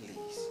in,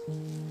 please,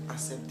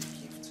 accept the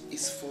gift.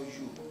 It's for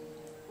you.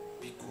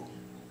 Be cool.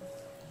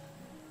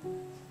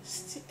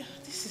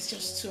 This is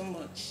just too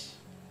much.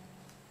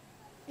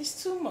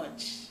 It's too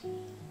much.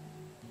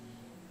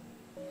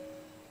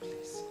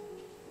 Please.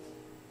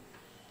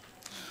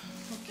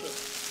 Okay.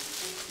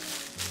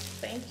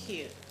 Thank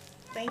you.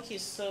 Thank you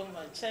so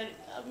much. I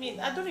mean,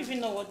 I don't even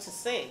know what to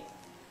say.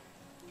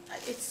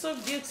 It's so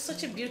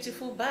such a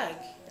beautiful bag.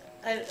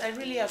 I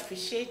really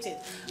appreciate it.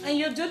 And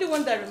you're the only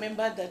one that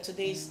remembered that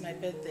today is my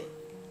birthday.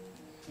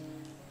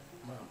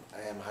 Mom,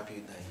 I am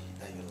happy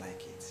that you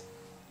like it.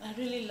 I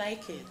really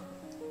like it.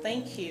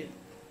 Thank you.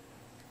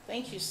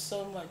 Thank you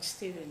so much,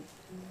 Stephen.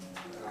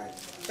 All right.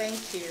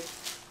 Thank you.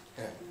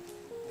 Yeah.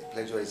 The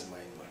pleasure is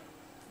mine, ma.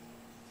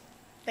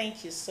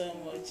 Thank you so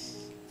much.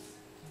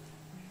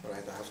 All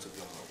right, I have to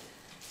go home.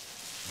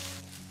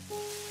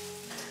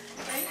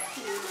 Thank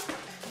you.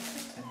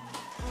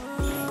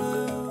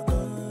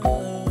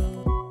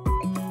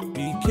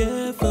 Be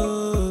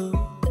careful,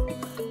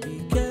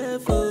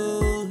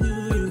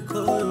 who you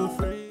call your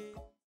friend.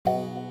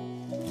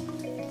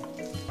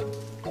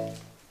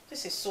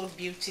 This is so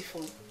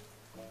beautiful.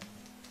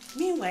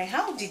 Meanwhile,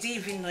 how did he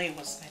even know it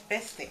was my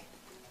birthday?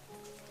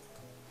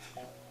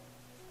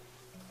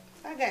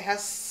 That guy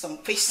has some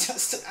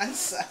questions to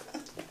answer.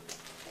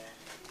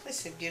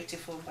 This is a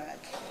beautiful bag.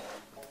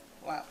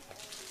 Wow.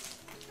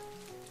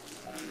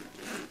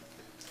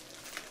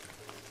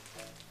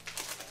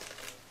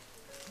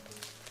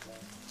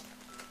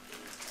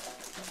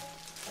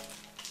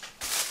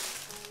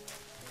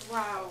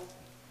 Wow.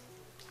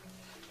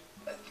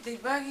 The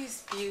bag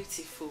is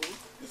beautiful.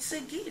 It's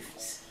a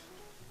gift.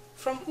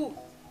 From who?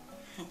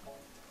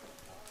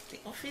 The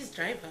office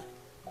driver.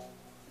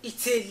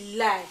 It's a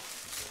lie.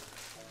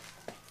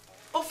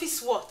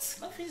 Office what?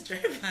 Office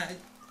driver.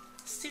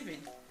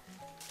 Stephen.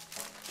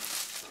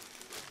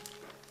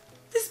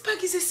 This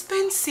bag is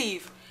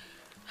expensive.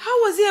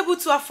 How was he able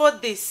to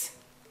afford this?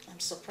 I'm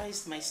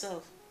surprised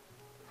myself.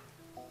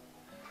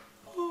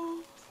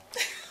 Oh.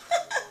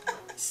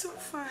 So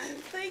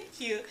fine. Thank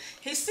you.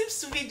 He seems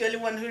to be the only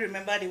one who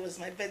remembered it was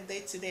my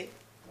birthday today.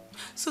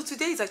 So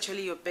today is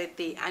actually your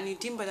birthday and you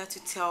didn't bother to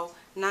tell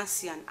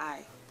Nancy and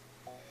I.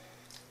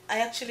 I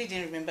actually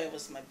didn't remember it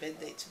was my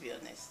birthday, to be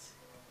honest.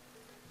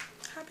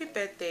 Happy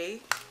birthday.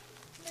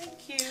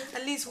 Thank you.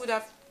 At least would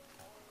have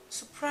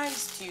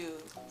surprised you.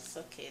 It's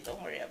okay,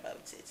 don't worry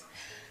about it.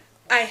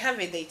 I have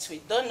a date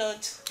with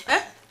Donald.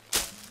 Eh?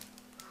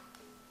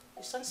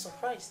 You sound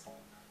surprised.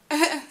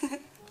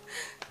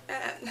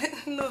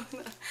 No,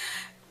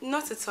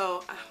 not at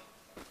all.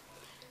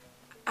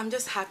 I'm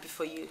just happy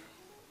for you.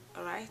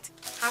 All right?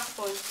 Have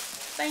fun.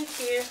 Thank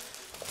you.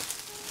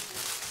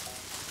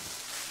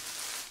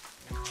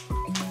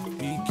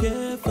 Be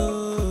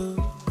careful,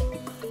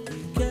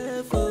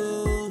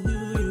 who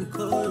you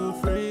call your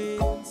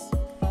friends.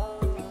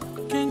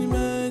 Can you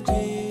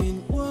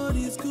imagine what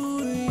is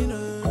going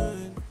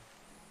on?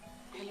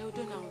 Hello,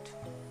 Donald.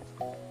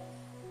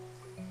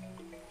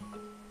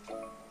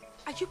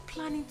 Are you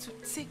planning to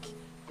take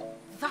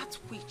that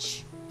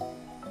witch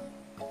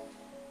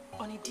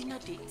on a dinner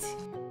date?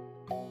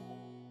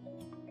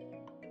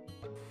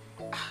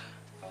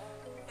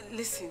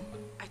 Listen,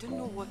 I don't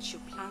know what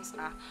your plans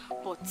are,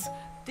 but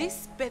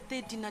this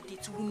birthday dinner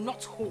date will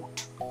not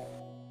hold.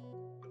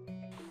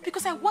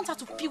 Because I want her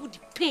to feel the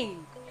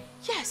pain.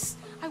 Yes,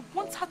 I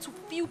want her to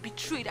feel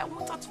betrayed. I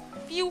want her to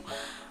feel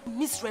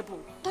miserable.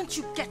 Don't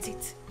you get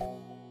it?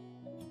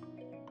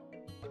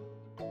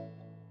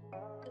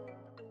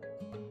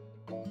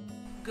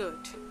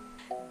 Good.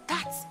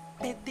 That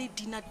birthday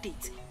dinner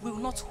date will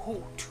not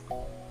hold.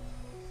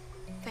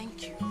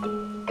 Thank you.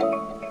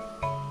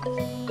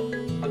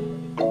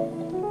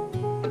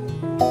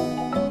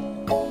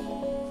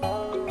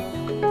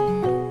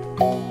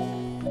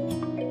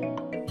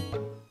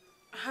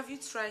 Have you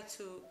tried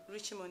to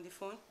reach him on the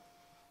phone?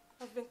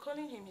 I've been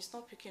calling him, he's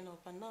not picking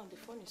up, and now the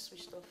phone is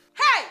switched off.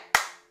 Hey!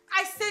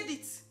 I said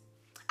it!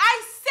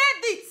 I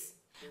said it!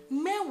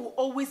 Men will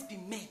always be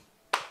men.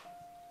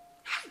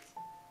 Hey!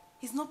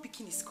 He's not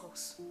picking his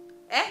calls.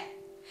 Eh?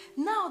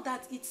 Now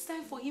that it's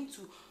time for him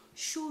to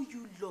show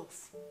you love,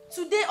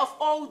 today of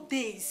all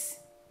days,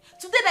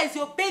 today that is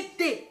your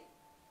birthday,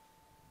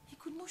 he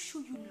could not show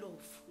you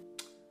love.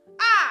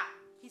 Ah!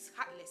 He's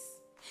heartless.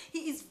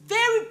 He is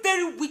very,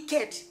 very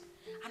wicked.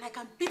 And I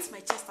can beat my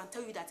chest and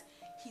tell you that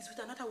he's with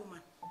another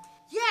woman.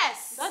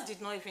 Yes! That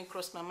did not even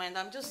cross my mind.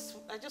 I just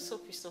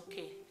hope he's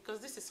okay, because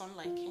this is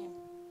unlike him.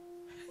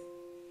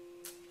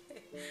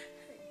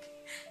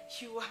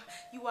 You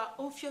are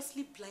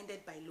obviously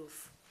blinded by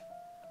love.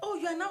 Oh,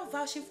 you are now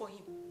vouching for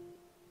him.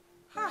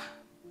 Ah,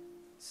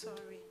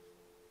 sorry.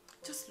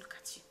 Just look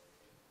at you.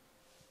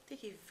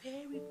 Take a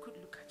very good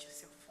look at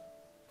yourself.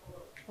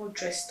 All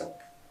dressed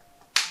up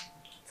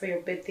for your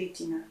birthday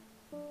dinner.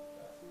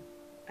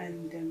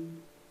 And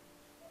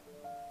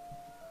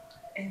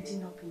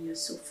ending up in your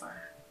sofa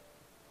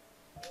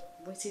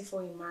waiting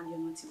for a man you're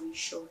not even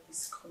sure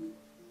is coming.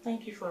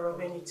 Thank you for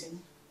rubbing it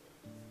in.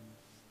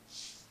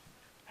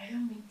 I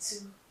don't mean to.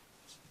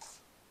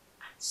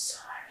 I'm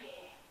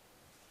sorry.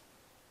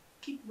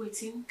 Keep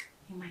waiting,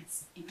 he might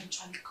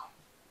eventually come.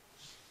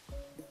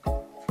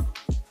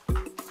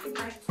 Good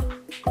night.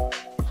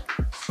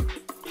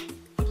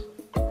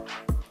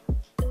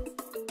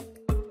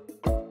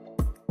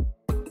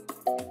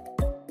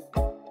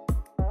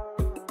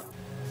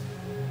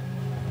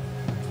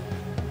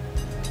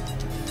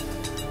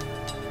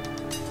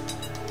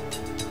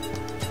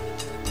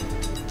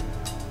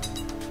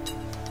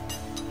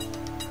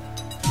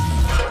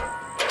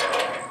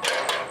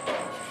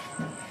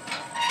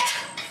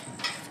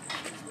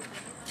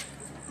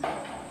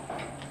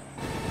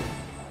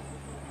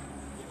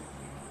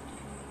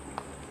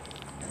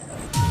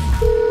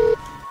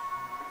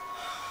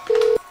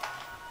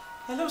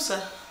 Hello,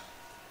 sir.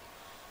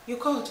 You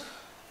called?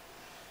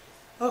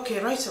 Okay,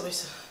 right away,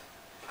 sir.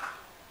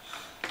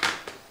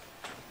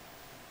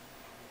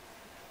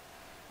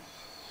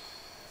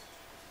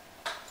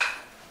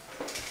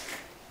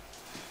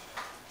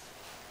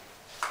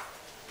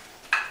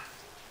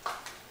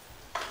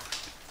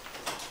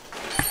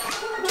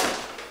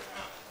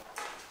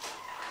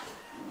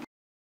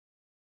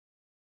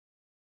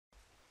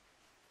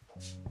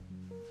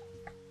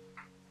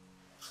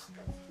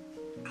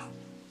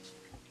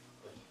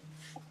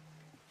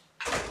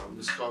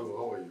 Miss Cargo,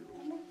 how are you?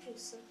 I'm okay,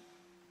 sir.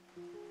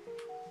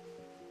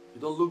 You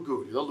don't look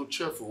good. You don't look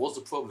cheerful. What's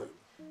the problem?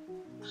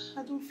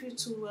 I don't feel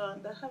too well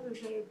and I have a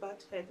very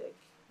bad headache.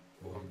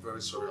 Oh, I'm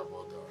very sorry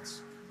about that.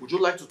 Would you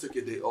like to take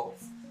a day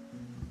off?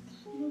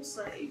 No,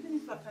 sir. Even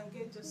if I can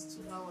get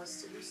just 2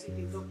 hours to go see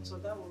the doctor,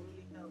 that will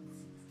really help.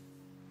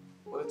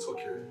 Well, it's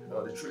okay.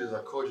 The truth is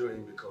I called you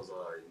in because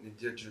I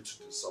needed you to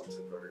do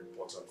something very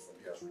important for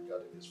me as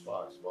regarding these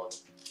files,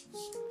 but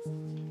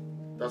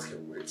that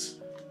can wait.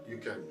 You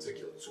can take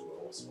your 2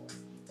 hours off.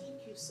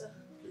 Thank you, sir.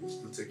 Please,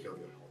 do take care of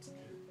your health,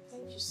 okay?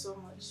 Thank you so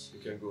much. You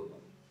can go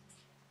now.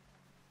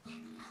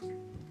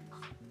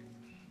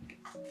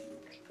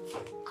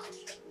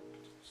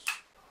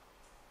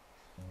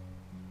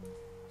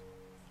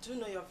 Do you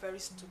know you're very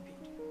stupid?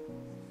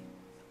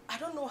 I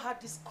don't know how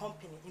this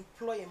company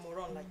employ a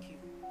moron like you.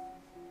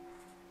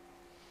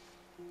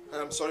 I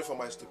am sorry for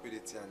my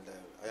stupidity and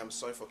I am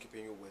sorry for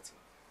keeping you waiting.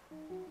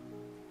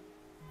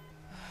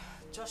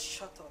 Just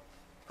shut up,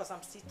 because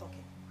I'm still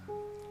talking.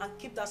 And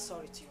keep that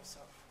sorry to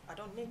yourself. I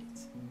don't need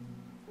it.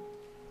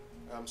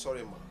 I'm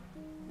sorry, ma.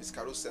 Miss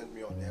Caro sent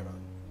me on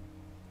errand.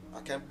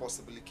 I can't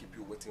possibly keep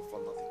you waiting for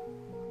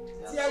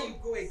nothing. There you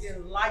go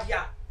again,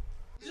 liar!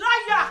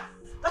 Liar!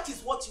 That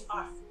is what you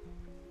are.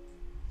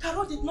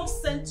 Caro did not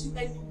send you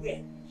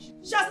anywhere.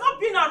 She has not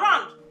been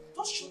around.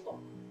 Just shut up.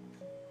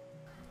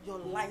 You're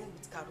lying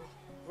with Caro,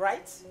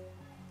 right?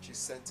 She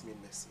sent me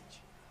a message.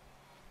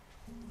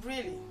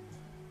 Really?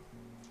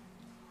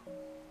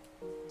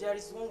 There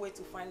is one way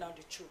to find out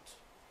the truth.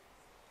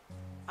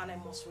 And I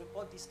must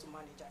report this to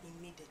manager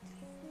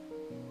immediately.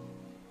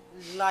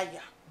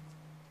 Liar.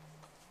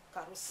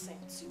 Caro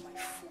sent you my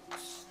food.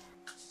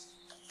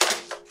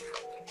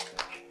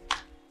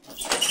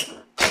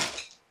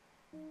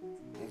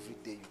 Every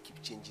day you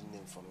keep changing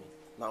name for me.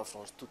 Now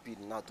from stupid,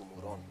 now to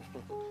moron.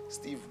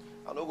 Steve,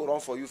 I'm not going to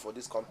run for you for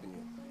this company.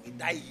 We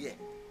die here.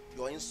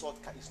 Your insult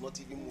is not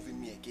even moving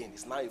me again.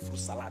 It's now a fruit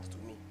salad to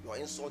me. Your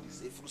insult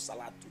is a fruit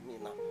salad to me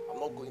now. I'm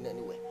not going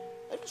anywhere.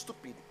 Are you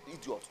stupid,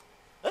 idiot?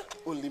 Eh?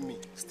 Only me,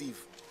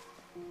 Steve.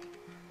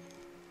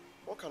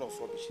 What kind of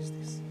rubbish is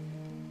this?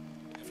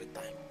 Every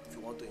time, if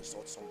you want to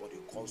insult somebody,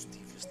 you call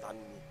Steve, you stand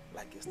me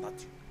like a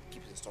statue.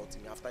 Keep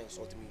insulting me. After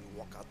insulting me, you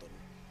walk out on me.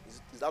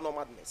 Is that not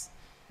madness?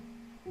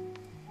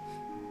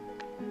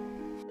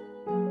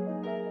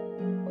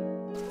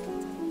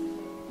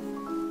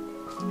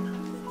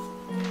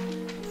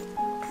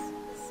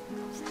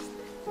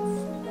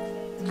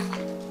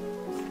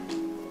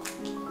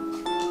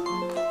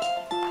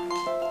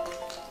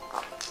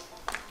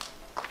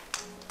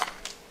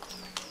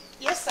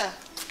 Yes, sir.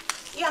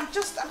 Yeah, I'm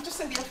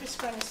just in the office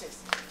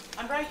premises.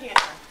 I'm right here,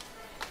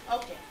 sir.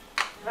 Okay,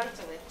 right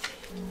away.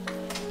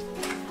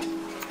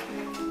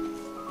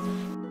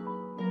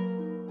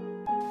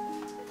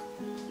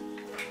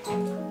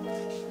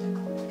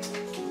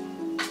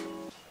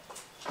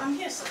 I'm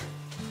here, sir.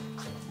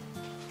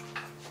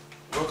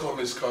 Welcome,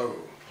 Miss Caro.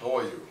 How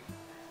are you?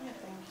 Yeah,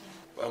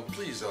 thank you.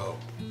 Please,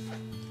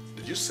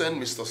 did you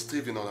send Mr.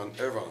 Stephen on an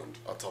errand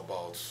at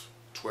about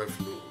 12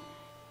 noon?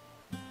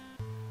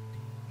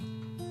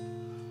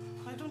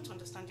 I don't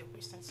understand your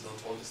question, sir.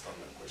 Don't understand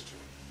my question.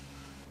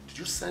 Did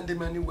you send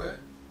him anywhere?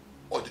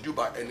 Or did you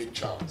by any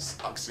chance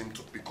ask him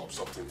to pick up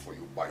something for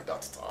you by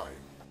that time?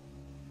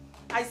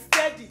 I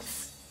said it.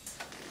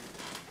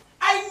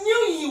 I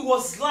knew he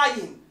was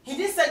lying. He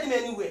didn't send him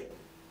anywhere.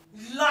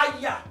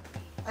 Liar.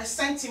 I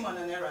sent him on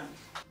an errand.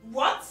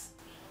 What?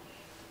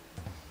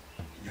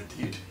 You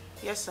did?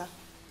 Yes, sir.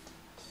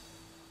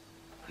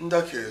 In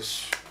that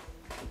case,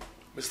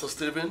 Mr.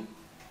 Stephen,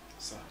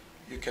 Sir.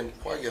 you can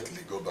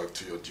quietly go back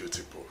to your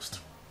duty post.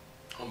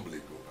 Humbly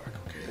go back,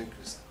 okay? Thank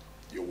you, sir.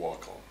 You're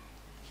welcome.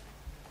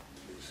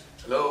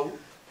 Hello,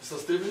 Mr.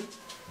 Steven?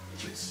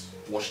 Please,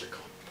 wash the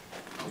car.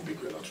 I'll be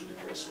going out to the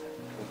press.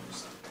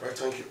 Right,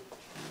 thank you.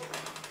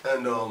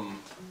 And,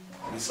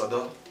 Miss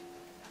Ada,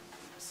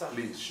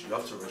 please, you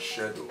have to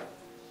reschedule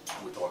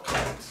with our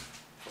clients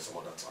for some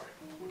other time,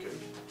 okay?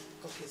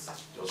 Okay, sir.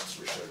 Just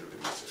reschedule the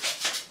meeting.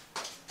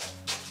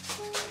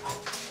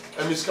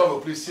 And Miss Carver,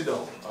 please sit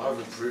down. I have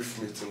a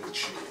brief meeting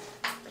with you.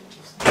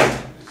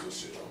 Please just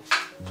sit down.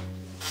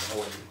 How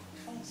are you?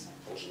 Fine, sir.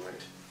 How's your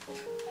night?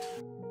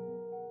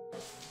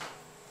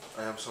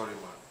 I am sorry,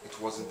 man. It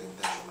wasn't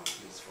intentional,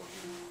 please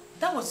forgive me.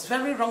 That was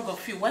very wrong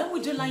of you. Why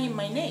would you lie in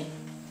my name?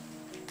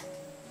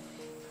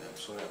 I am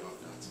sorry about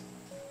that.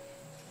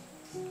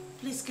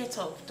 Please get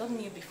up. Don't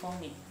kneel before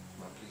me.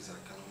 Man, please, I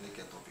can only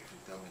get up if you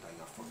tell me that you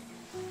have forgiven me,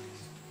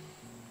 please.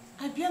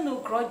 I bear no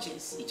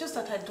grudges. It's just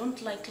that I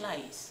don't like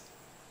lies.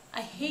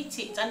 I hate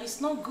it and it's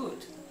not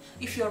good.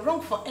 If you're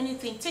wrong for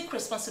anything, take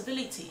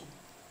responsibility.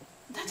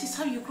 That is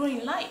how you grow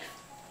in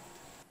life.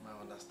 I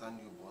understand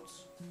you, but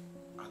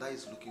Ada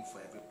is looking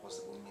for every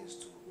possible means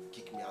to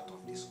kick me out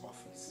of this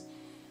office.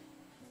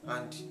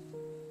 And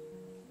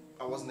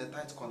I was in a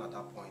tight corner at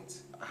that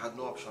point. I had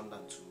no option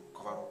than to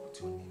cover up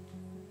with your name.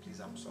 Please,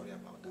 I'm sorry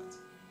about that.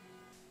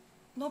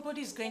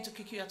 Nobody is going to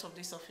kick you out of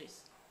this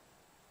office.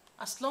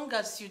 As long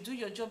as you do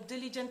your job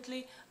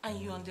diligently and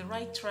you're on the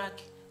right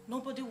track,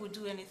 nobody will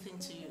do anything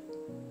to you.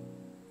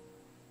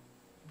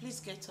 Please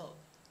get up.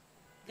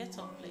 Get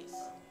up, please.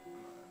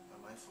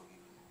 Am I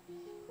forgiven?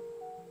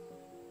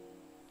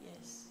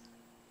 Yes.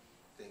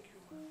 Thank you,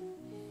 ma.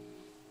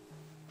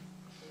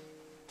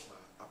 Ma,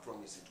 I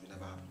promise it will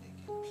never happen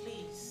again.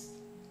 Please,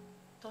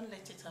 don't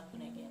let it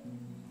happen again.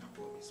 I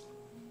promise, ma.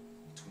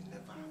 It will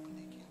never happen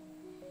again.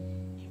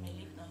 You may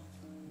leave now.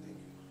 Thank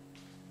you, ma.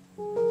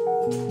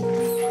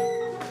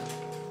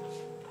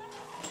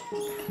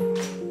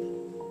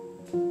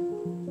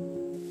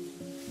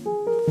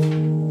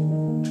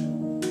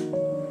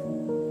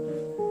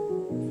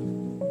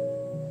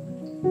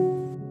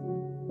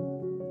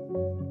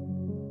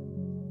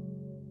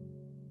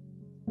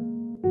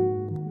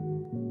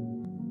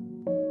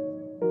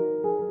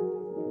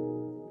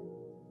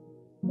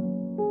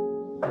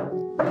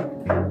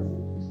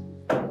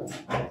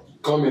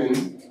 Come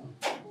in.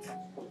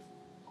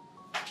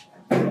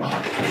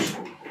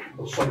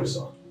 Oh, sorry,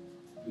 sir.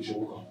 Please, you're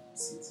welcome.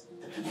 Sit.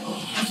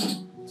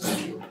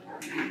 Thank you.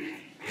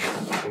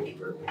 Thank you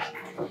very much.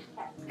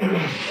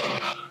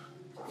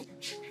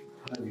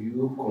 Have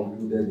you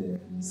concluded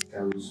Miss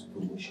Carol's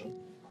promotion?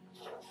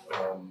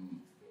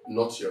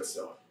 Not yet,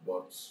 sir,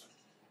 but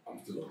I'm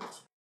still on it.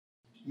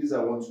 Please,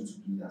 I want you to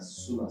do it as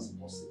soon as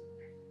possible.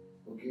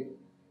 Okay?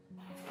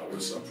 I will,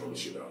 sir, I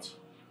promise you that.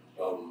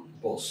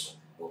 Boss,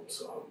 but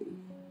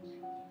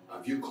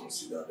have you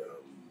considered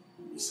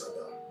Miss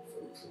Ada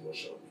for the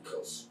promotion,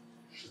 because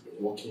she's been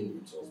working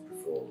with us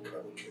before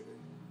Karen came in?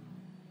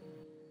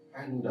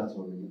 I know that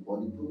already,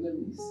 but the problem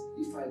is,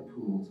 if I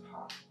promote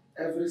her,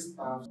 every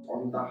staff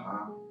under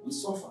her will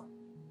suffer.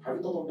 Have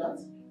you thought of that?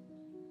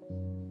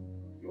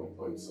 Your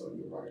point, sir,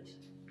 you're right.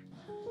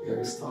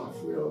 Every staff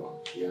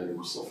will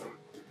suffer.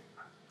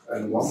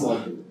 And one more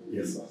thing.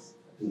 Yes, sir.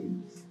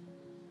 Please,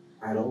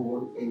 I don't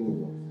want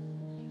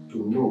anyone to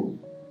know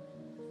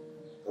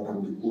that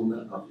I'm the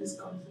owner of this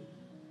company.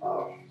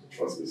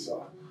 Trust me, sir.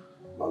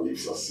 My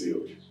lips are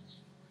sealed.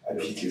 I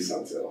pity you,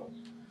 Santel.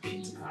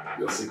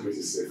 Your secret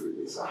is safe with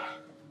me, sir.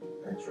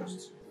 I trust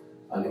you.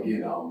 And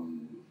again,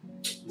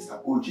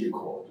 Mr. OJ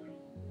called.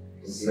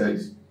 He said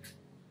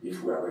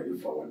if we are ready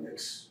for our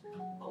next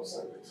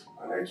consignment.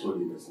 And I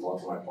told him it's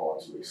not my power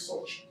to make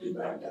such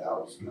demand that I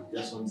was doing.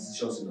 There are some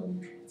decisions in our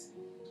meeting.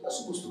 You're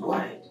supposed to go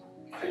ahead.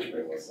 Thank you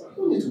very much, sir. You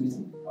don't need to meet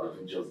me. I'll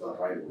do just that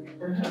right away.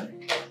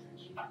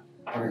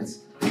 Alright.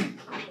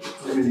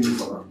 Let me leave you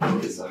for now.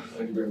 Okay, sir.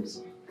 Thank you very much,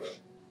 sir.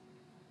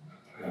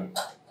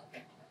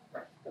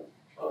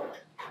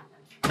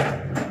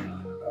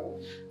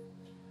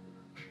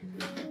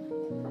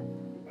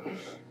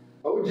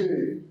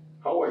 OJ,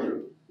 how are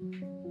you?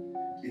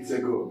 It's a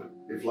go.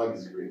 The flag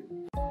is green.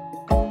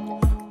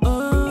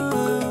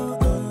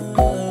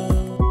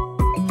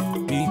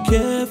 Be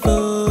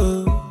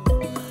careful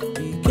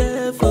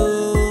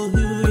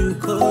who you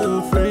call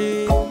your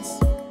friends.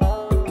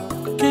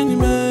 Can you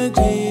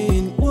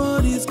imagine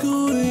what is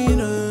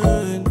going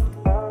on?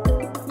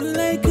 Will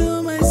I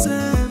kill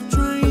myself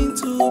trying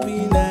to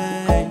be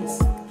nice?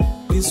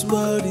 This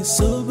world is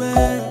so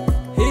bad,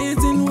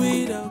 hating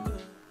without.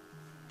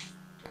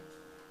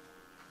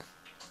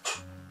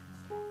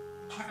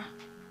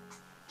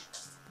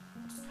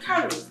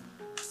 Carol,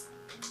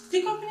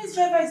 the company's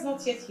driver is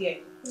not yet here.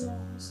 No,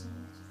 it's not.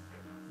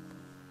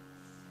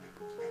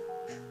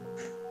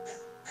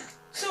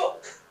 So,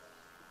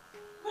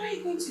 what are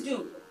you going to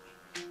do?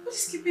 What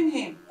is keeping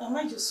him? I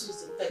might just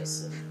use the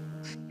taxi.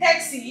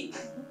 Taxi?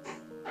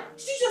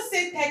 Did you just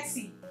say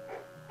taxi?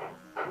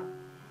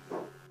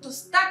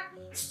 Does that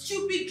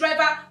stupid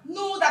driver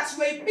know that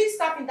you are a big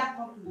staff in that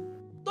company?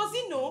 Does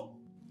he know?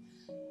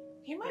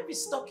 He might be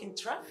stuck in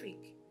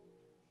traffic.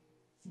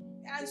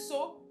 And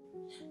so,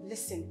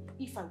 listen,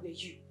 if I were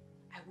you,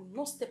 I will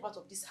not step out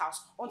of this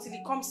house until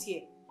he comes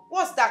here.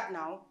 What's that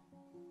now?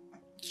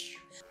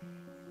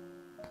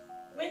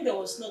 When there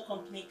was no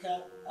company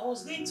car, I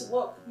was going to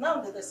work.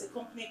 Now that there's a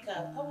company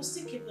car, I will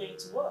still keep going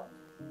to work.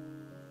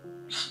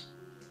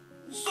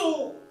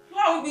 So,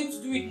 how are we going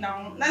to do it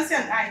now? Nancy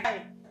and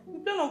I, we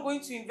plan on going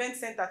to Event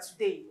Center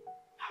today.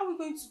 How are we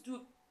going to do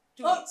it?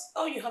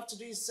 All you have to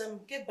do is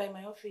get by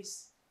my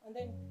office and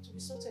then to be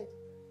sorted.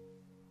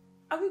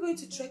 Are we going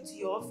to trek to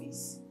your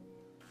office?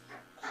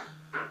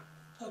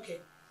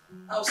 Okay.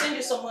 I'll send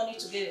you some money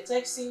to get a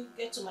taxi,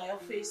 get to my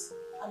office.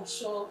 I'm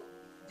sure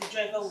the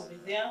driver will be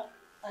there.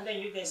 And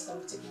then you guys can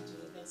be taken to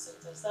the event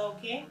center. Is that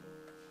okay?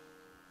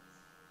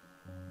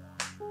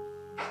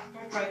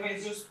 My driver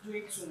is just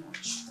doing too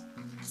much.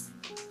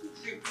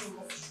 Doing too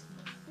much.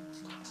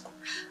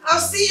 I'll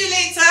see you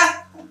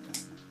later.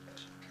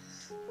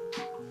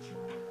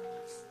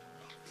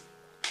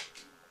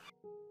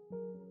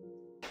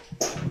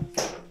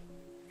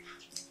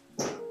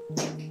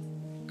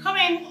 Come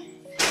in.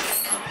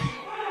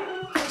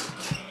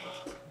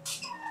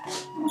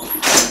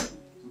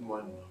 Good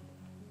morning.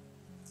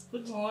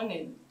 Good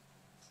morning.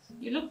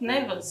 You look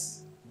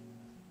nervous.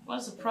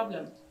 What's the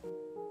problem?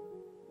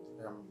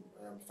 I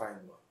am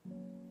fine, ma.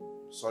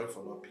 Sorry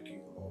for not picking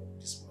you up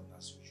this morning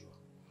as usual.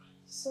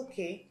 It's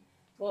okay.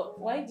 Well,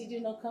 why did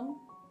you not come?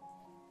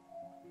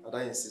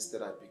 Ada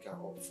insisted I pick her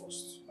up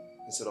first,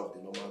 instead of the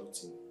normal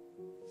routine.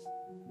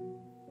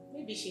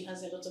 Maybe she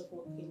has a lot of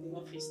work in the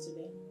office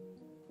today.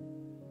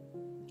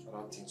 I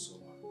don't think so,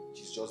 ma.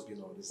 She's just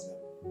been on this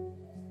level.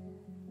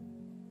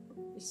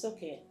 It's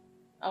okay.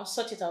 I'll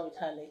sort it out with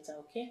her later,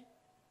 okay?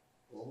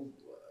 Oh,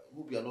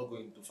 hope you are not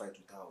going to fight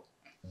with her.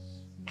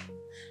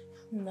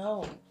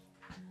 No.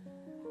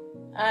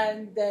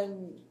 And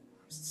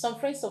some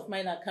friends of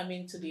mine are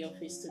coming to the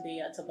office today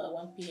at about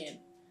 1 p.m.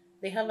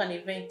 They have an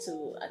event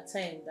to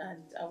attend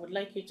and I would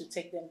like you to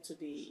take them to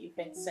the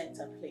event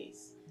center,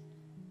 please.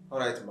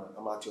 Alright, ma.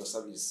 I'm at your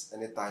service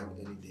anytime,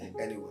 any day,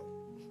 anywhere.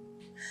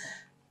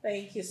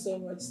 Thank you so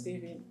much,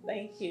 Stephen.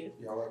 Thank you.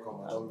 You are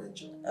welcome. Don't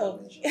mention.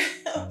 Okay.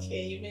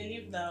 Okay, you may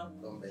leave now.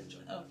 Don't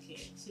mention. Okay,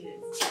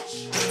 cheers.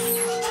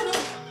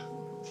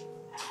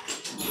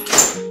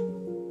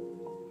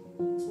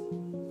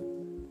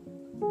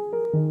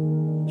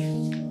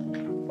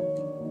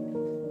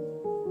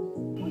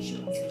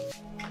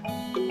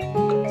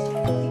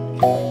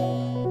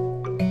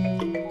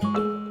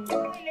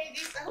 Hi,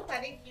 ladies. I hope I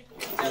didn't keep you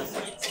just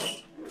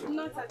waiting.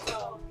 Not at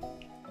all.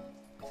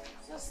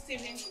 So,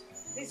 Stephen,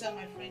 these are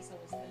my friends I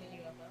was telling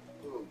you about.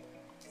 Oh,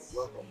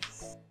 welcome.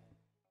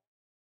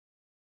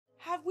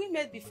 Have we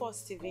met before,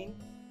 Stephen?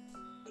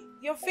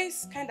 Your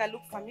face kinda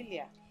look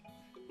familiar.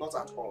 Not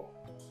at all.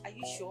 Are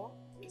you sure?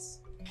 Yes.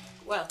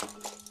 Well,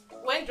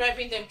 when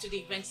driving them to the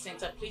event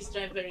center, please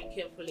drive very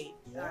carefully.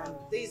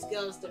 These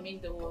girls, they mean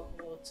the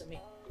world to me.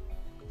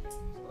 So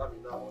that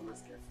means now I'm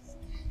always careful.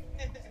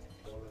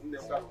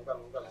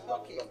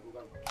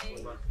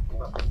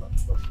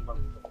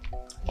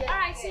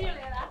 Alright, see you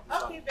later.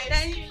 Okay, babe.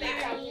 See you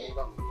later.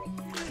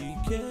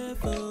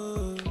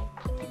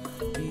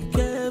 Be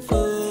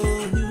careful,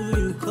 who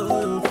you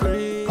call your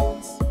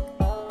friends.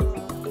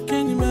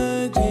 Can you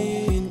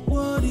imagine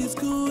what is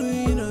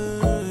going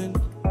on?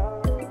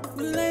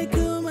 Will I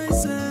kill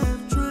myself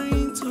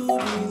trying to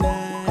be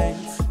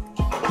nice?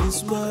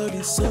 This world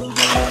is so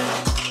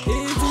bad,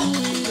 even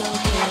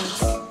without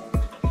us.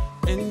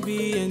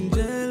 Envy and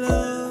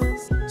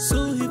jealous,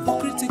 so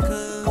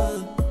hypocritical.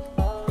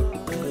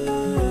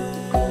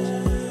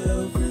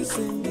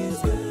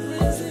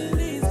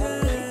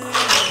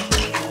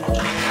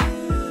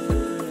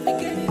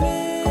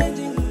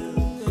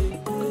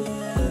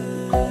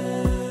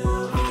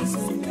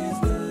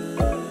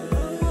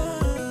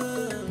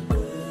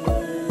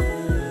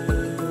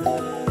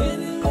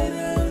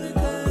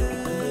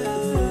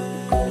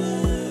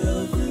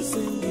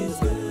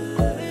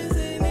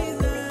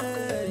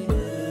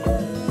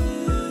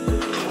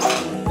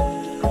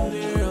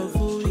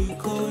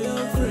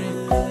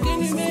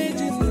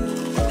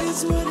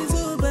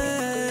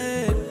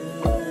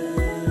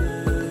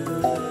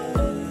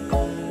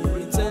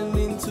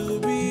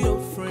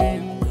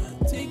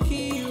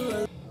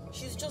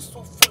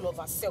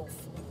 Herself.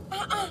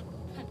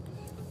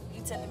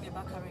 You telling me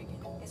about Carol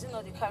again? Is it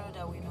not the Carol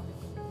that we know?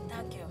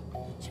 That girl,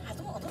 I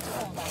don't even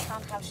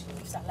understand how she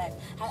lives her life.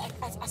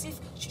 As if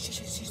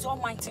she's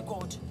Almighty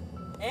God.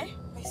 Eh?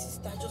 My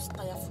sister just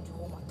tired for the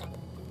whole matter.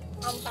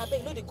 I bet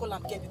you know they call her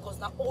girl because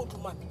now old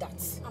woman be that.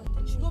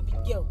 She no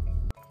big girl.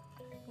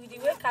 With the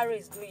way Carol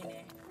is doing,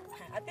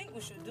 I think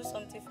we should do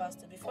something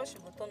faster before she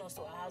will turn us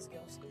to our house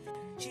girls.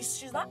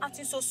 She's not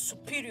acting so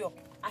superior.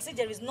 I say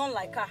there is none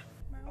like her.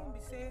 My mom be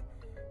say,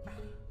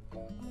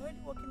 I'm already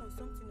working on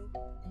something.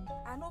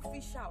 I no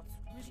fish out.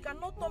 She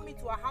cannot turn me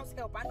to her house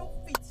help. I no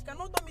fit. She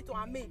cannot turn me to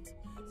her maid.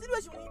 See the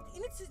way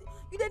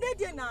you dey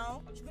there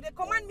now. She could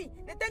command me.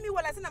 They tell me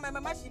what I say my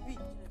mama she be.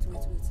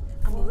 Wait.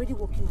 I'm already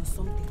working on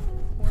something.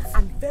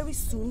 And very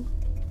soon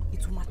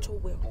it will mature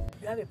well.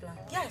 You have a plan?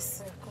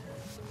 Yes. Come on.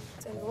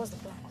 Tell me what's the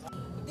plan?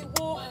 The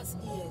war has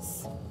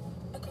ears.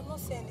 I cannot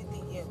say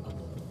anything here.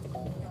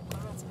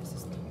 Correct, my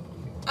sister.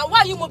 And why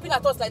are you moping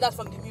at us like that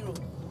from the mirror?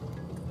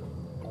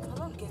 I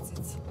don't get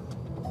it.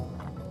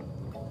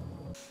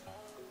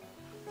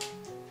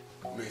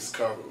 Miss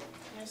Carol.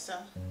 Yes, sir.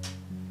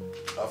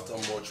 After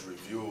much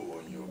review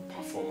on your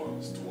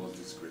performance towards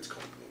this great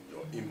company,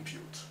 your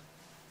input,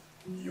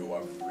 you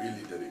have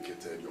really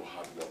dedicated your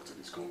hard work to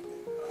this company,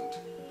 and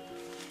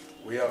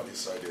we have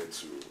decided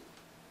to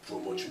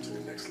promote you to the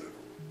next level.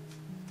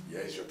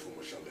 Here is your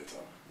promotion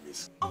letter,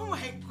 Miss. Oh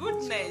my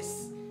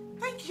goodness.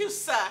 Thank you,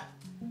 sir.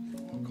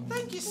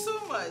 Thank you so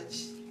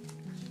much.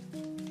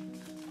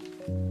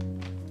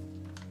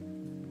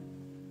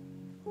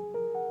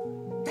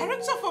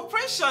 Director of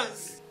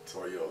Operations. It's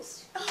all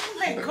yours. Oh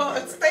my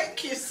God.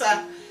 Thank you,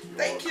 sir.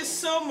 Thank you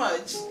so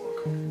much.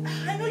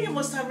 I know you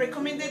must have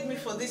recommended me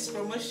for this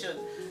promotion.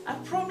 I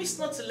promise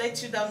not to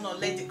let you down or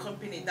let the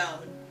company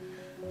down.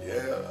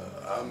 Yeah,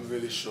 I'm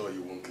really sure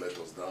you won't let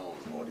us down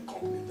or the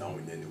company down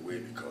in any way,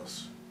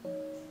 because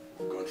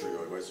we've gone through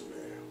your resume,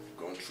 we've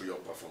gone through your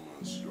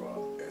performance. You are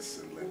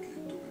excellently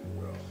doing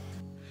well.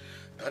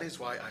 That is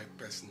why I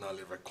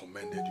personally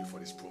recommended you for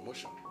this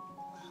promotion.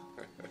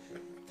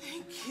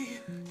 Thank you.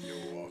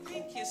 You're welcome.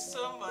 Thank you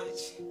so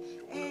much.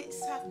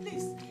 Sir,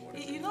 please,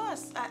 you know,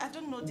 I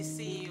don't know the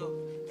CEO.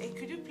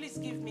 Could you please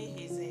give me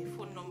his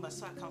phone number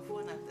so I can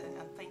phone and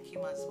thank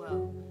him as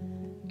well?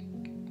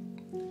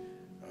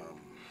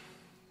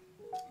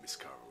 Miss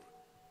Carol,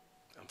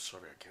 I'm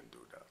sorry I can't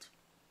do that.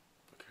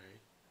 Okay?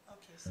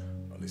 Okay, sir.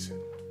 Now listen,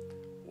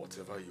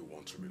 whatever you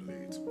want to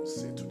relate or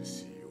say to the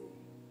CEO,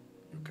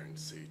 you can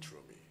say it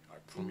through me. I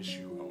promise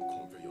you I'll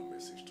convey your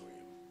message to him.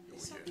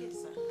 It's okay,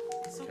 sir.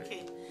 It's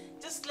okay.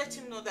 Just let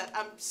him know that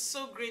I'm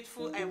so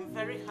grateful. I'm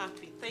very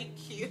happy.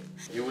 Thank you.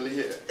 You will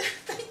hear.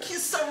 Thank you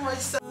so much,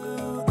 sir.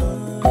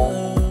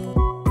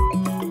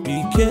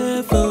 Be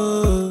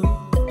careful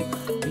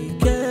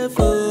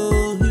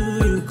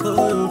who you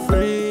call your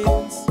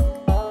friends.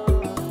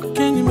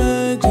 Can you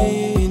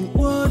imagine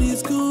what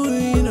is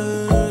going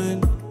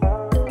on?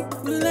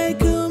 Will I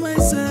kill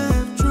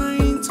myself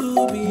trying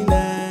to be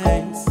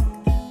nice?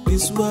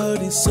 This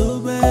world is so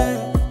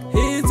bad,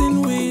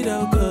 hating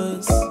without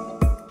cause,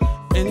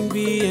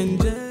 envy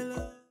and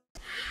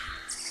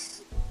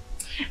jealous.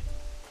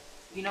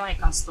 You know I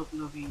can't stop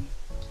loving you.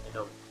 I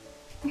know.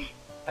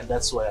 And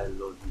that's why I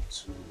love you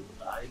too.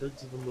 I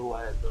don't even know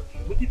why I love you.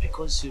 Maybe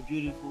because you're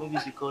beautiful, maybe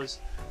because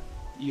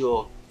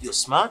you're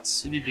smart,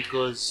 maybe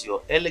because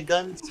you're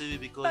elegant, maybe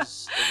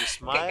because of your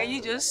smile. Can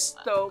you just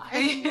stop?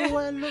 I don't know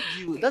why I love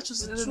you. That's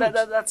just the truth.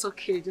 That's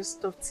okay. Just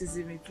stop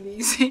teasing me,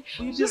 please. You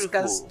just beautiful.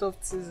 can't stop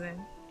teasing.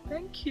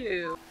 Thank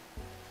you.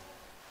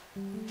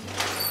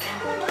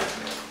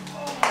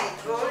 Oh my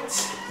God.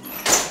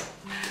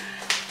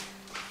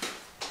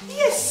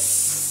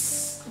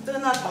 Yes!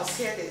 Donald must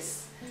hear this.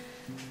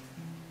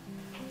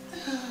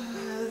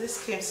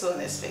 This came so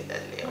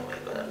unexpectedly. Oh my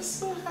God, I'm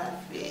so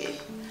happy.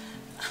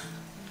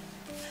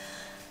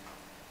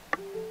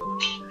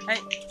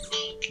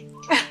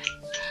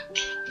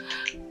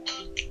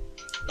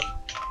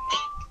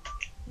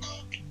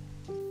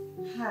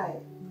 Hi.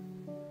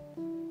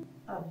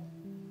 Oh.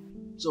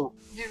 So,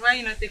 Why are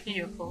you not taking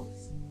your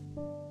calls?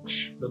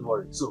 don't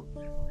worry. So,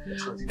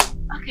 let's continue.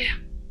 Okay.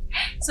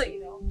 So,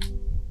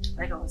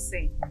 like I was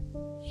saying,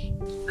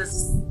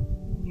 this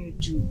new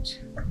dude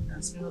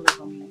that's been all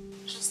over me.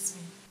 Trust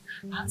me.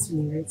 I have to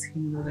let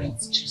him know that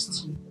it's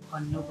just you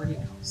and nobody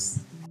else.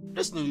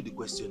 Let's know the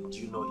question. Do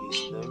you know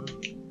his name,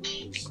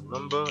 his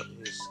number,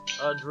 his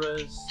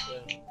address?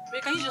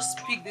 Wait, can you just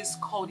pick this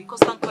call? The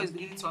constant call is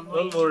beginning to annoy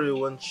Don't me. worry,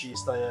 when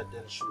she's tired,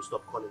 then she will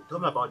stop calling. Tell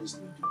me about this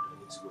new dude. I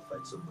need to go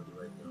find somebody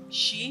right now.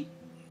 She?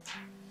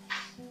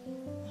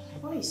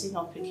 Why is he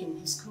not picking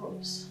his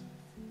calls?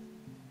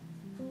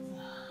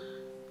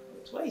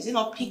 Why is he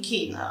not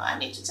picking? I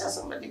need to tell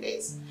somebody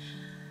this.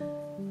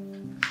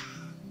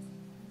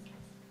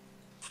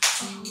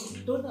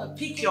 Don't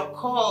pick your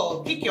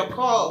call. Pick your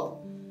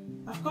call.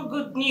 I've got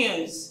good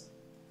news.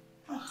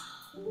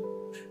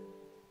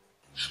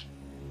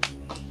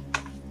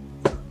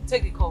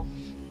 Take the call.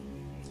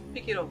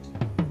 Pick it up.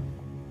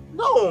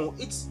 No,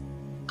 it's...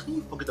 Can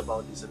you forget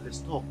about this and let's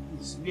talk,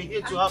 please? We're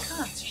here to have...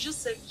 I can't. You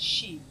just said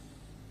she.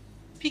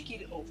 Pick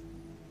it up.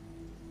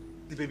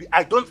 Baby,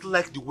 I don't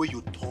like the way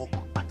you talk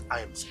at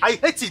times. I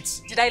hate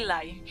it. Did I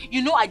lie?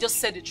 You know I just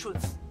said the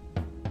truth.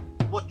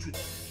 What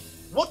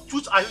truth? What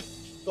truth are you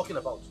talking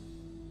about?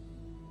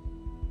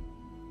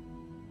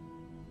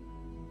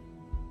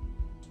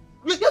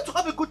 We're here to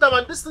have a good time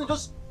and this thing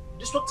just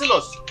distracting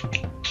us.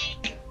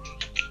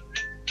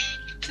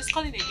 She's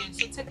calling again,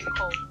 so take the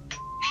call.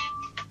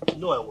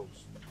 No, I won't.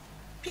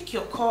 Pick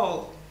your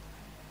call.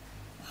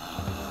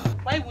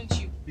 Why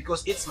won't you?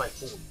 Because it's my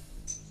phone.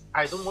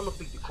 I don't want to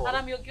pick the call. And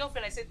I'm your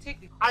girlfriend. I said take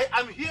the call. I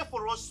am here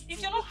for us.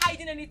 If you're not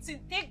hiding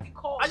anything, take the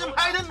call. I am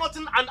hiding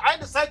nothing and I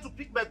decide to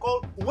pick my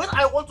call when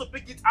I want to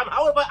pick it and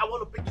however I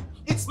want to pick it.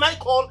 It's my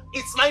call,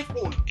 it's my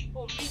phone.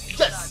 Oh, really?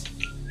 Yes.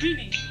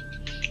 Really?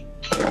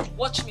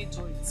 Watch me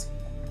do it.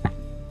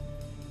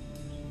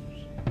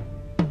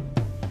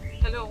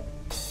 Hello?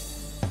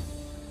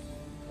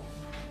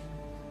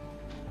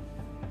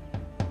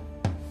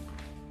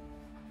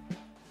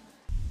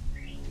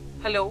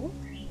 Hello?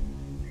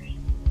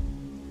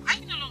 Are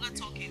you no longer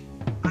talking?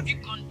 Have you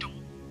gone dumb?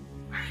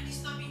 Are you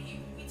disturbing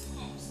him with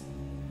calls?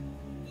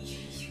 You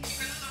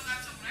can no longer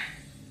talk, right?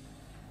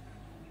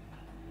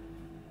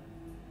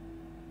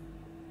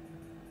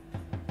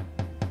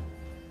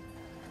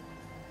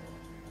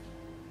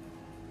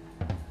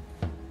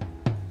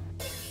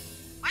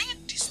 Why are you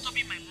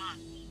disturbing my man?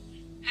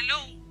 Hello?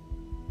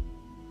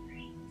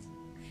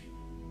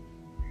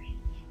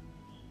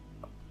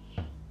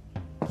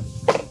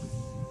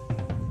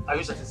 Are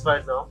you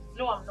satisfied now?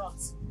 No, I'm not.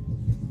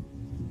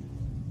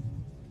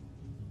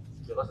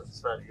 You're not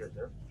satisfied yet,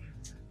 eh?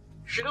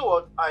 You know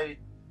what? I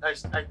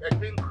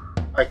think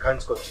I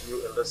can't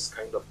continue in this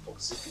kind of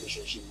toxic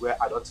relationship where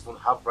I don't even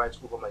have rights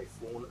over my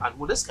phone, and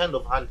with this kind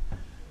of hand,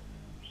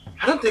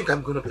 I don't think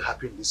I'm gonna be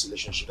happy in this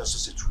relationship. That's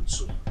just the truth.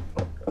 So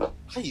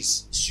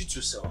please suit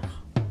yourself.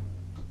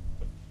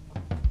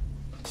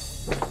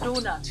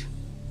 Donald,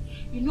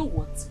 you know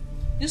what?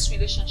 This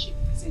relationship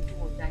is a do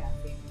or die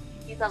affair.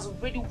 It has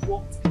already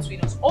worked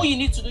between us. All you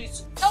need to do is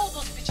to tell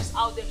those bitches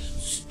out there to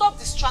stop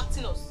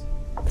distracting us.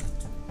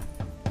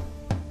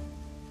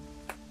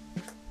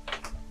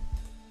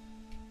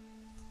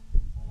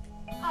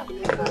 I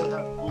think I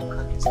have good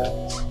practice.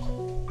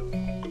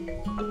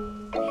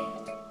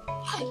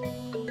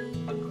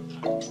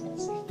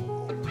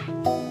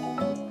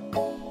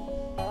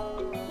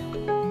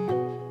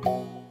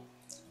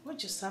 What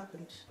just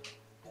happened?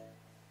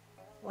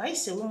 Why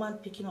is a woman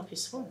picking up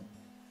his phone?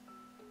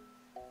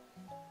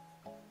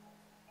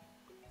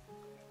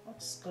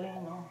 What's going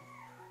on?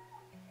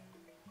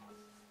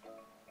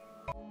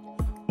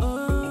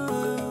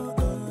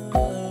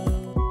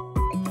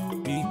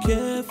 Be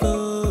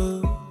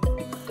careful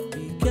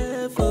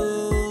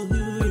who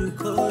you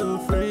call your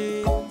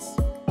friends.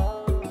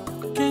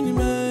 Can you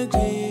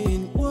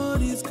imagine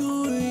what is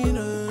going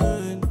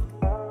on?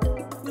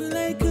 Will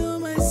I kill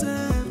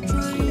myself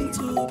trying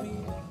to be?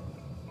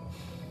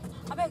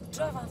 I beg,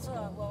 drive and so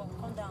that well,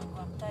 calm down,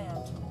 I'm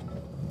tired.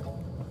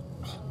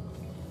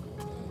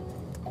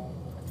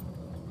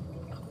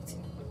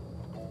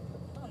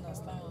 I don't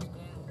understand what's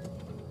going on.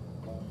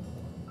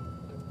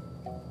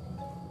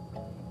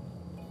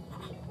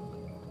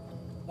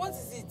 What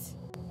is it?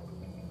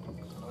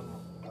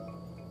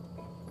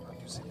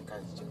 You see the car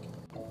is checking.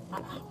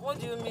 What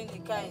do you mean the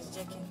car is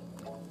checking?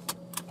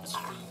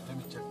 Let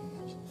me check the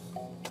engine.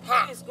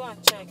 Please go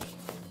and check.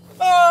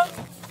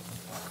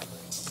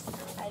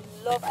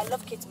 I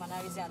love Kate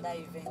Manarizi and that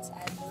event.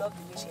 I love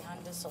the way she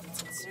handles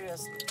something.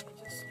 Seriously. I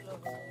just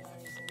love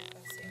Manarizi. You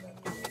can say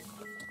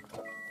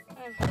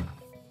that.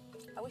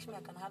 I wish me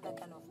I can have that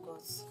kind of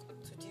guts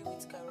to deal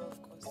with Carol, of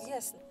course.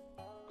 Yes.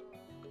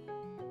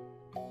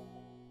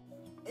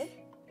 Eh?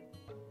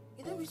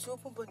 You don't need to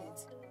open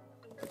bonnet.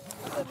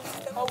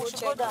 Oh, we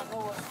should go down. No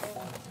what's going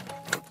on.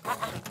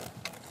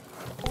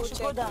 We should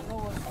go down. No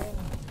what's going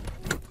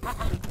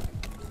on.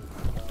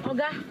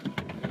 Oga.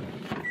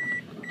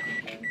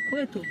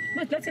 Wait,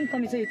 let him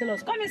come inside. You tell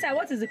us. Come inside.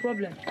 What is the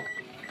problem?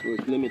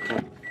 Wait, let me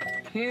come.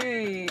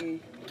 Hey.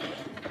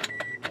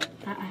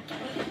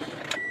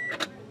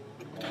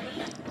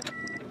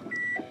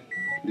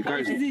 The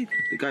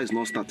car is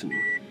not starting.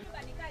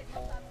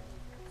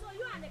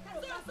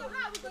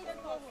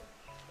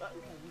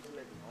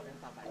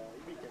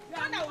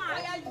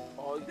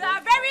 You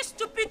are very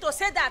stupid to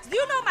say that. Do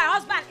you know my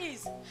husband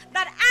is?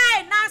 That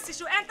I, Nancy,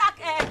 should enter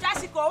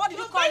Jessica. What do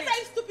you call it?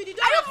 Very stupid. You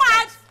don't are you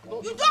mad?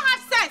 You don't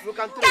have sense.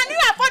 Can you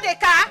afford a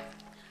car?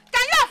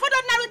 Can you afford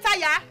ordinary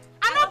tire?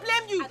 I don't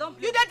blame you.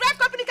 You the drive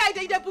company car,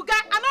 you the buga.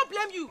 I don't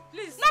blame you.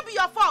 Please. Not be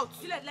your fault.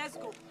 Let's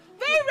go.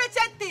 Very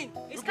wretched thing.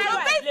 It's kind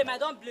of blame. I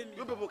don't blame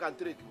you. You people can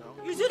trek now.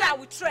 You do that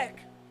with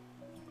trek.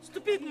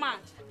 Stupid man.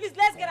 Please,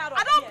 let's get out of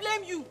here. I don't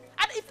blame you.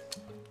 And if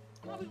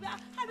how are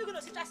we going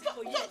to sit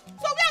for years?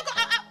 So we are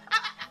going.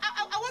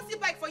 I won't see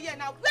bike for here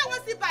now. Where I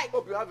won't see bike? I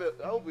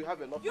hope we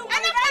have enough. You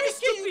anybody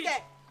kill you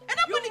there?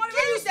 Anybody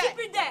kill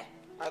you there?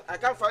 I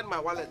can't find my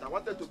wallet. I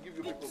wanted to give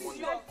you people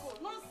money.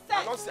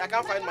 Nonsense. I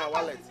can't find my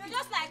wallet. You're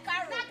just like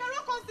Carol. Now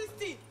Carol calls this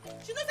thing.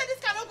 She knows that this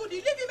Carol good.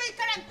 You leave you make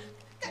Carol.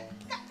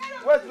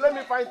 Wait, let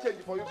me find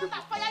change for you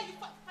people. Fire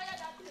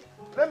that thing.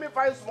 Let me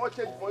find small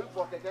change for you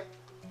for Keke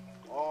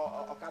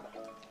or Okada.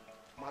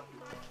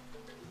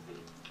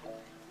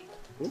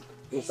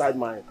 Inside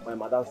my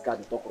madam's car,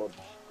 they talk rubbish.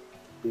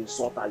 They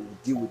insult her, you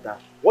deal with her.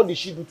 What did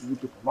she do to you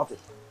people? Nothing.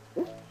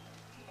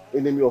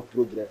 Enemy of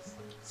progress.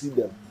 See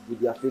them with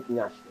their fake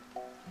nyash.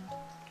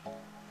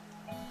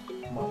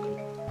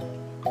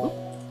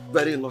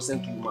 Very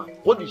innocent woman.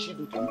 What did she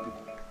do to you people?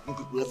 You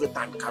people every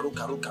time, Karo.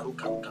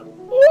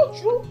 Oh,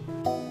 sure.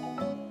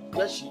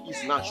 Where she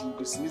is now, she will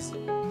be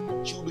sneezing.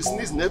 She will be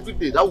sneezing every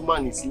day. That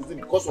woman is sneezing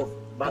because of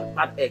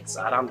bad eggs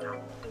around her.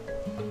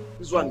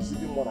 This one is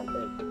even more than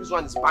egg. This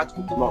one is bad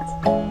coconut.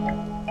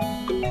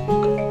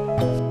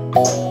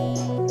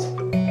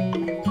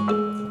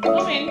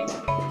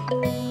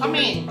 Come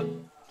in.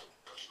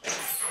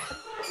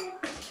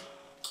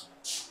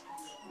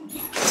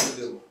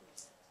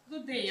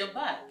 Good day, you're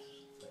back.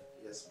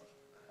 Yes, ma'am.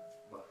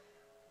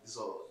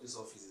 This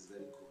office is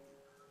very cool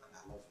and I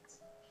love it.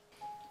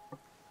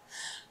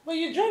 But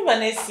you drive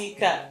an SC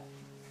car.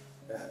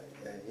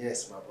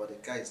 Yes, ma, but the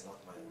car is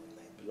not mine.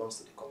 It belongs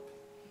to the company.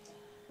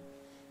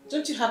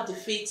 Don't you have the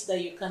faith that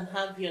you can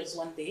have yours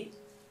one day?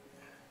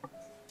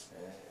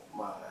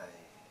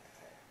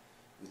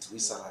 With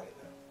which salary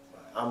now?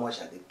 Ma, how much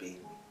are they paying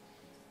me?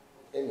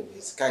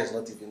 Anyways, car is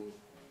not even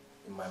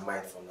in my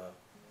mind for now.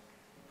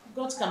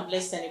 God can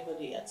bless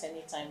anybody at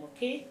any time,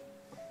 okay?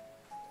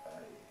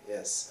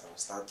 Yes, I will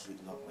start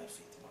building up my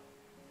faith, ma.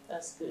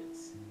 That's good.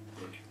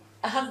 Thank you,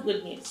 I have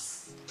good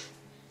news.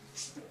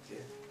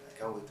 Okay, I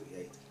can't wait to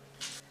hear it.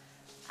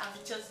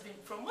 I've just been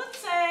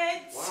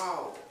promoted.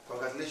 Wow,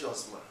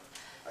 congratulations, ma.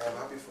 I am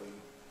happy for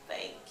you.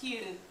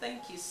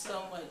 Thank you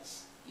so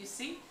much. You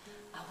see,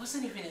 I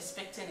wasn't even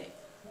expecting it.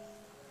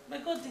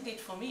 But God did it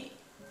for me.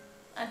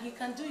 And He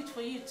can do it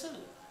for you too.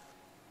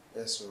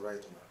 Yes, you're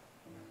right,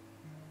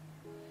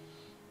 ma.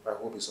 My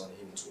hope is on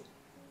Him too.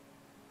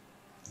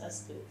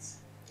 That's good.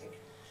 Thank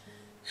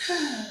you.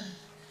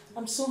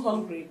 I'm so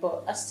hungry,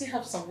 but I still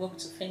have some work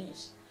to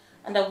finish.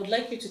 And I would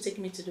like you to take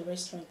me to the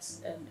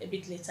restaurant a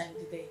bit later in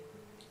the day.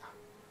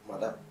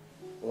 Madam,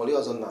 I'm only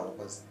on now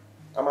because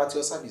I'm at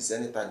your service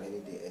anytime, any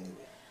day,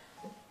 anyway.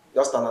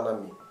 Just stand under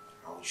me.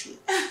 I will show you.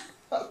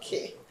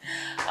 Okay.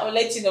 I will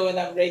let you know when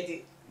I'm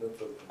ready. No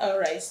problem. All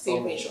right, stay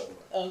Don't with mention me. me.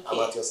 Okay.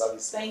 I'm at your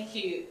service. Thank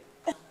you.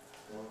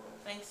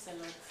 Thanks a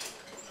lot.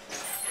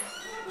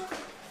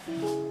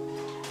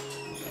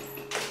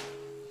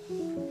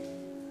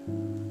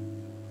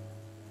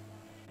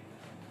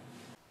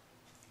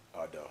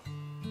 Ada,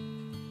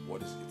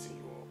 what is eating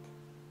you up?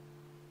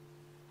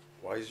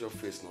 Why is your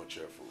face not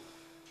cheerful?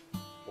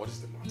 What is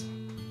the matter?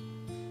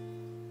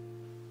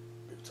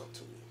 Babe, talk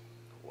to me.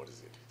 What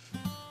is it?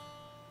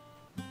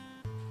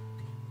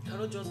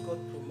 Carol just got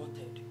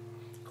promoted,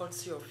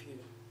 courtesy of you.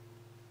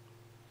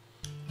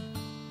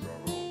 You are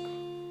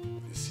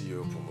wrong. The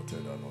CEO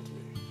promoted her, not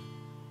me.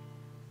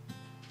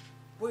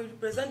 But you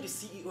represent the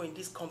CEO in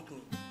this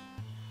company.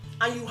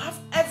 And you have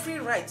every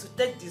right to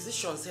take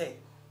decisions here,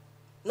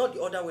 not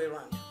the other way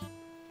around.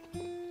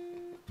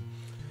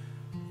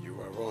 You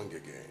are wrong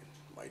again,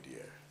 my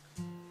dear.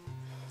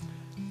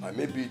 I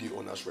may be the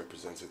owner's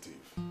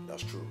representative,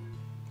 that's true.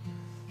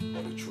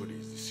 But the truth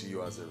is, the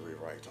CEO has every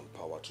right and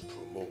power to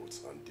promote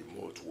and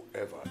demote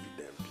whoever he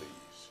then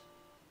please.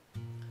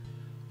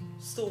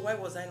 So why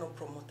was I not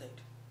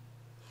promoted?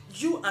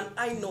 You and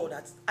I know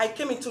that I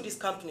came into this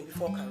company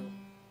before Carol.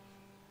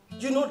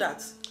 You know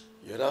that.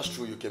 Yeah, that's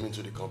true, you came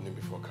into the company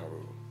before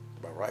Carol.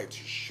 By right,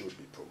 you should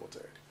be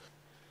promoted.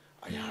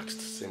 I asked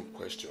the same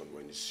question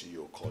when the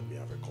CEO called me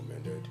and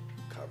recommended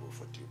Carol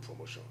for due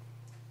promotion.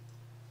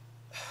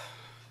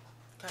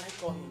 Can I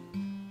call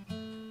him?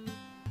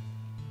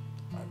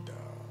 And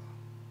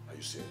are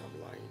you saying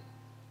I'm lying?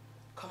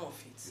 Come on,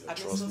 Fitz. You don't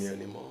trust me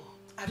anymore?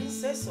 I didn't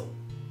say so.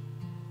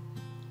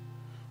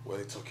 Well,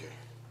 it's okay.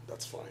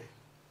 That's fine.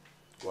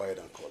 Go ahead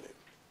and call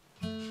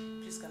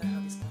him. Please, can I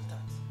have his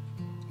contact?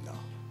 No.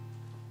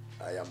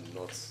 I am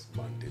not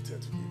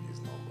mandated to give you his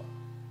number.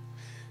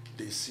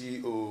 The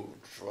CEO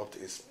dropped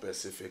a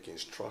specific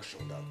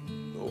instruction that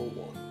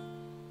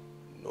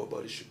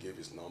nobody should give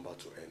his number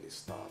to any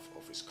staff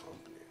of his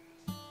company.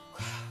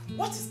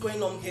 What is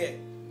going on here?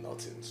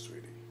 Nothing,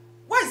 sweetie.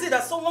 Why is it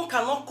that someone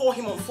cannot call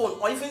him on phone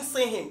or even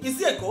see him? Is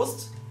he a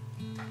ghost?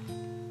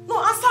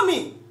 No, answer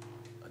me.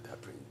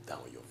 That bring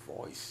down your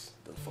voice.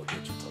 Don't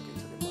forget you're talking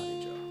to the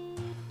manager.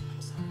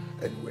 I'm sorry.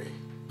 Anyway,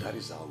 that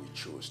is how we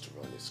chose to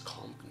run his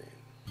company.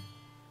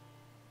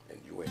 And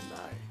you and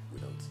I, we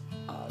don't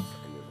have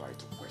any right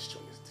to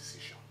question his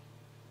decision.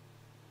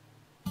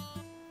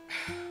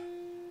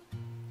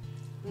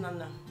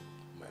 Nana.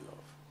 My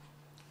love.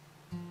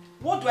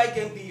 What do I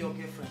gain being your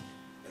girlfriend?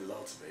 A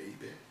lot,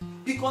 baby.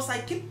 Because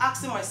I keep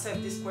asking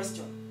myself this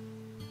question.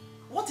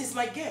 What is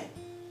my gain?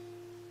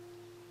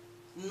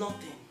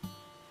 Nothing.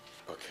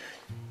 Okay.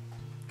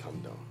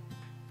 Calm down.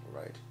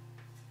 Alright?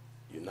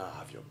 You now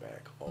have your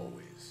back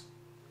always.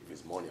 If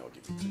it's money, I'll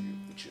give it to you,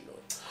 which you know.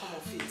 Come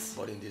on, Fitz.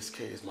 But in this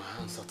case, my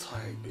hands are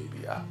tied,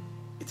 baby.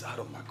 It's out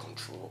of my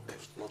control.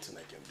 There's nothing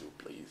I can do,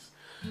 please.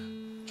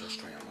 Just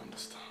try and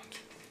understand.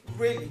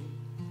 Really?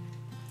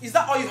 Is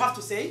that all you have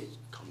to say?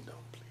 Calm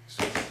down, please.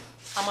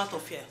 I'm out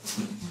of here.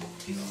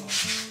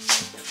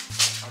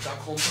 Ada,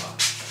 come back.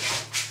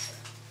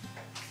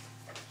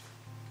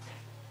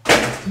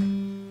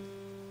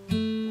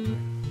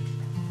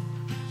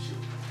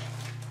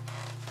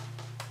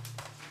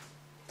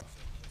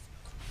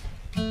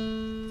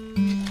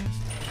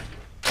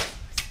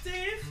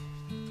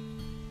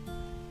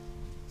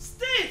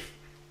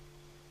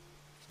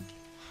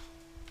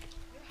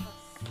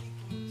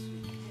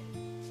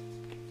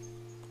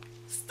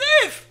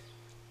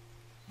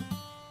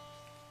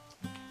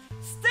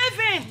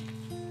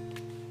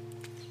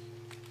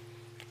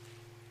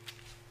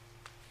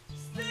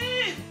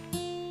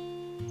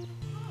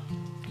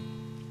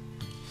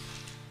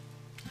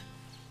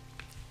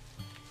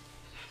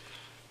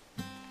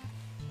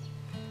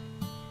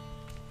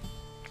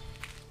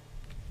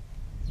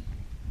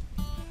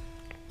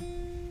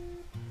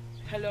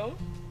 Hello?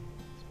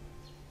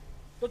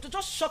 Don't you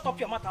just shut up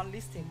your mouth and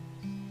listen.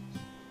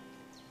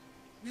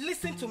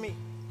 Listen to me.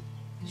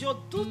 Your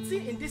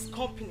duty in this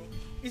company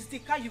is the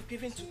car you've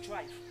given to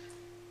drive.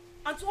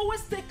 And to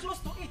always stay close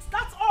to it,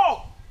 that's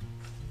all.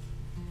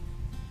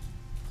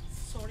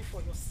 Sorry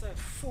for yourself,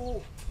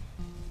 fool.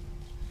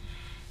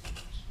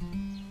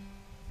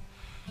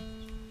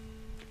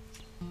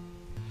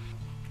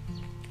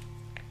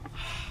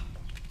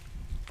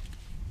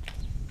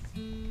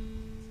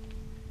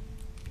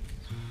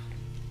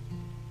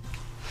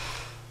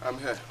 I'm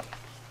here.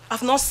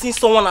 I've not seen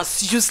someone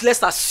as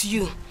useless as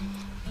you.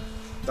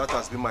 That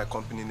has been my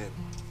company name.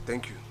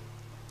 Thank you.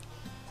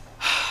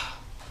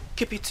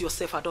 Keep it to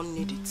yourself, I don't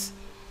need it.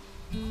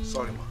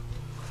 Sorry, ma.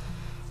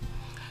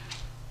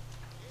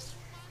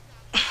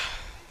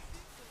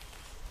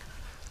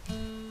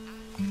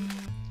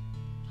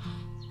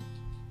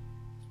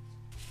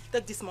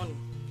 Take this money.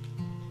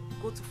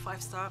 Go to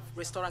 5-star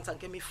restaurant and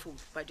get me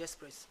food by the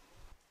express.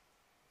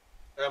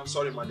 I'm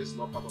sorry, ma. This is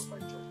not part of my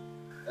job.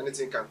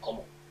 Anything can come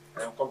up.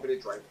 I am company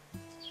driver.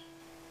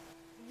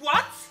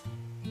 What?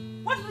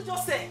 What did you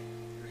just say?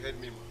 You heard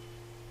me, ma.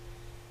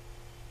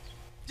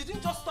 Did you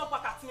just stop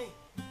back at me?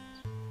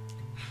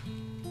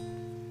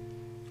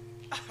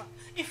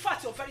 In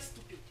fact, you're very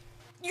stupid.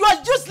 You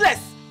are useless!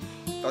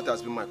 That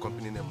has been my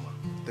company name, ma.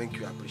 Thank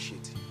you, I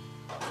appreciate it.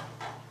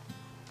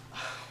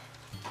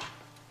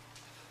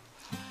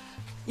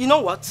 You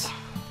know what?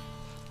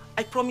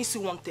 I promise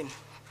you one thing.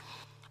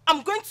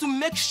 I'm going to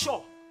make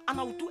sure, and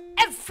I will do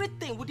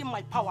everything within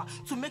my power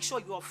to make sure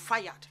you are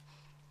fired.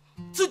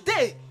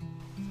 Today!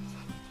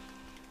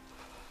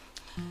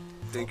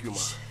 Thank you, ma.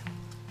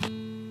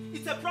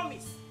 It's a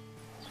promise.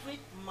 Read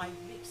my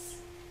lips.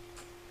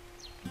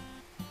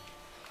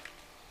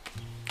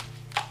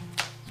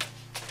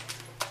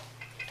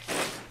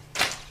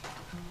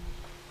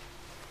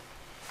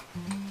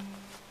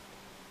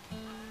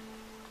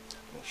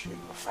 Make sure you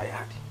are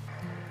fired.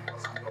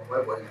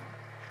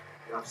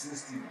 You have seen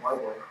Steve,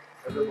 boy.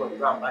 Everybody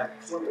go and buy.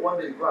 So one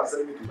day you go and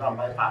send me to go and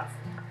buy pads.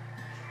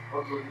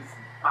 Not only food,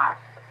 pad,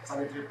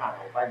 sanitary pad,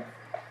 I'll buy it.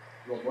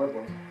 Your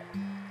boy.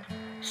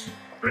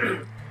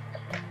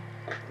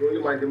 You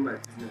only minding my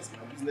business.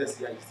 My business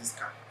here is this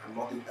car and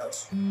nothing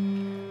else.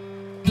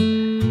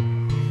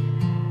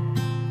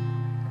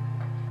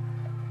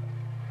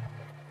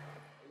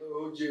 Hello,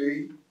 OJ.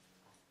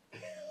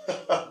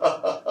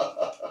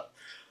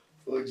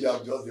 OJ,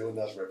 I'm just the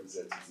owner's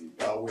representative.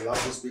 I will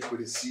have to speak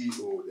with the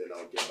CEO, then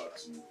I'll get back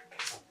to you.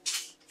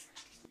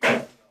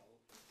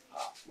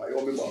 My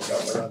own member of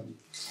Gambia.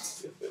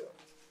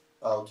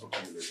 I'll talk to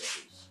you later,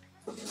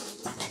 please.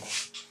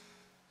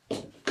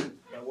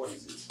 Now, what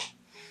is it?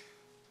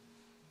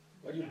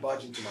 Why do you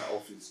barge into my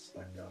office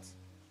like that?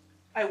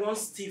 I want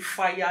Steve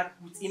fired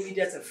with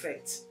immediate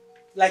effect.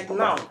 Like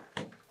now.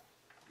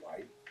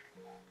 Why?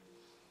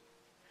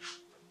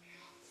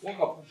 What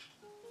happened?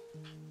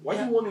 Why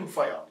do you want him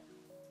fired?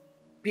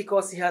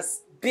 Because he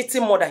has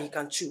beaten more than he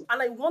can chew.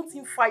 And I want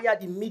him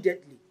fired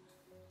immediately.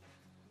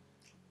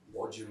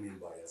 What do you mean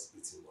by has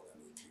beaten more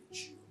than he can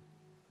chew?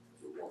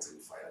 You want him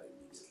fired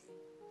immediately?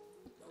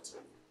 Now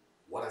tell me,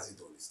 what has he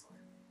done this time?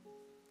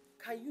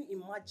 Can you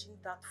imagine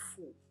that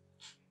fool?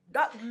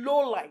 That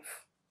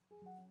lowlife?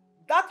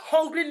 That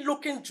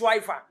hungry-looking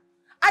driver?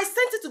 I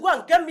sent him to go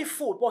and get me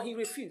food, but he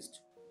refused.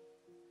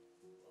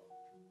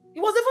 He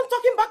was even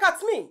talking back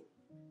at me.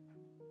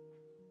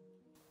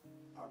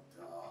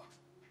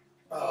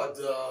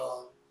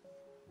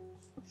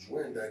 You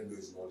ain't that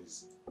using all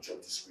this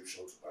job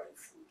description to buy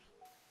food.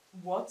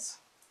 What?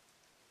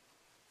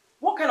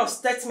 What kind of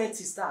statement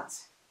is that?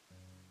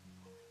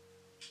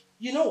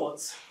 You know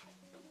what?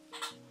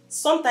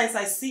 Sometimes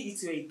I see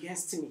it you're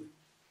against me.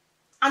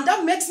 And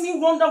that makes me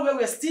wonder where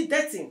we're still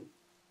dating.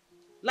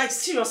 Like,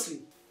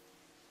 seriously.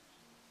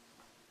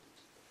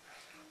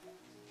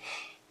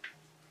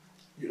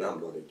 You know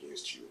I'm not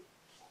against you.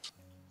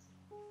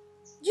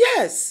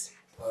 Yes.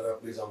 Father,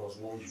 please, I must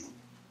warn you.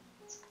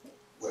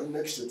 When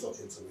next you're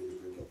talking to me, you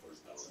bring your voice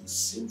down. You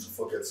seem to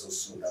forget so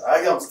soon that I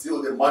am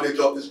still the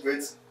manager of this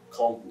great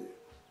company.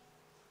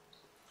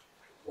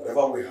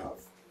 Whatever we have,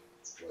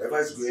 whatever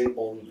is going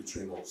on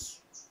between us,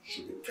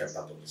 should be kept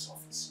out of this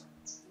office.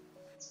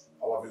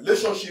 Our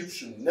relationship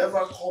should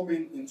never come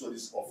into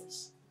this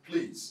office.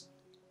 Please.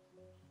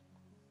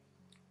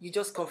 You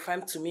just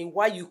confirmed to me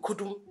why you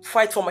couldn't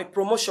fight for my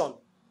promotion.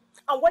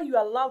 And why you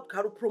allowed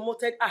Karu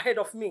promoted ahead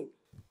of me.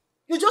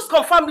 You just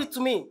confirmed it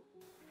to me.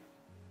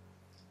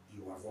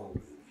 You are wrong,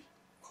 baby.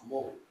 Come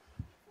on.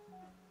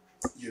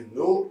 You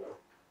know,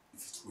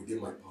 if it's within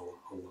my power,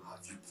 I will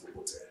have you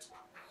promoted.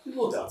 You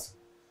know that.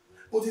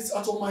 But it's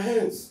out of my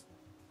hands.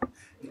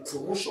 The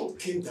promotion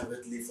came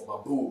directly from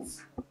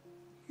above.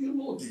 You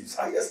know this.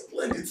 I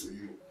explained it to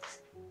you.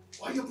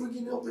 Why are you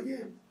bringing it up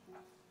again?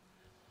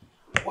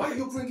 Why are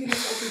you bringing it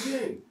up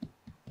again?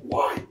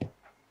 Why?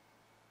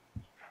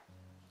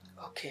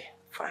 Okay,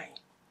 fine.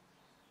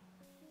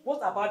 What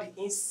about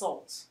the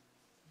insult?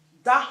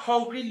 That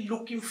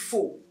hungry-looking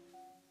fool,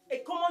 a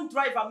common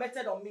driver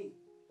meted on me.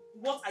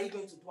 What are you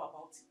going to do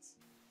about it?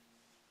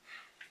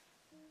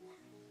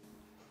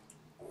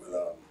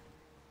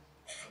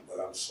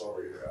 Well, I'm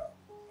sorry.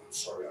 I'm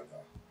sorry,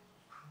 Ada.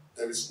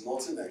 there is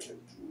nothing I can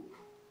do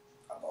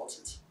about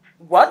it.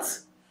 What?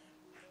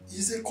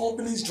 He's a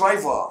company's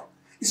driver.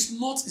 It's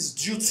not his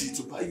duty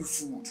to buy you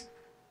food.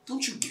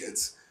 Don't you get?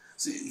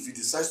 See, if he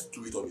decides to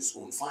do it on his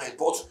own, fine.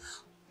 But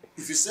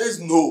if he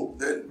says no,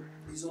 then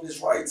he's on his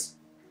right.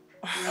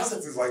 He has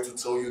every right to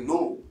tell you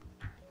no.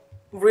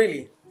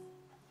 Really?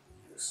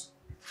 Yes.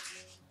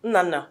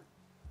 Nana,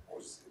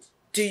 What is it?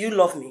 do you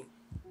love me?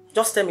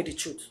 Just tell me the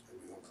truth.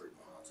 Baby, don't break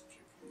my heart, okay,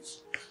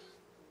 please.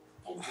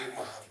 Don't break my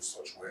heart with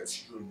such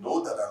words. You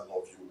know that I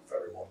love you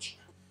very much.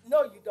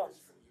 No, you don't.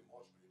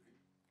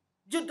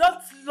 You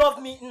don't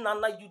love me,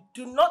 Nana. You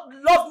do not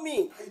love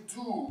me. I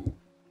do.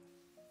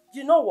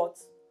 You know what?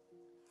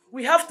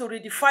 We have to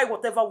redefine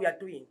whatever we are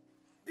doing.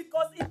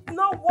 Because it's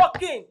not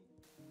working.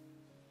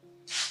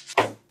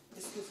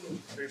 Excuse me.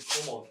 Babe,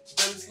 come on.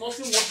 There is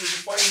nothing worth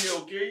redefining here,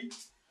 okay?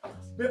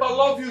 Babe, I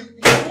love you.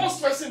 You're not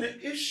stressing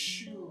the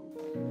issue.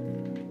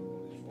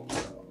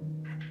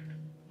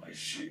 My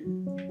shit.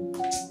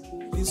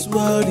 This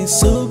world is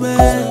so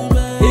bad,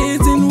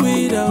 hating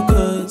without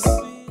cause.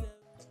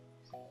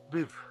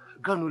 Babe,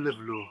 got no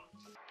level low.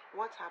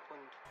 What happened?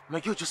 My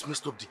girl just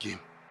messed up the game.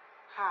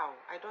 How?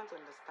 I don't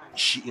understand.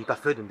 She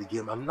interfered in the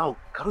game and now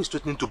Carol is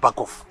threatening to back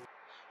off.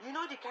 You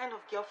know the kind of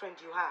girlfriend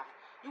you have.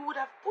 You would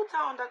have put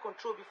her under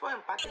control before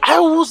embarking. I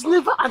was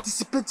never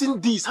anticipating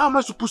this. How am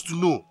I supposed to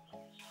know?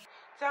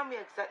 Tell me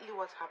exactly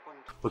what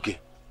happened. Okay.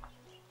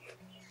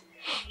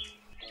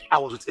 I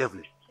was with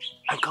Evelyn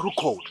and Carol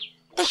called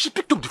and she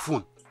picked up the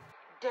phone.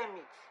 Damn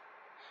it.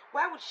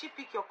 Why would she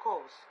pick your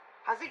calls?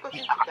 Has it gotten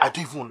to I that?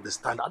 don't even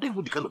understand. I don't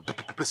even know the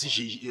kind of person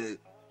she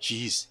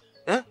is.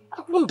 Eh?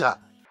 I wonder.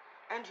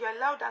 And you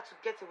allowed her to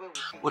get away with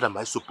it? What am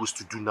I supposed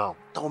to do now?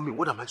 Tell me,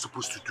 what am I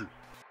supposed to do?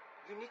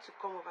 You need to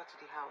come over to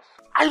the house.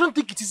 I don't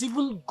think it is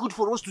even good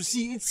for us to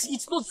see.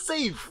 It's not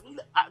safe.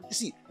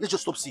 See, let's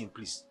just stop seeing,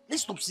 please.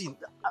 Let's stop seeing.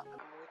 I'm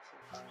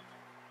waiting.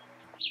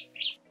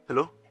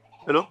 Hello?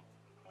 Hello?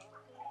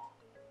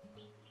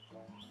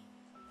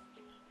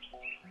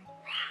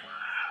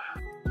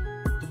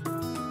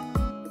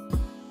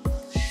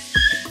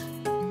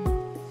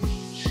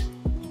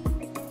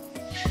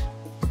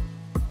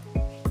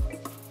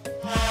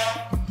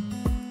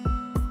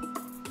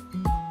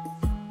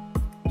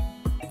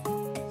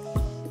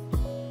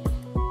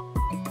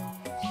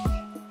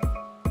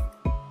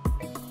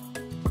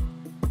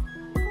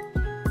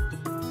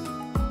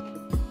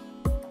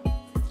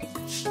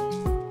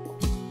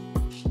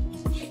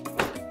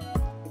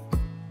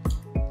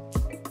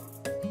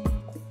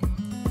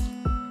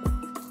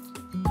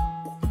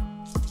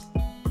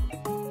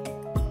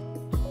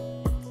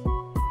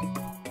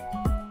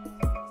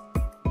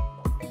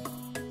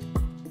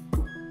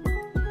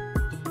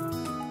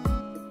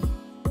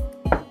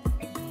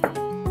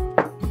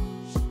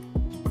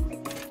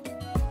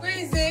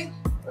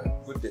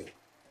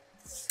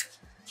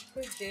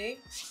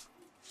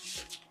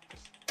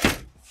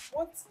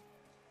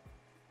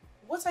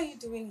 What are you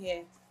doing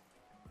here?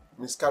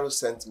 Miss Carol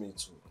sent me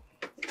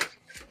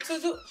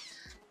To do...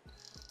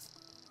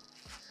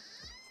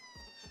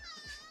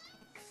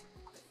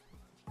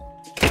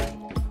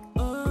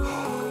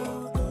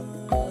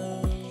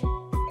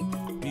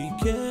 Be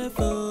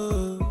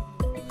careful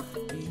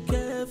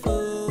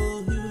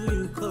who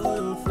you call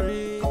your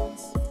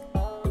friends.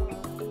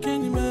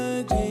 Can you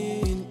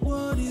imagine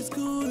what is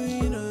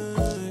going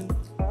on?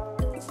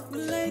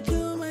 Like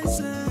you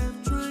myself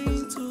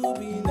trying to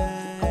be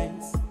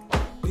nice.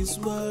 This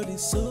world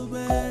is so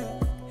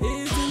bad,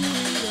 hating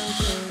without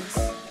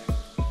cause,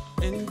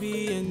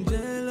 envy and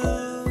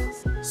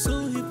jealous, so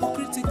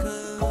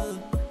hypocritical.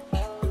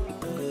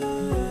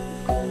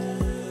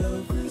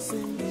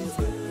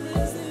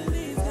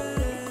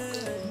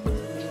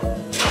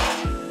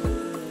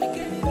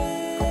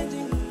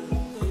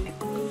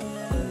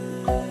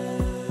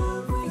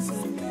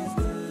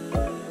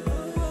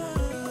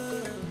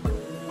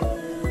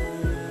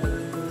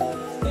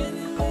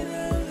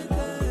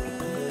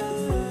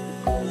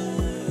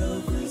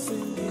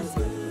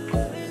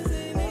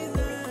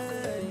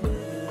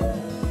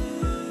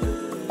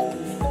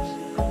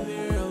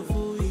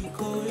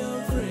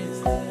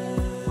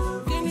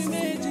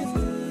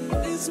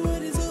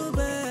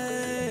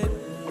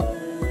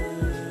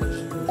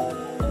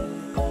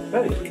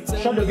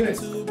 Shut the gate.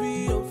 To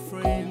be your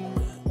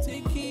friend,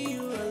 taking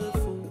you as a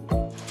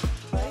fool,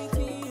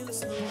 fighting you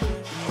so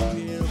much,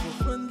 we're a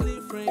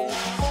friendly friend.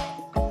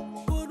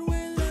 But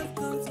when love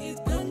comes, it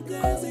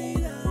conquers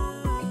it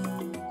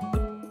all.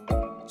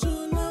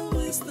 So now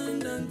we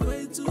stand and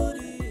fight to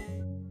the end.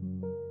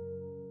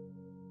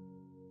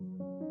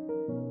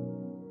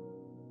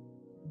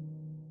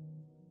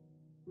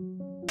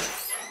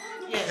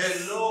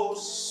 Yes. Hello,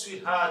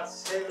 sweetheart.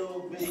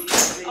 Hello, baby.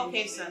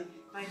 Okay, son.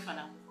 Bye for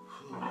now.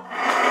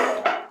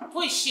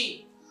 Who is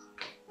she?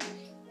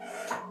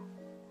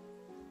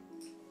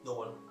 No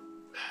one.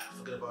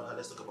 Forget about her.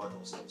 Let's talk about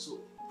ourselves.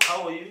 So,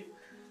 how are you?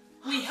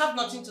 We have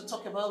nothing to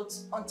talk about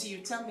until you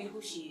tell me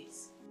who she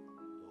is.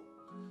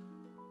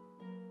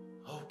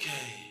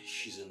 Okay,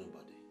 she's a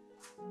nobody.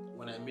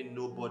 When I mean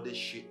nobody,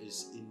 she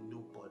is a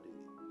nobody.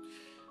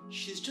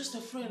 She's just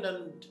a friend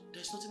and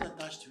there's nothing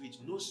attached to it.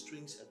 No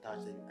strings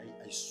attached.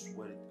 I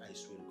swear it. I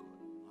swear to God.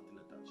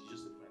 Nothing attached.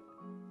 She's just a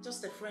friend.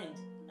 Just a friend.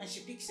 And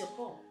she picks your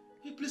call.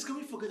 Hey, please, can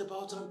we forget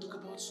about her and talk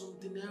about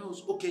something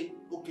else? Okay.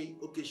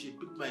 She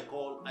picked my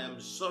call. I am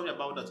sorry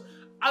about that.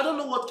 I don't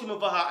know what came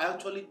over her. I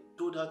actually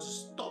told her to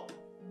stop.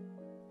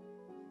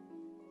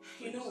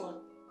 You know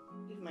what?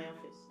 Leave my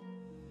office.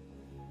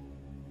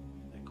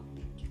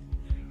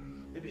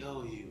 Baby, how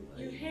are you?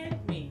 You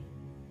heard me.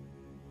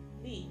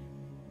 Leave.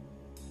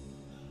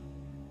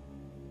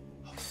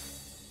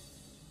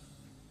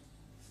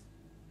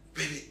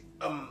 Baby,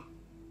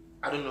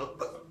 I don't know,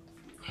 but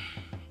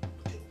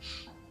okay.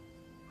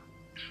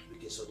 We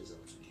can sort this out,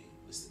 okay?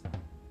 Listen,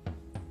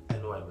 I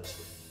know I messed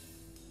up.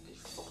 I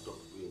fucked up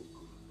real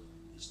good.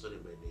 It's not in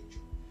my nature.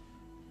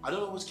 I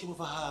don't know what came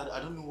over her. I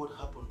don't know what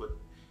happened, but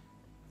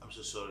I'm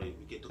so sorry.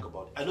 We can talk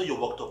about it. I know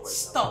you're worked up right now.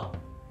 Stop.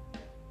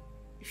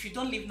 If you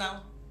don't leave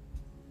now,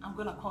 I'm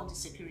gonna call the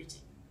security.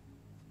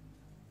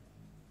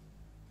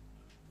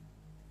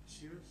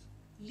 Serious?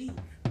 Leave.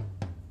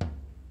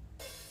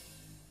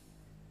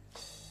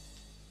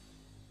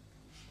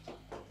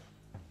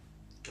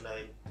 Can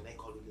I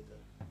call you later?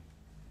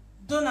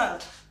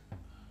 Donald,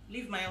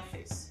 leave my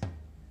office.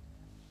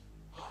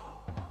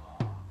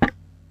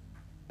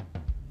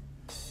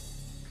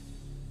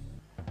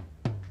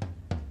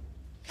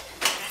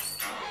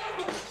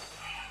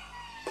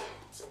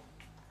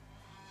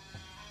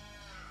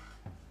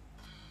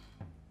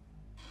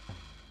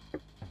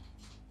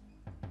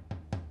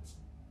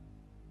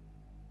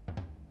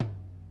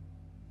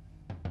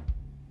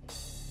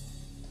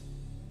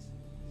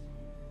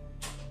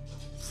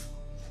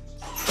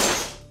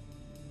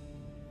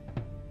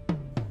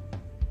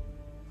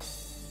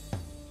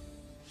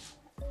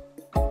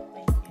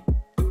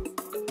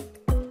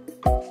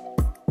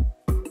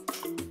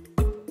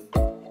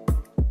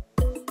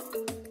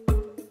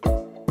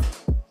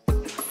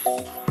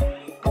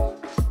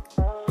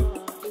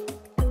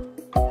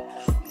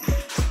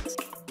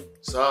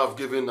 So I've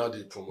given her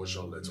the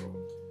promotion letter.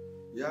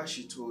 Yeah,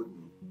 she told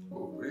me.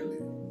 Oh, really?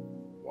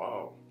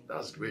 Wow,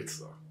 that's great,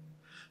 sir.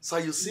 Sir,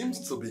 you seem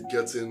to be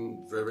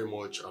getting very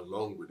much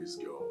along with this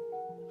girl.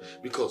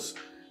 Because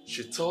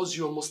she tells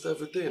you almost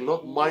everything,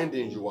 not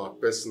minding you are a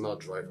personal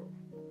driver.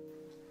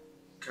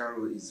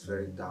 Carol is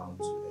very down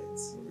to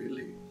earth.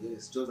 Really?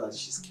 Yes, just that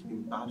she's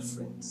keeping bad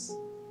friends.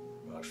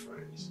 Bad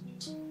friends?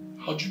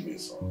 How do you mean,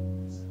 sir?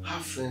 Her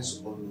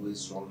friends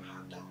always run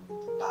her down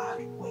with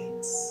bad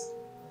words.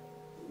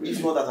 Really?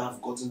 If not that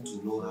I've gotten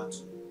to know her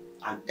to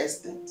an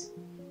extent,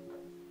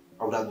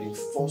 I would have been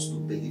forced to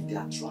believe they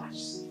are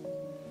trash.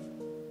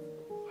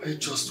 I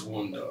just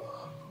wonder,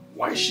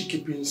 why is she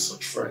keeping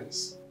such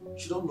friends?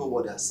 She don't know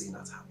what they are saying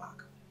at her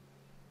back.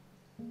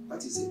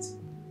 That is it.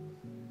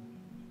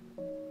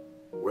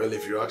 Well,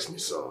 if you ask me,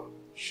 sir,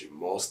 she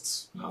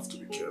must have to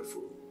be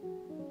careful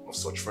of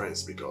such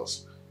friends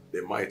because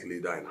they might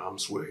lead her in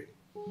harm's way.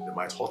 They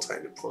might hurt her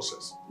in the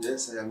process.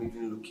 Yes, I am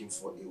even looking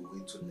for a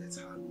way to let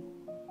her know.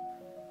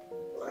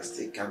 But I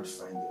still can't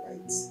find the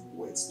right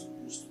words to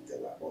use to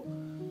tell her. But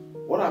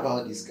what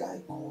about this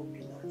guy called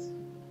Bernard?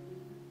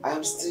 I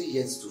am still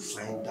yet to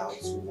find out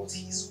what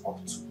he's up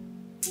to.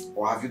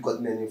 Or have you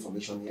gotten any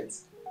information yet?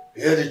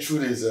 Yeah, the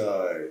truth is,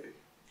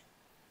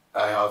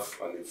 I have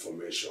an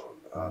information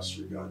as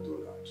regards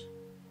Donald.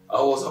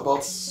 I was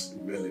about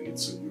emailing it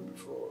to you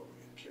before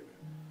he came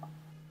in.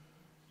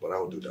 But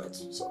I'll do that,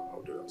 sir.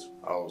 I'll do that.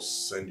 I'll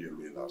send you a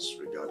mail as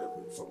regards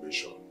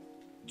information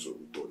to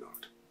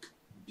Donald.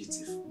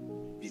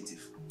 Beautiful.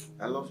 Beautiful.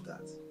 I love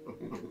that.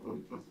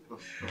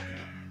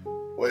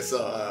 Well,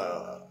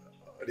 sir,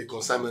 the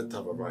consignment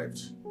have arrived.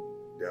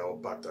 They are all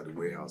packed at the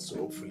warehouse, so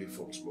hopefully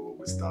from tomorrow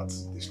we start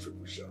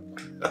distribution.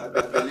 I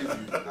believe you.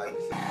 I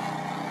believe you.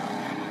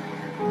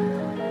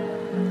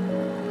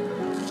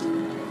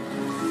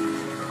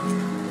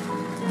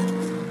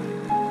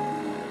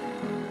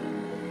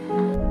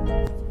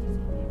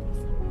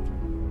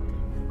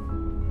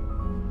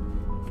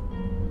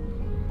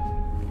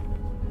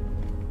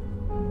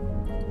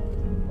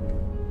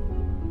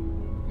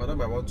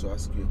 Madam, I want to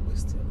ask you a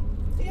question.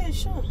 Yeah,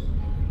 sure.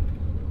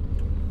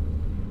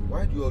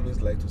 Why do you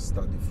always like to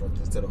stand in front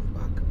instead of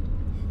back?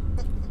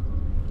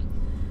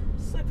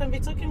 So I can be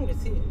talking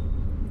with you.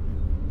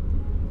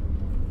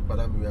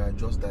 Madam, you are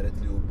just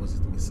directly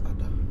opposite Miss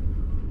Ada.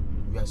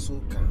 You are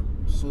so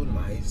calm, so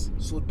nice,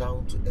 so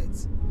down to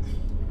earth.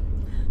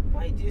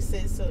 Why do you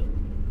say so?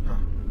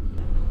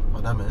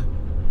 Madam,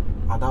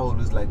 Ada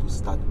always like to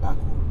stand back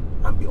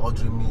home and be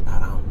ordering me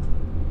around.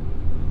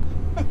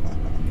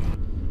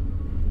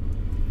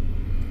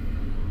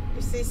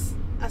 You see,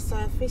 as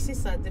our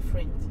faces are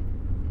different,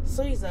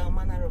 so is our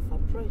manner of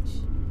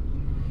approach.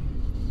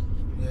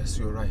 Yes,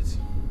 you're right.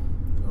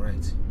 You're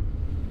right.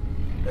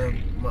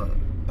 Ma,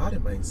 that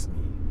reminds me.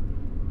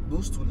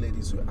 Those two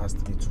ladies you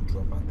asked me to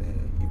drop at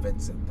the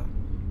event center,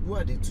 who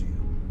are they to you?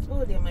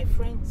 Oh, they're my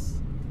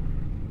friends.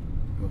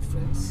 Your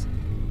friends?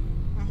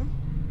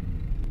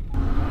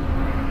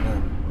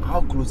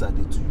 How close are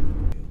they to you?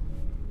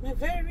 My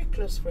very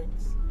close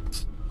friends.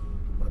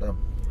 Madam,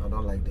 I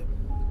don't like them.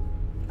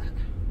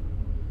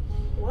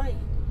 Why?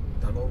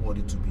 They're not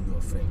worthy to be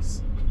your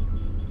friends.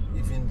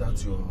 Even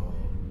that your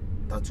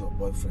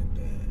boyfriend,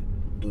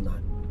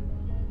 Donald.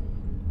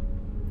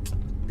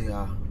 They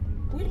are.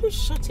 Will you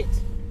shut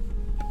it?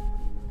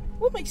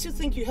 What makes you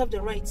think you have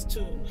the right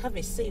to have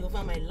a say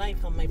over my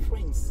life and my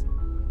friends?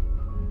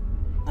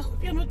 I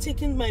hope you're not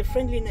taking my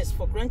friendliness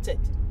for granted.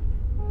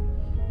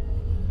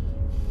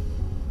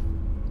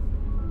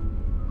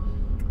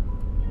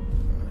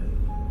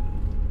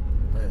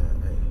 I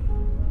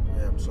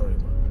am sorry,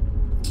 ma.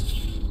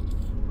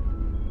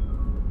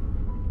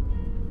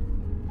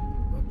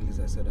 Ma, please,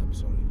 I said I'm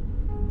sorry.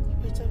 You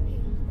better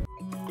be.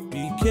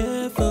 Be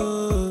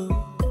careful.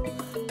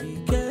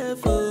 Be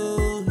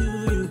careful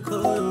who you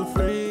call your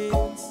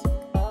friends.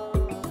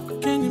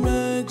 Can you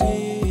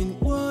imagine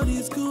what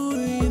is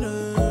going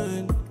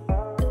on?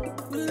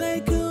 Will I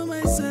kill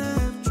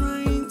myself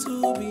trying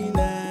to be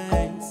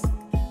nice?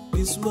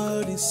 This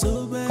world is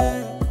so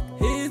bad,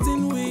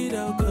 hating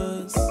without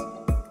cause,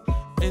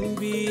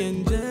 envy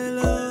and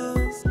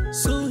jealous,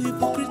 so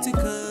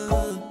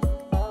hypocritical.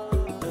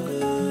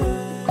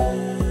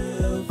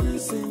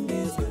 Everything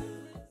is good.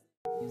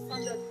 You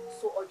sounded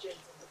so urgent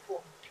on the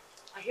phone.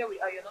 And here we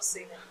are, you're not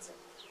saying anything.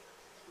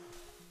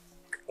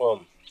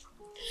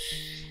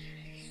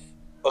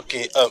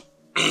 Okay,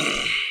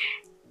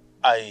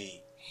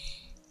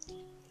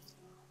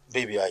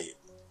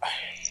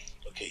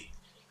 okay.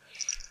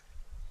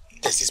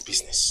 There's this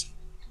business.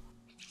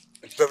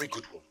 A very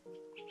good one.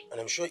 And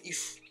I'm sure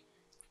if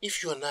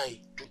you and I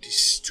do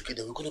this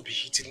together, we're gonna be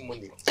hitting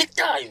money. Big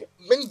time!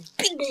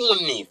 Big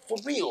money, for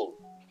real.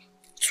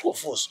 Two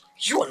of us,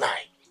 you and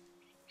I.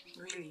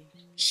 Really?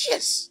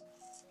 Yes.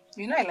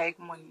 You know I like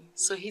money,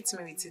 so hit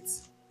me with it.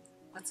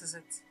 What is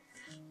it?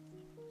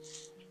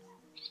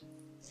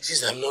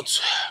 Since I'm not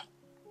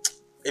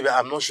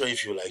sure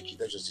if you like it,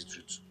 that's just the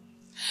truth.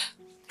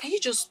 Can you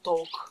just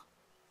talk?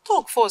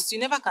 Talk first, you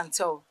never can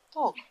tell.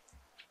 Talk.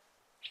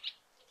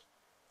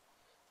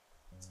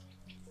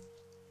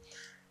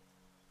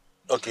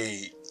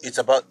 Okay, it's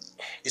about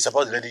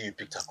the lady you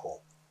picked her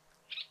call.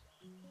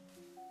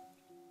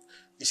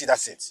 You see,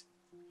 that's it.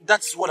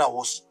 That's what I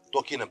was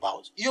talking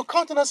about. Your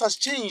countenance has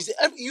changed.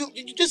 You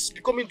just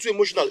becoming too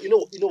emotional. You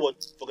know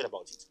what? Forget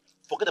about it.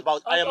 Forget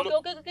about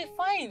Okay,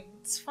 fine.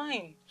 It's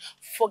fine.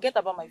 Forget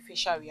about my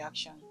facial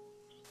reaction.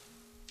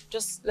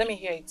 Just let me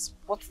hear it.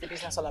 What's the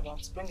business all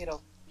about? Bring it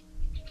up.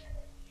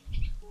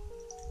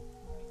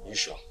 You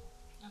sure?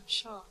 I'm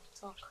sure.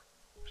 Talk.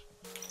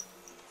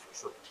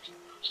 Sure.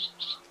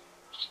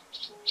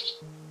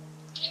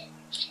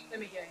 Let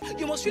me hear it.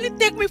 You must really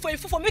take me for a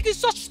fool for making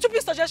such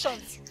stupid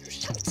suggestions.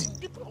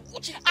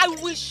 I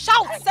will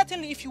shout,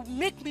 certainly, if you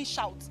make me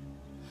shout.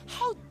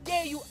 How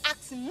dare you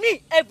ask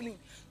me, Evelyn,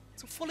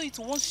 to follow you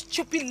to one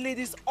stupid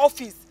lady's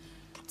office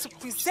to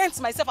present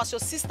myself as your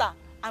sister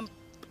and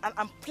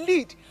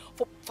plead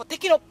for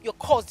taking up your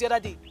cause the other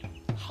day?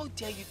 How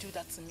dare you do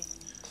that to me?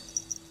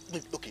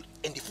 Wait, okay,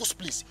 in the first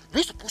place,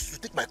 you're supposed to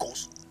take my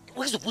calls.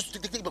 We're supposed to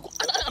take my calls.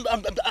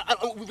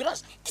 We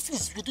realize this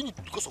is, you're doing it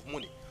because of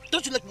money.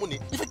 Don't you like money?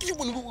 If I give you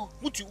money,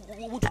 what you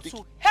take?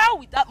 To hell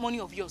with that money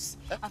of yours,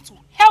 and to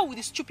hell with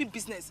this stupid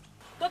business.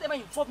 Don't ever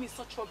involve me in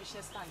such rubbish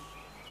next time.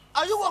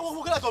 Are you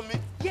working out on me?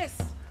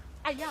 Yes,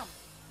 I am.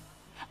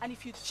 And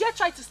if you dare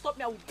try to stop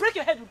me, I will break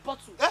your head with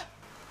bottle.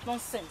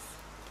 Nonsense.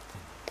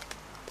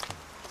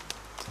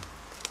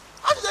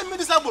 How did I make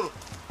this happen?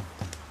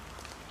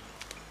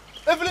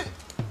 Evelyn!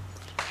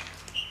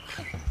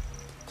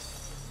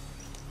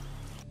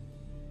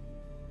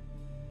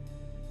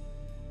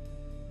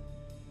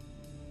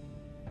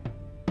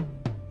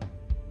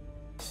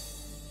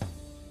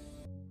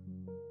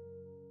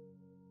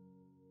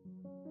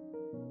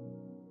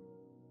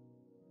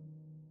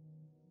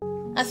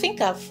 I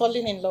think I've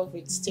fallen in love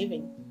with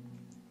Steven.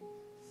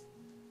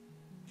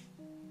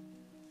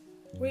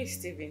 Where is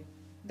Steven?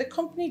 The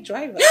company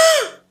driver.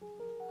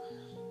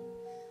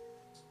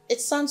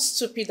 It sounds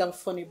stupid and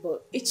funny,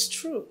 but it's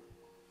true.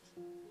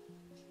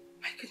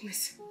 My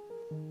goodness.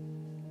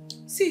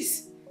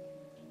 Sis,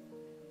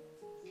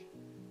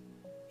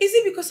 is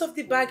it because of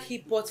the bag he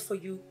bought for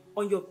you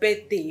on your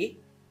birthday?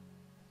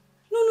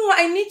 No,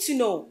 I need to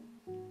know.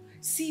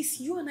 Sis,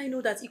 you and I know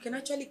that you can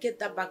actually get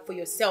that bag for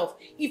yourself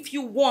if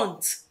you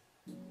want.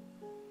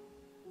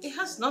 It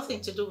has nothing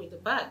to do with the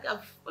bag.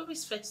 I've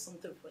always fetched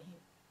something for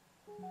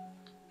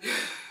him.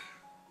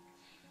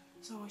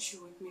 Someone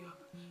should wake me up.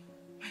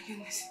 My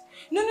goodness.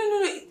 No.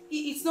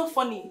 It's not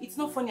funny. It's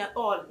not funny at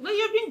all. No,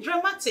 you're being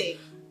dramatic.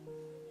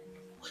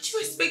 What do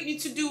you expect me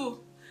to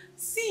do?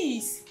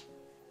 Sis,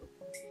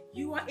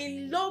 you are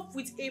in love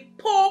with a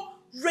poor,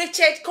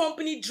 wretched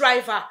company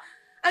driver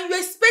and you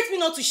expect me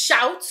not to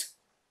shout?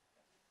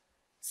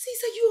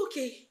 Sis, are you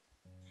okay?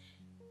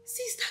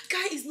 Sis, that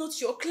guy is not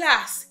your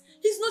class.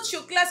 He's not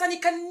your class and he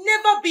can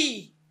never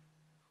be.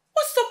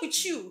 What's up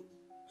with you?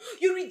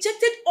 You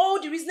rejected all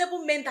the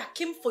reasonable men that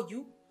came for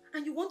you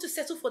and you want to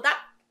settle for that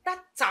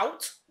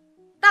tout?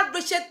 That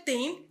wretched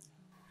thing?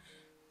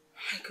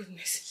 My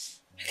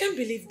goodness, I can't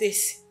believe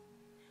this.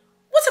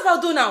 What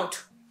about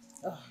Donald?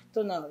 Oh,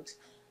 Donald.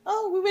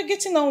 Oh, we were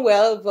getting on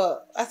well,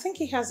 but I think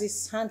he has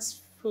his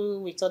hands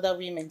full with other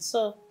women,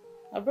 so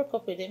I broke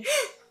up with him.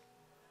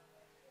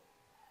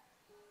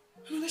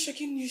 Another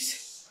shocking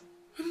news.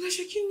 Another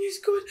shocking news,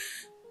 God.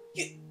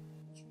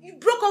 You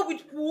broke up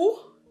with who?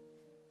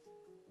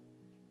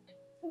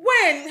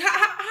 When?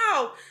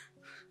 How?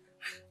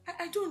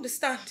 I don't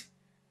understand.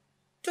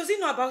 Does he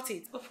know about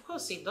it? Of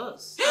course he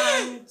does.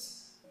 And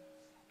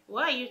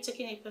why are you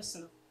taking it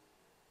personal?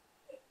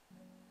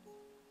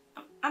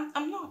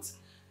 I'm not.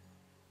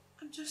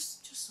 I'm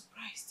just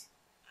surprised.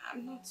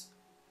 I'm not.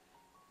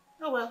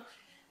 Oh well,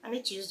 I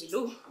need to use the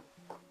loo.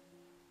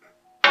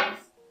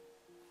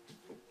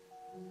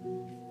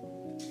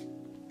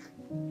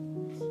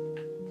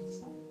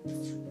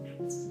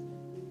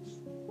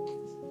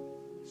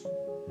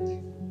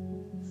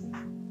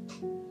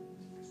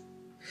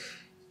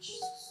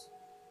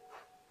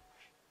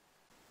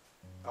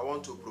 I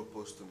want to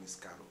propose to Miss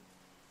Carol.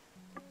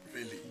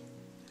 Really?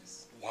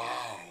 Yes.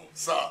 Wow,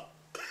 sir.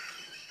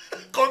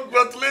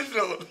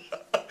 Congratulations.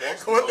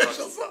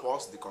 Congratulations, sir.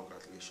 Pause the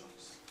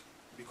congratulations.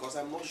 Because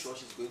I'm not sure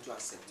she's going to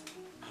accept me.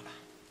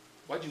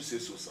 Why do you say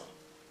so, sir?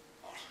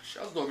 She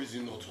has no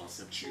reason not to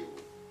accept you,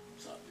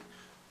 sir.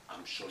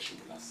 I'm sure she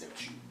will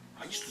accept you.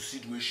 I used to see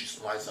the way she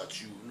smiles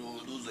at you, you know,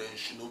 those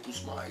Shinoku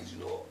smiles, you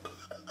know.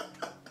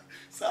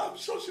 Sir, I'm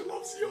sure she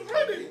loves you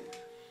already.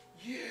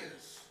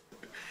 Yes.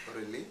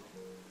 Really?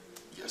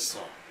 Yes, sir.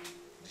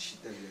 Did she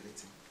tell you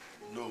anything?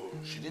 No,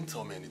 she didn't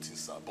tell me anything,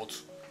 sir,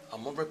 but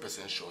I'm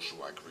 100% sure she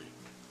will agree.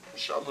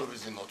 She has no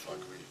reason not to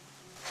agree.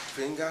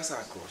 Fingers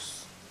are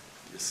crossed.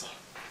 Yes, sir.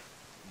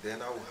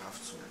 Then I will have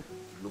to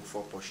look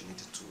for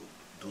opportunity to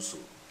do so.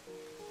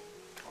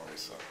 Alright,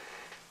 sir.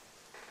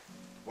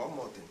 One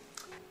more thing.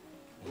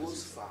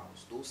 Those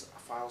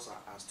files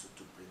I asked you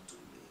to bring to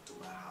me, to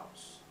my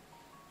house.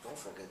 Don't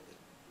forget them.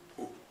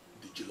 Oh,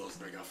 the jealous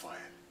beggar file.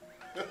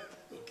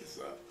 Okay,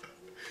 sir.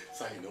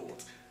 Sir, you know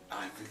what?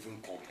 I've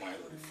even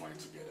compiled all the file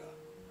together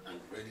and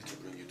ready to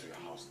bring you to your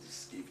house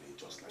this evening,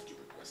 just like you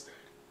requested.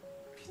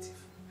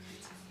 Beautiful.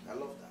 I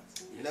love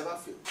that. You never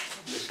fail.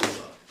 Yes,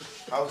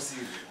 sir. I'll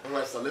see you.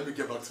 Alright, sir, let me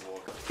get back to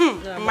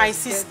work. My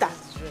sister.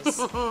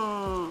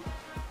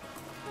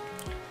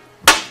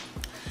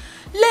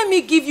 Let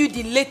me give you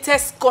the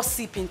latest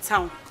gossip in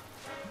town.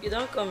 You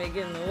don't come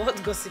again, no?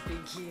 What gossip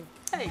again?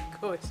 Hey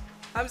God,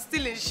 I'm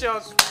still in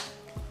shock.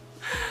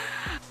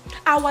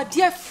 Our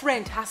dear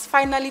friend has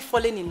finally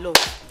fallen in love.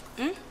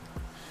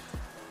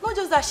 Not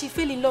just that she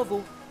fell in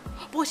love,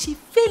 but she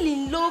fell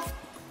in love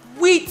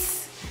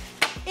with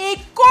a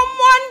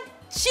common,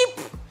 cheap,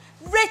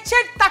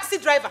 wretched taxi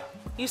driver.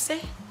 You say?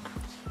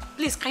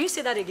 Please, can you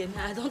say that again?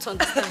 I don't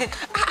understand.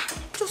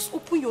 Just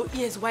open your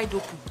ears wide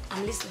open.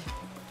 I'm listening.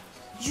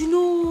 You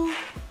know,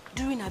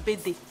 during her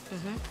birthday,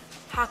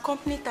 her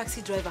company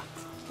taxi driver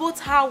bought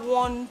her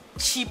one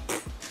cheap,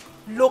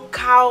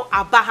 local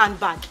Abba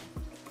handbag.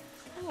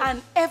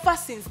 And ever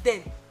since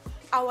then,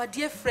 our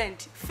dear friend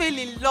fell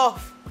in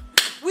love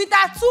with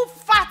her two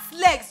fat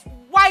legs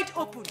wide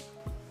open.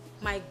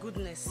 My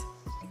goodness.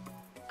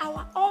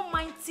 Our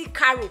almighty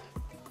Carol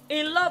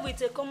in love with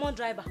a common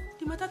driver.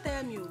 The matter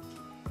tell me.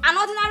 An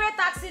ordinary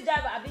taxi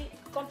driver,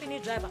 company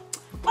driver.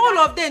 All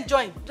of them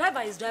join.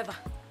 Driver is driver.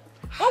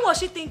 What was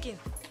she thinking?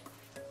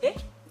 Eh?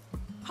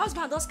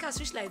 Husband does cars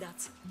rich like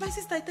that. My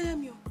sister, tell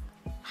me.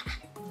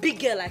 Big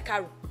girl like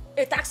Carol.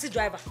 A taxi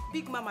driver.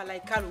 Big mama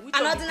like Carol.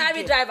 An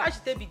ordinary driver. I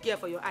should take big girl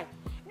for your eye.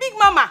 Big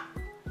mama.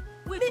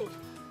 Wait,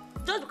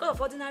 just because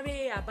of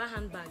ordinary Abba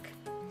handbag,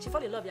 she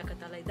fall in love with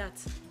Yakata like that.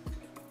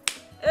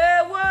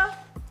 What?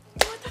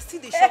 The matter see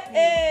the shock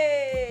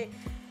me.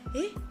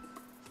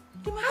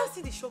 The matter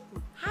see the shock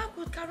me. How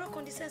could Carol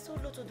condescend so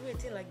low to do a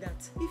thing like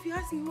that? If you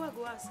ask me, who I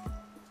go ask?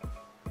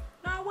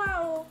 Now,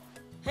 wow.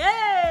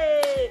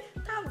 Hey!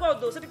 Thank God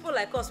though, some people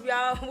like us,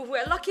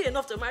 we're lucky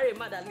enough to marry a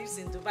man that lives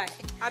in Dubai.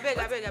 I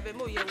beg,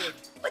 more your word.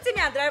 What do me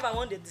and driver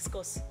want to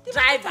discuss?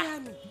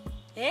 Driver.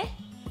 Eh?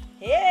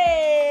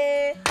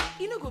 Hey!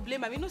 You no go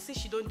blame her. You know say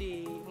she don't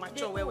dey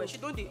mature well. She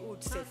don't dey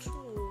old self.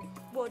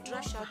 But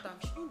drive shout am.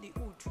 She don't dey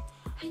old.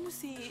 I know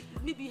say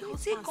maybe husband.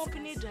 See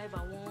company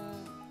driver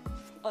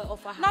won't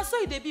offer her. Now so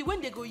it dey be when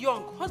they go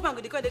young. Husband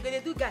go they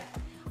do guy.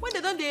 When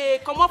they don't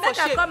they come up for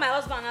shape. Make I call my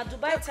husband at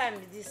Dubai time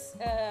with this.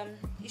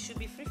 He should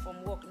be free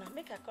from work now.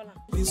 Make I call him.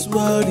 This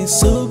world is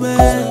so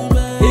bad,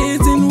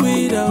 hating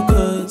without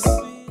cause.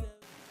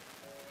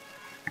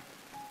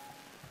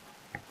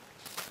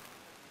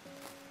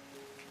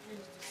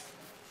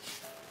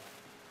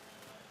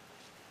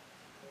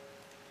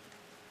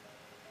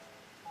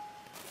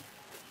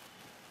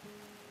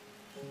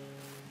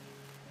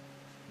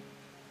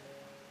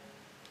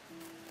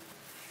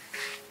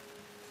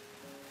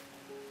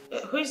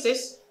 Who is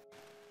this?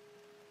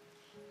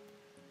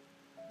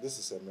 This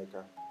is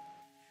Emeka.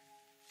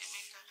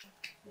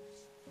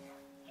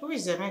 Who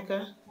is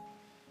Emeka?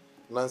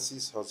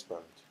 Nancy's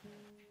husband.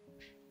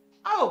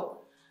 Oh,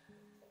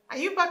 are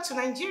you back to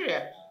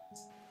Nigeria?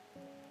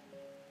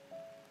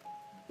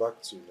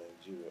 Back to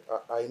Nigeria.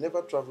 I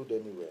never traveled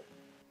anywhere.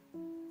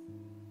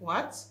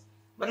 What?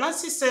 But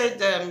Nancy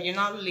said you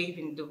now live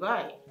in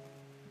Dubai.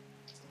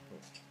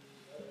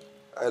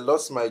 I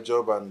lost my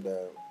job and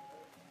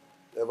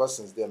ever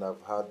since then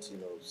I've had,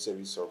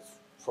 series of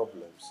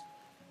problems.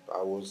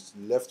 I was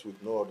left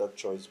with no other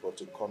choice but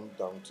to come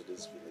down to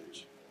this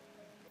village.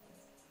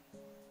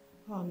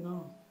 Oh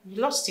no, you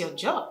lost your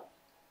job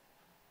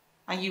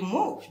and you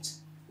moved.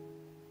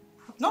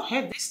 I've not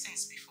heard these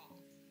things before.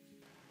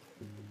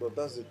 But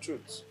that's the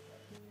truth.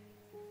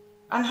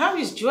 And how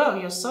is Joel,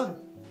 your son?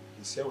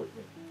 He's here with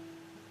me.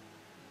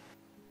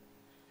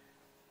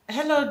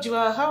 Hello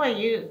Joel, how are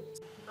you?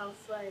 I'm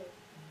fine.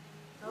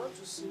 I want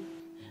to see you.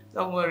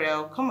 Don't worry,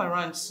 I'll come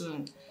around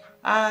soon.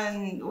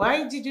 And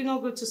why did you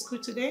not go to school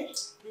today?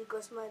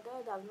 Because my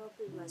dad has not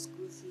paid my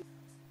school fee.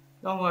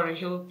 Don't worry,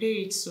 he will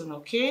pay it soon,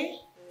 okay?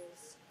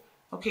 Yes.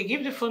 Okay,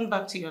 give the phone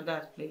back to your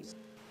dad, please.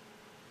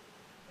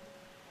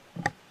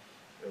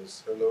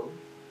 Yes, hello?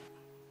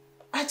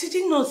 I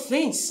didn't know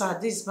things are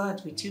this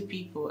bad with you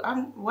people.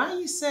 And why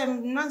is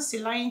Nancy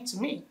lying to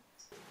me?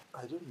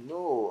 I don't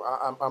know.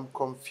 I'm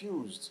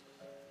confused.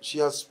 She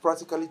has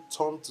practically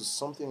turned to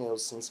something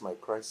else since my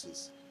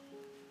crisis.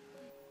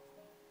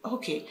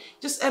 Okay,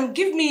 just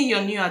give me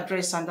your new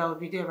address and I'll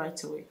be there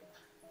right away.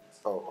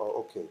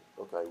 Oh, okay.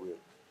 Okay, I will.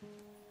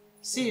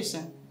 See you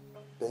soon.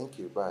 Thank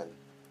you, bye.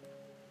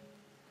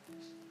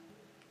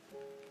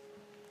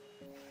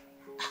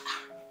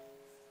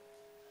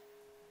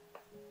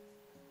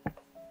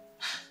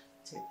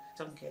 I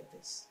don't get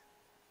this.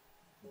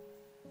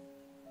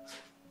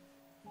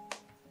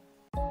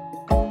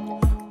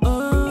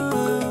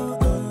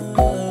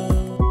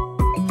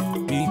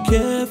 Be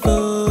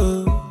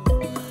careful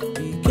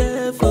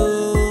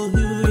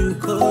who you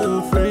call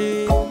your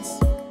friends.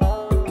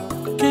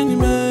 Can you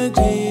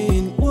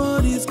imagine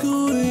what is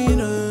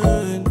going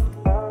on?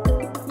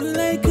 Will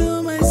I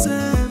kill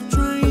myself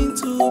trying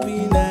to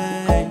be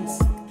nice?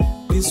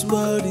 This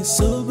world is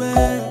so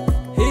bad,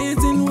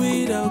 hating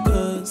without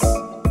cause,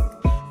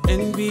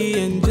 envy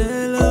and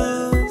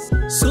jealous,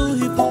 so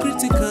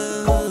hypocritical.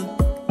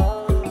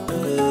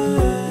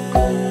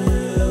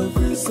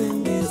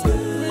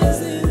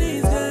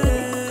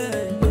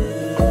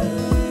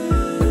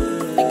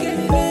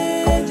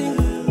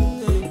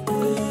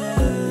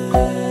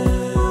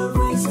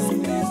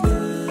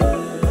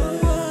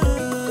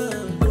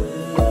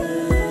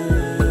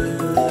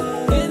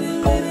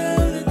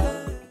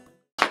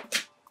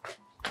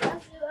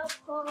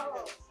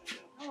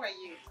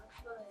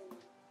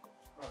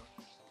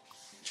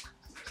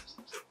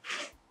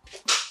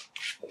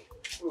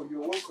 Oh,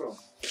 you're welcome.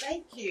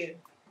 Thank you.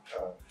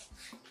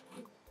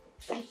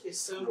 Thank you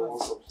so You're much.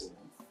 welcome.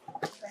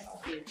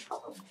 Thank you.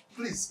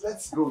 Please,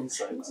 let's go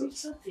inside.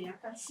 It's okay, I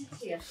can sit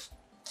here.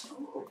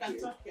 We can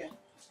talk here.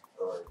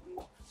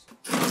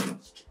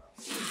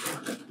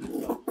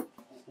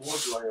 What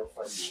do I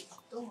offer you?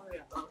 Don't worry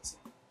about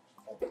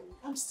it.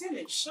 I'm still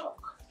in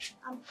shock.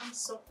 I'm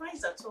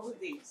surprised at all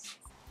this.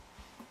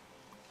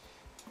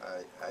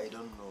 I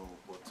don't know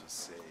what to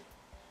say.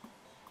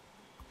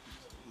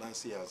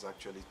 Nancy has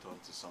actually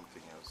turned to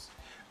something else.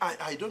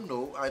 I don't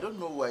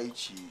know why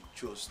she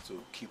chose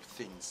to keep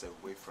things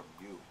away from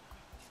you.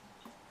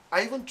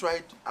 I even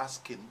tried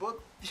asking, but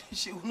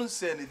she wouldn't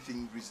say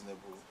anything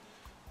reasonable.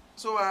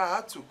 So I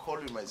had to call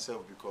you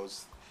myself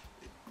because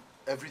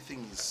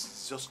everything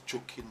is just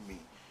choking me.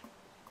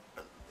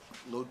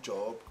 No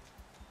job,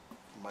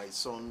 my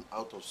son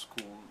out of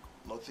school,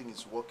 nothing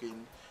is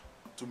working.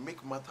 To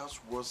make matters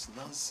worse,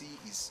 Nancy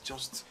is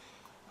just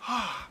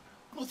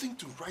nothing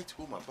to write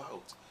home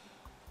about.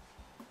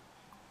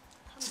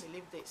 I can't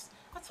believe this.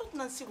 I thought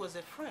Nancy was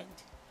a friend.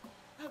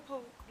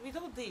 But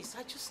without this,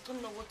 I just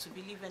don't know what to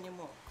believe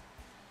anymore.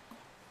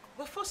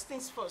 But first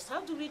things first,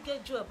 how do we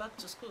get Joel back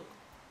to school?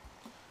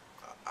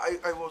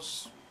 I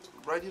was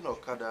riding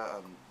Okada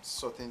and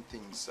sorting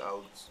things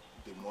out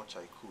the much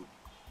I could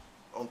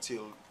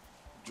until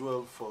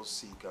Joel fell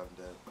sick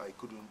and I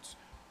couldn't,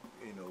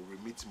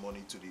 remit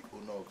money to the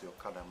owner of the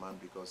Okada man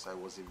because I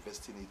was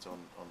investing it on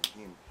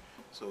him.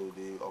 So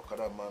the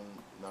Okada man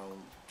now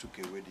took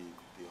away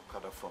the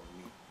Okada from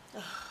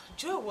me.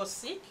 Joel was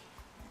sick?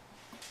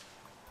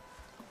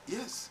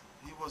 Yes,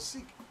 he was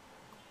sick.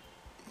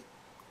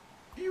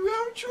 You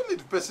were actually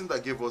the person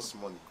that gave us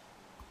money.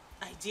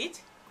 I did?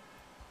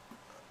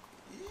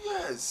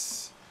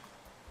 Yes.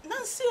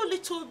 Nancy only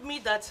told me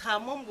that her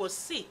mom was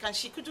sick and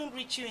she couldn't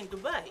reach you in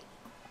Dubai.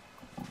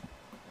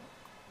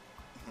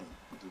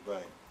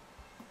 Dubai.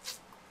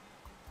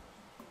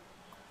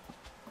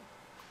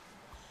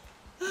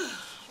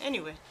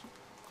 Anyway,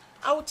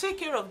 I will take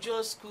care of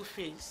Joel's school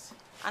fees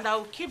and I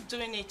will keep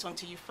doing it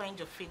until you find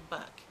your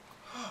feedback.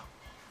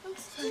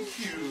 Thank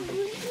you.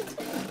 Thank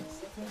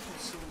you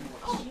so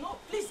much. Oh no,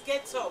 please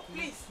get up,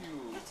 please.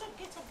 Thank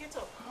you. Get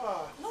up.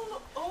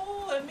 No.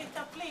 Oh,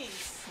 Emeka,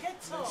 please,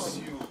 get up. Bless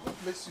you. God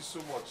bless you so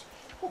much.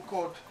 Oh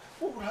God,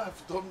 what would I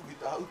have done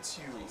without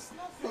you?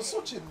 You're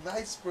such a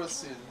nice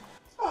person.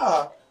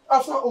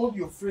 After all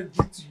your friends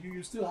did to you,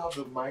 you still have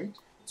the mind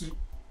to...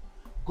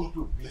 God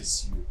will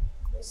bless you.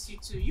 Bless you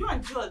too. You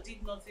and Joel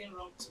did nothing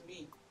wrong to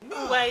me.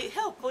 Meanwhile,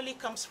 help only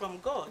comes from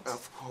God.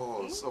 Of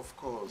course, of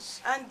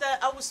course. And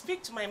I will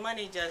speak to my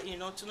manager, to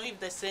know if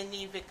there's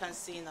any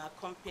vacancy in our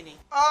company.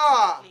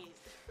 Ah!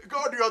 Please.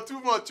 God, you are too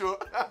much. Oh.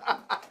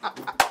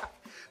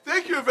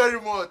 Thank you very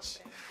much.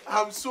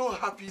 I'm so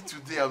happy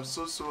today. I'm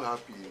so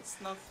happy. It's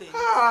nothing.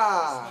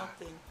 Ah!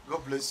 It's nothing.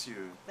 God bless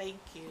you. Thank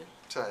you.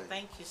 Chai.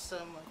 Thank you so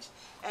much.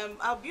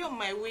 I'll be on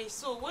my way.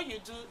 So what you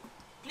do,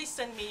 please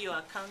send me your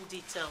account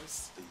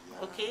details.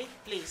 Yeah. Okay?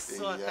 Please.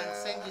 So I can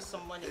send you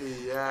some money.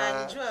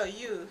 Yeah. And Joel,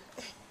 you.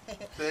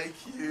 Thank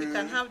you. You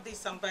can have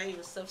this and buy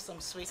yourself some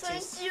sweeties.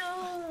 Thank you.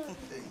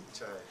 Hey,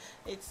 Chai.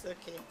 It's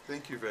okay.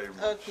 Thank you very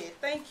much. Okay,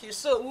 thank you.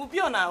 So we'll be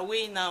on our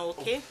way now,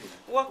 okay?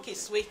 Work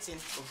is waiting.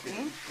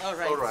 Okay. All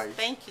right. All right.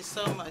 Thank you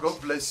so much.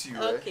 God bless you.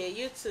 Okay,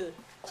 you too.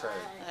 Chai.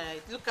 All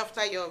right. Look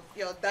after your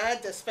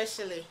dad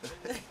especially.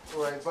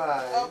 All right,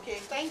 bye. Okay,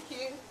 thank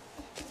you.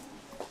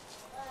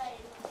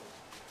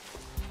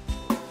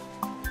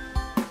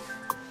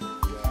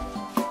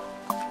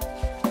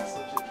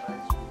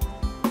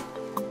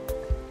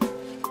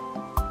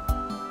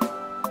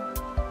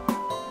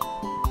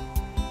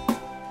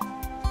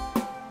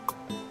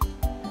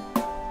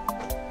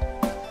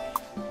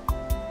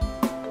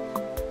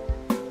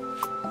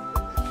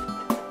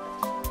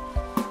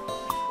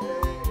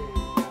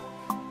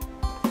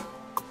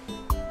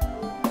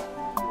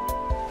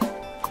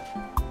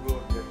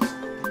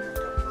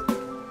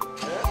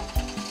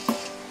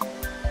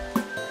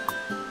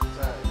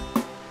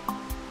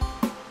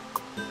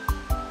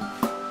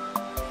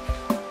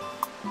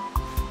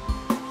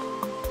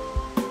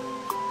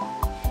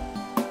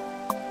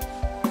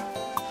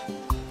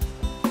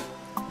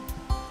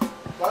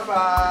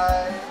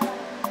 Bye-bye.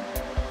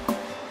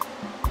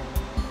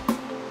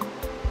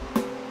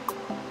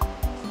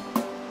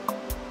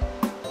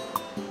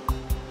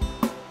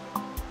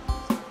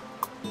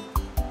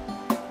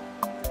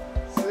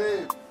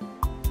 Safe.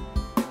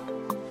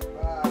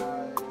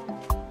 Bye.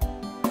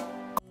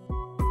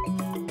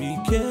 Be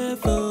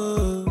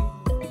careful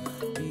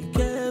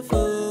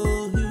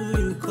who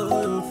you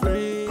call your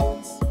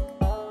friends.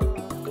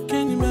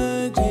 Can you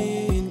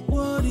imagine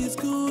what is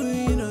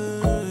going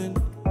on?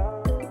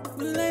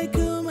 Will I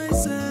kill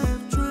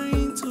myself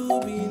trying to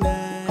be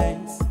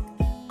nice?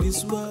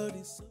 This world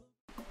is so...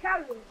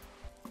 Carol,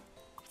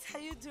 what are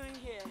you doing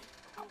here?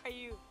 How are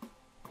you?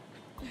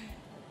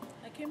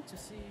 I came to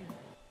see you.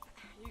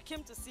 You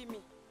came to see me?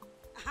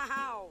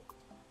 How?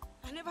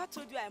 I never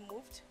told you I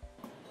moved.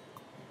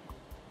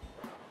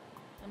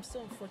 I'm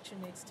so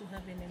unfortunate to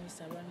have enemies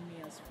around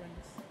me as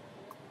friends.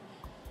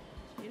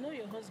 You know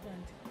your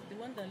husband, the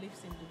one that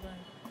lives in Dubai.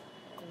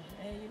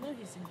 You know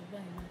he's in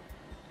Dubai now.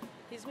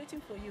 He's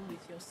waiting for you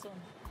with your son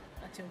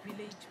at your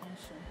village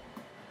mansion.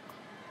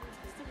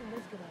 Stephen,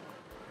 let's get out.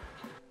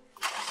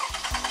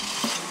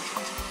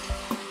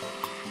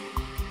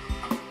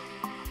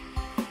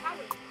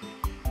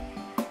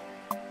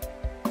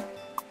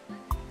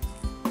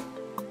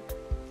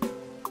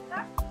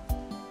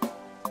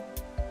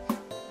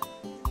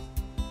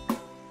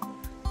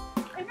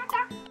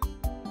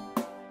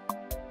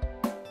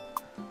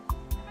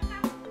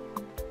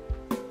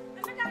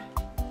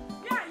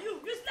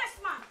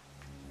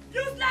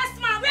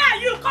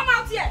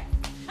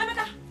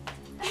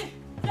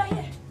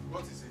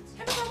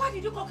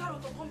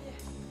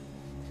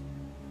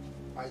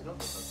 I don't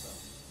understand.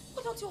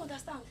 What don't you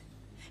understand?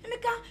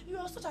 Emeka, you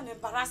are such an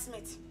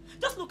embarrassment.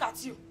 Just look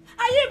at you.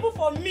 Are you able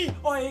for me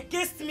or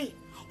against me?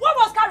 What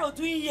was Carol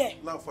doing here?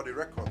 Now, for the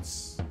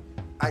records,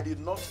 I did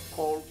not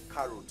call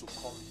Carol to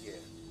come here.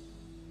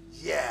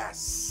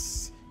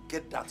 Yes,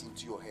 get that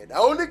into your head. I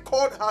only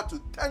called her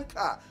to thank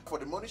her for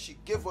the money she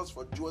gave us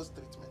for Joel's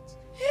treatment.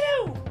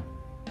 Ew!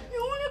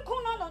 You only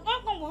called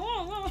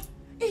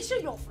her. Is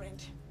she your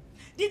friend?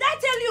 Did I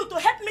tell you to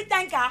help me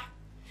thank her?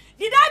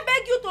 Did I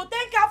beg you to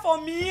thank her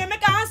for me?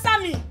 Emeka, answer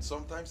me.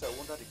 Sometimes I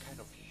wonder the kind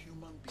of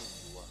human being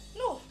you are.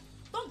 No,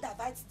 don't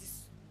divert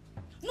this.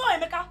 No,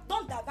 Emeka,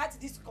 don't divert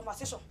this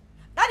conversation.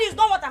 That is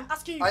not what I'm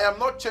asking you. I am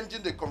not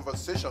changing the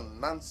conversation,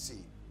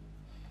 Nancy.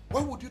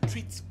 Why would you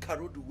treat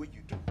Carol the way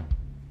you do?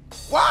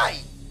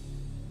 Why?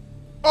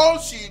 All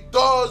she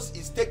does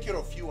is take care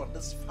of you and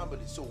this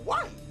family, so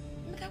why?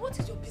 Emeka, what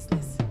is your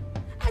business?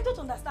 I don't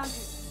understand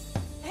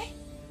you. Eh?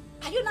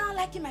 Are you now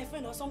liking my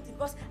friend or something?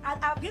 Because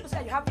I've been to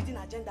say you have hidden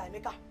agenda,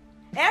 Emeka.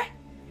 Eh?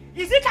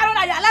 Is it Carol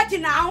that you are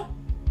liking now?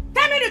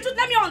 Tell me the truth,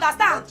 let me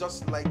understand. Not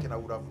just liking, I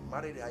would have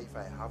married her if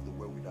I have the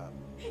wherewithal.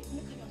 Hey,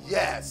 Emeka,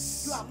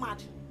 yes. You are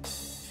mad.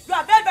 You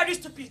are very, very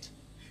stupid.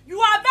 You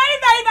are very,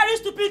 very, very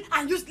stupid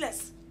and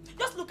useless.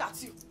 Just look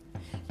at you.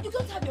 You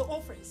don't have your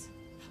own friends.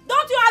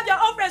 Don't you have your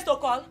own friends to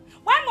call?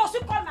 Why must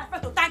you call my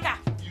friend to thank her?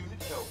 You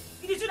need help.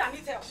 It is you that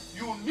need help.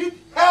 You need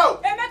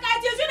help. Emeka,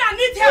 it is you that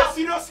need help. A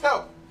serious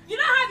help. You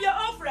don't have your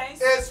own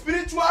friends. A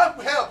spiritual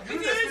help. You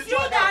it need a is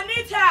spiritual you that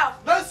need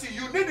help. Nancy,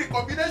 you need the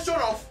combination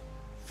of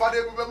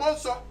Father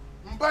Bubemonso,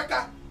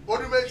 Mbaka,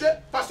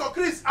 Odumeje, Pastor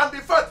Chris, and the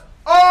fact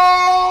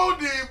all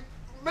the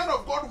men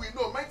of God we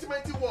know, mighty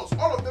ones,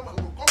 all of them will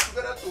come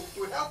together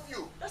to help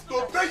you,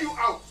 to pay you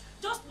out.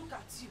 Just look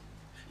at you.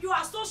 You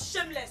are so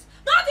shameless.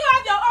 Don't you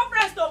have your own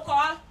friends to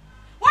call?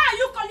 Why are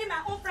you calling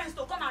my own friends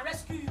to come and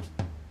rescue you?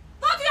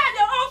 Don't you have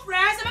your own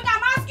friends? Emeka,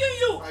 I'm asking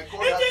you.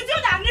 It is you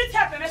that needs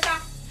help, Emeka.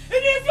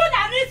 It is you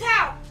that needs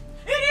help.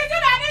 It is you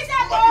that needs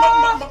help.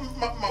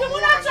 You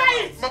will not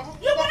try it.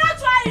 You will not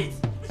try it.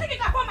 You think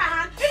you can put my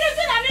hand? It is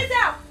you that needs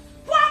help.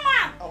 Poor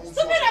man.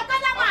 Stupid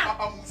Okada man.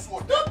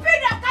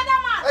 Stupid Okada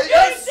man. It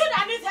is you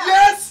that needs help.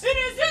 Yes. It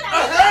is you that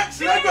needs help.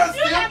 Should I go and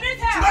steal?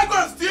 Should I go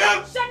and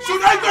steal?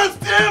 Should I go and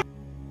steal?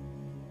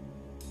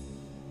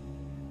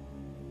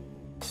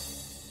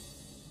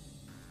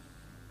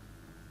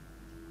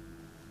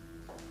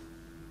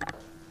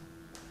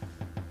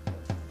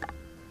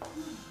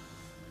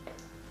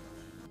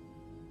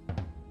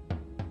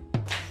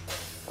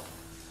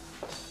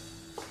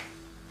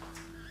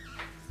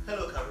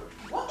 Hello, Carol.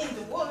 What in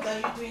the world are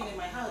you doing in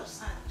my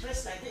house and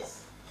dressed like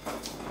this?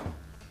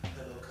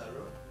 Hello,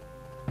 Carol.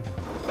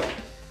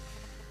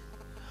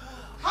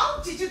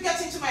 How did you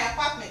get into my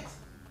apartment?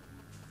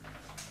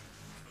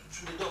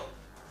 Through the door.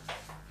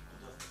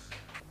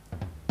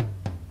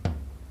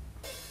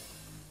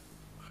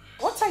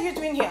 What are you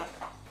doing here?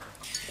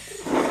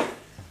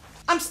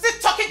 I'm still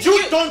talking to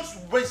you. You don't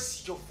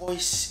raise your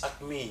voice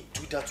at me.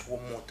 Do that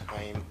one more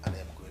time and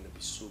I'm going to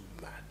be so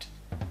mad.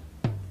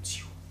 It's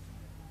you.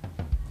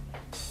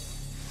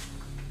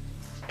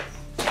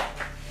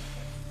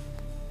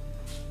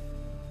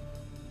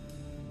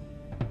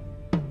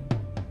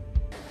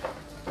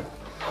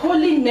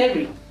 Holy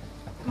Mary,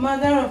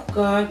 Mother of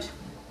God,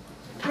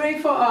 pray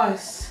for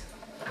us.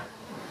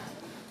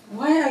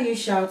 Why are you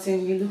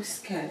shouting? You look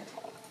scared.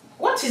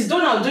 What is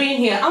Donald doing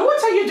here? And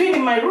what are you doing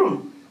in my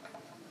room?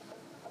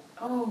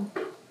 Oh.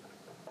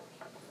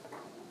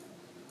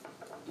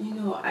 You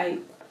know, I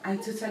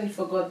totally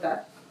forgot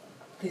that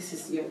this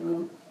is your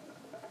room.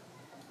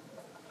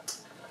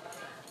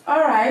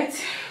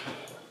 Alright.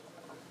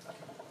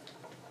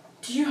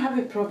 Do you have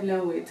a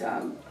problem with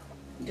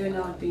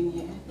Donald being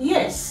here?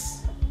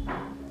 Yes.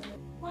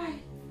 Why?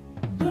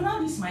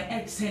 Donald is my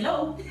ex.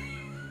 Hello?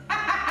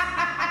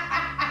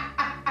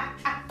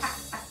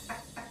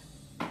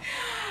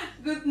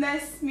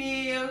 Goodness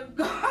me, oh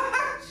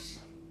gosh.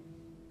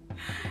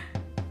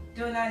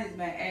 Donald is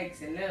my ex,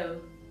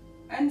 hello.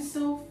 And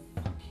so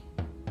fucking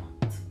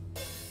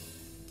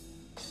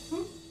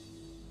what?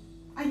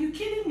 Are you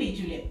kidding me,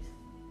 Juliet?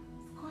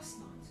 Of course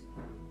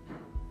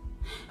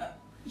not.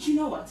 You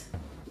know what?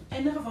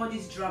 Enough of all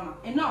this drama.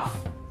 Enough.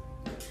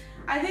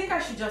 I think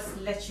I should just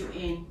let you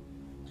in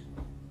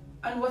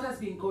on what has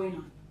been going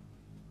on.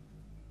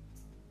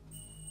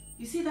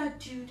 You see that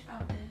dude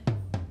out there?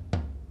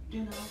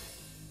 Donald?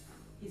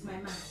 He's my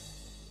man.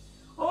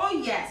 Oh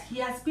yes, he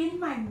has been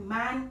my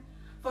man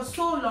for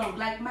so long,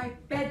 like my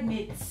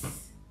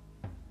bedmates.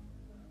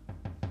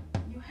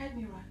 You heard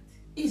me right.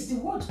 Is the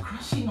world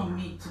crashing on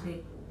me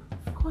today?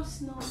 Of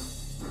course not.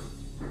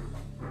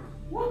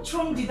 What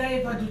wrong did I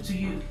ever do to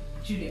you,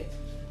 Juliet?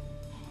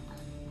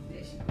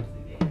 There she goes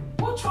again.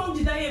 What wrong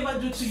did I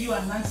ever do to you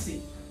and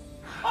Nancy?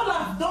 All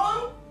I've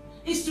done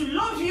is to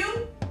love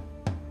you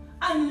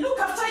and look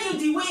after you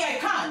the way I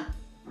can.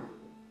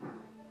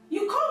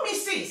 You call me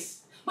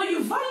sis, but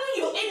you value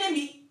your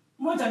enemy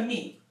more than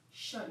me.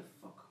 Shut the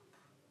fuck up.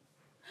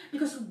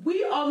 Because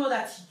we all know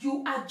that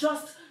you are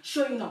just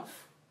showing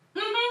off.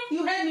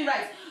 You heard me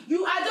right.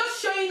 You are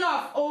just showing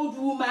off, old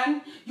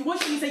woman. You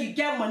want to say you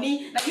get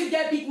money, that you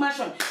get big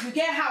mansion, you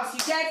get house, you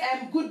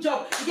get good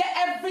job, you get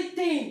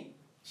everything.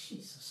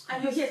 Jesus Christ.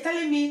 And you're here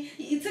telling me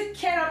you took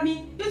care of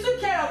me. You took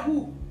care of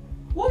who?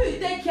 Who you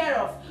take care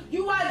of?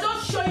 You are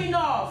just showing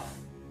off.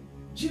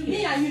 Juliet.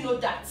 Me and you know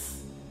that.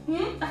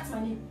 That's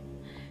my name.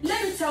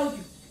 Let me tell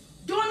you,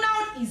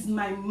 Donald is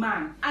my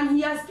man, and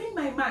he has been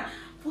my man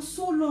for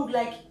so long,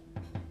 like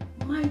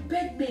my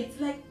bedmate,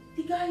 like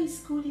the guy is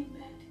good in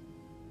bed.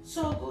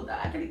 So good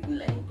that I can't even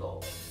let him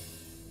go.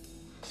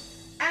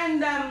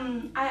 And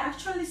I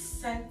actually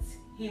sent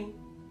him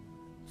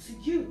to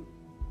you.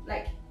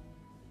 Like,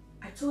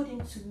 I told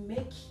him to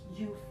make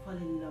you fall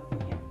in love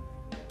with him,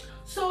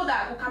 so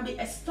that we can be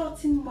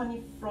extorting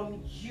money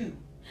from you.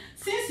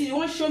 Since you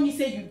won't show me,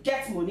 say you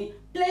get money,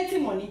 plenty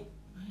money.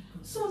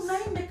 So now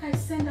make I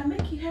send and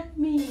make you help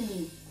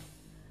me.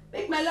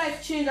 Make my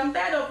life change. I'm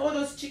tired of all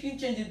those chicken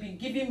changes you've been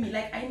giving me.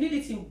 Like, I need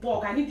it in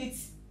bulk. I need it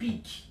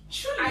big.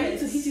 Sure, I need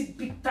to hit it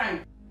big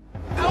time.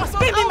 You must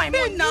pay me my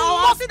money.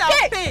 Now.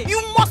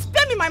 You must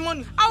pay me my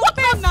money. I will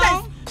pay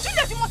now.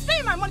 Juliet, you must pay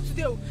me my money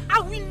today. I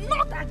will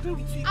not agree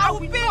with you. I will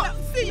pay now.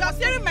 See, you're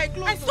tearing my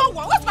clothes. And so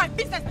what? What's my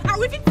business? I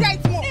will even tear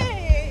it more.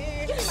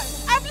 Hey. Give me my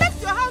money. I've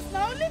left your house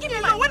now. Give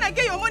me my money. When I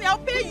get your money, I'll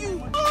pay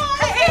you.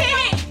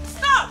 Hey!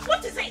 Stop!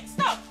 What is it?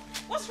 Stop!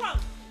 What's wrong?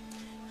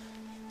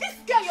 This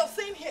girl you're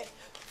saying here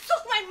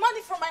took my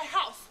money from my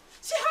house.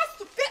 She has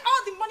to pay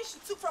all the money she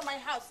took from my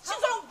house. She's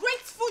an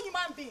ungrateful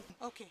human being.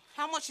 Okay,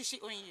 how much is she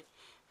owing you?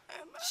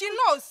 She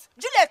knows.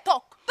 Juliet,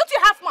 talk. Don't you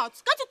have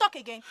mouth? Can't you talk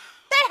again?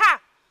 Tell her.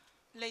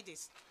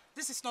 Ladies,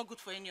 this is not good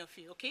for any of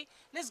you, okay?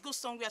 Let's go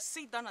somewhere,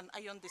 sit down and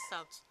iron this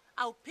out.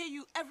 I'll pay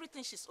you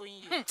everything she's owing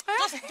you.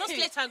 Just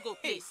let her go,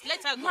 please.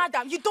 Let her go.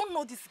 Madam, you don't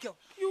know this girl.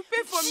 You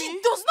pay for me. She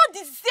does not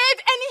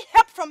deserve any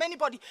help from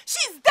anybody.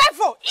 She's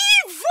devil,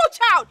 evil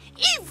child,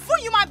 evil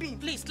human being.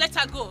 Please, let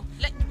her go.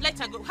 Let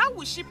her go. How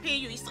will she pay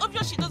you? It's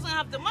obvious she doesn't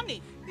have the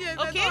money. Yes,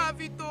 okay? I don't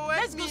have it though.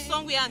 Let's go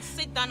somewhere and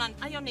sit down and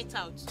iron it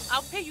out.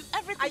 I'll pay you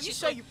everything. Are you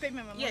sure you pay me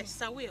my money?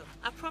 Yes, I will.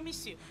 I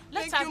promise you.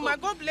 Let Thank her you, go. ma.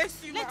 God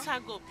bless you, Let ma. her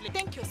go, please.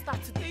 Thank you,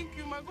 start today. Thank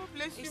you, ma. God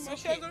bless you, It's ma.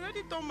 okay. She has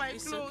already torn my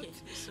It's clothes. okay.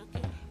 It's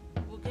okay.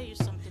 We'll get you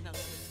something else.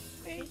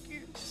 Thank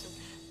you. It's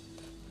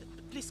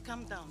okay. Please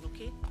calm down,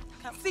 okay?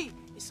 See,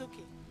 it's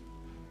okay.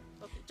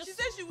 Okay. She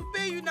said she will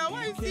pay you now.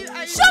 Why is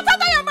it? Shut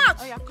up your mouth!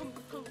 Oh yeah, come.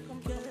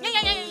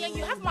 Yeah.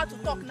 You have more to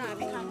talk now.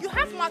 You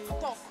have more to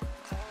talk.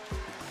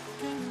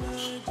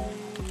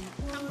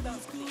 Calm down.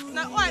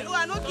 Now,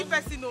 I don't give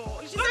person no.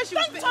 She said she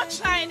will pay. Don't touch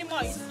her anymore.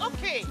 It's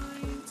okay.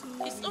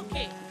 It's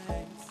okay.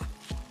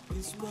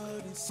 Please.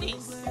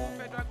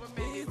 Federal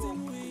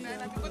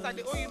government, because I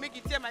owe you, make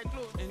it tear my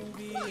clothes.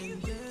 No, you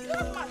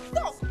have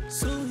more. Stop.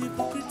 So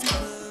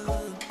hypocritical.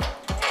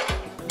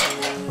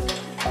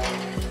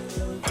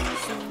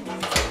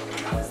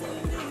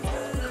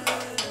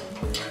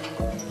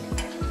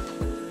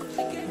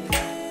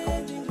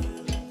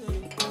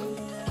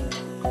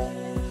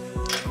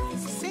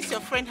 Since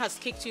your friend has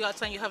kicked you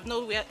out and you have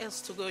nowhere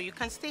else to go, you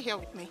can stay here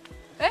with me.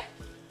 Eh?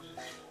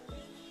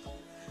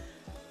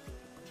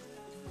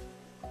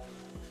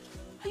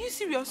 Are you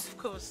serious? Of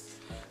course.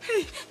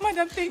 Hey,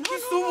 madam, thank you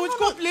so much.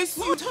 God bless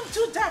you. No, don't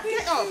do that.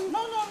 Get up.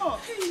 No.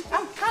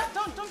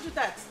 Don't do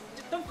that.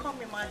 Don't call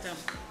me madam.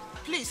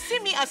 Please, see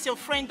me as your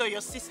friend or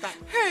your sister.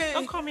 Hey.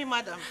 Don't call me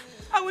madam.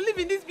 I will live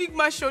in this big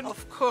mansion.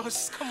 Of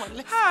course. Come on,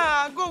 let's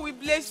go. God will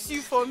bless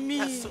you for me.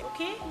 That's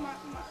okay.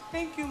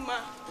 Thank you, ma.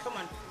 Come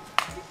on.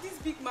 This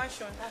big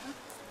mansion.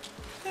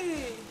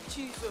 Hey,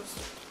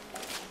 Jesus.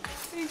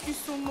 Thank you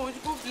so much.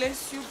 God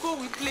bless you. God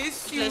will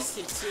bless you. Bless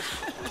you too.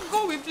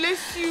 God will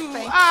bless you.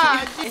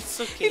 Thank you.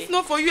 It's okay. If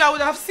not for you, I would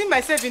have seen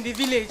myself in the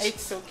village.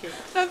 It's okay.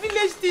 The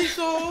village thing,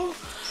 so.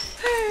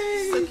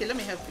 Hey. It's okay. Let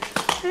me help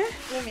you. Eh?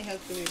 Let me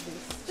help you with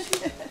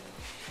this.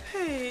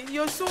 Hey,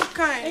 you're so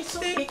kind. It's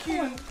okay. Thank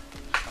you.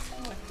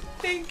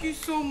 Thank you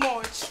so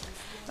much.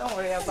 Don't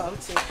worry about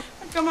it.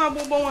 Come on,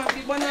 Bobo, and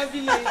be born in a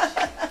village.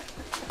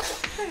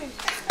 Hey.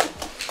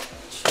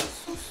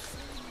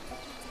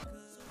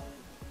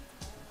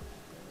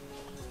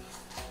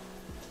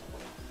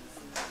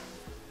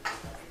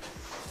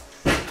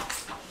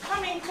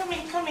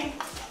 Come in.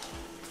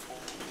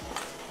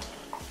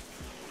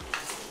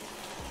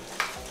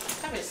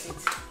 Have a seat.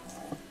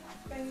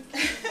 Thank you.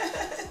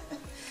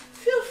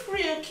 Feel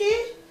free,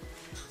 okay?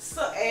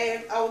 So,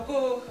 I'll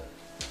go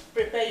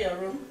prepare your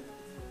room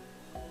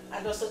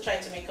and also try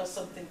to make us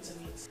something to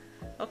eat.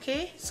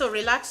 Okay? So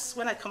relax.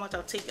 When I come out,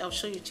 I'll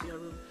show you to your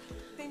room.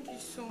 Thank you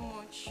so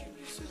much.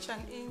 You're such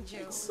an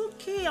angel. It's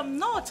okay. I'm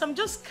not. I'm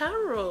just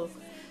Carol.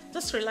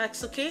 Just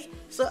relax, okay?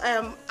 So,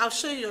 I'll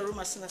show you your room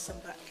as soon as I'm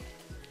back.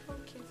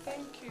 Okay,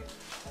 thank you.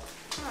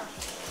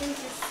 Thank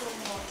you so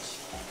much.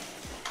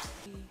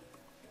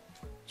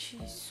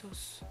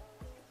 Jesus.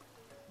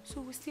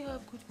 So we still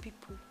have good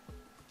people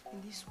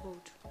in this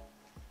world.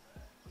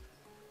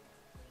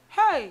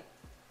 Hey!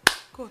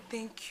 God,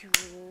 thank you.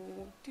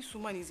 This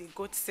woman is a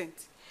God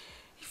sent.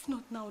 If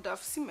not now, I would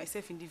have seen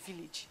myself in the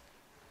village.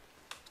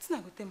 What's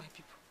not going to tell my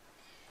people?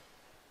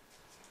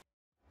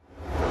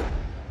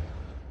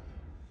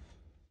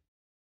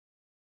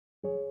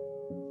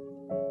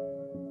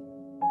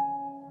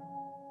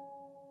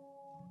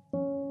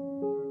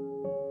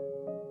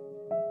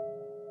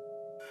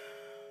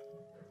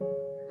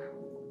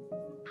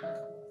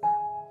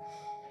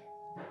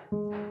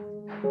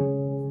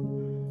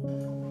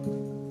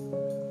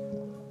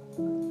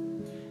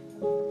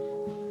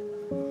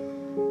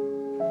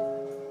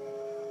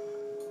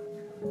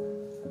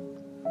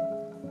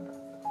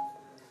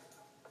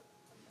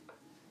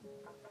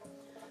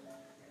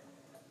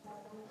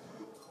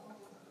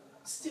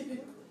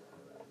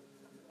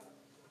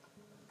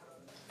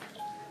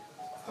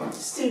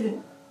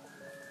 Steven,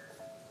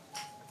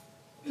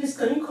 please,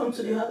 can you come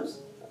to the house?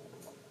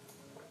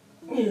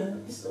 Yeah,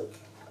 it's okay.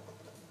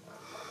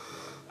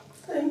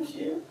 Thank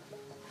you.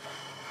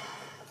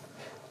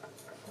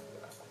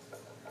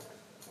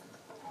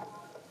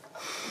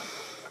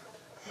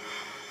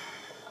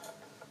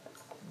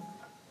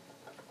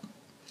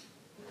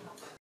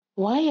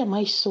 Why am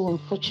I so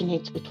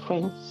unfortunate with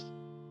friends?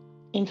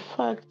 In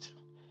fact,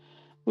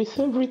 with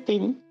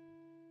everything.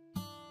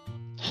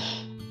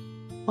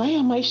 Why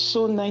am I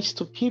so nice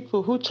to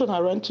people who turn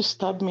around to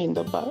stab me in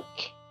the back?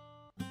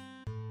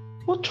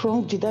 What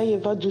wrong did I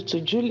ever do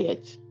to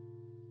Juliet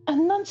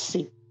and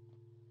Nancy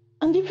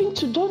and even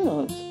to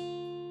Donald?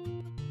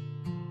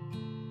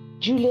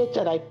 Juliet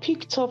that I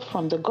picked up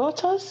from the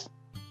gutters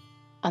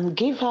and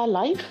gave her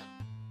life?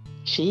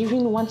 She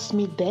even wants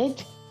me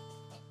dead?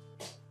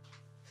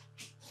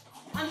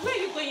 And where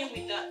are you going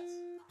with that?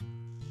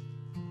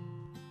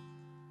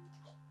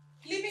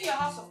 Leaving your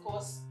house, of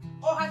course.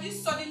 Or have you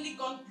suddenly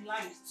gone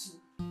blind too?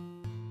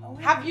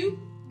 Have you?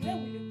 Where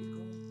will you be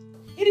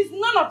going? It is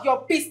none of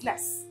your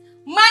business.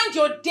 Mind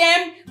your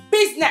damn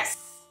business.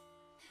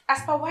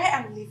 As for why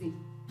I'm leaving,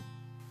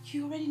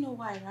 you already know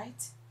why, right?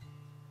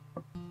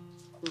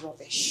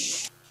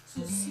 Rubbish.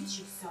 So sit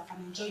yourself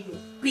and enjoy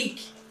your big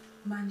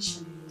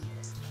mansion.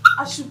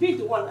 I should be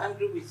the one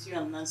angry with you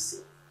and Nancy.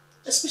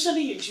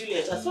 Especially you,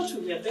 Juliet. I thought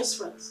we were best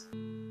friends.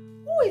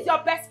 Who is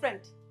your best friend?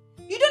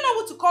 You don't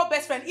know who to call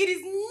best friend. It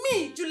is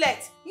me,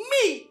 Juliet.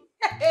 Me!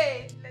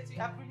 Hey, Juliet,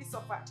 you have really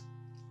suffered.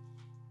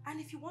 And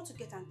if you want to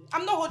get angry,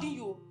 I'm not holding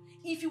you.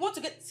 If you want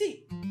to get...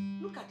 See,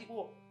 look at the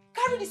wall.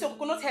 Carry this your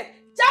coconut head.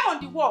 Jam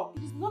on the wall.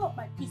 It is none of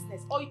my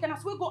business. Or you can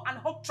as well go and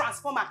hug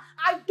transformer.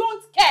 I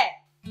don't care.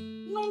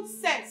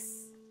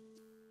 Nonsense.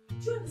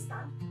 Do you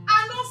understand?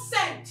 I not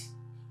send.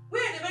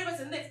 Where the very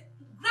person lives?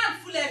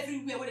 Grand full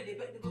everywhere where they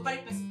go bury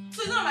person.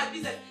 So it's none of my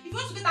business. If you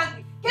want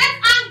to get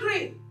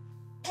angry,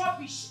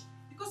 rubbish.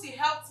 Because you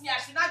helped me, I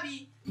should not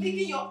be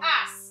licking your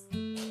ass.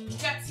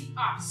 Dirty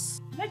ass.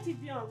 Let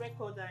it be on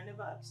record that I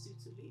never asked you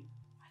to leave.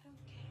 I don't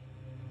care.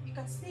 You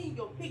can stay in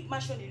your big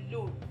mansion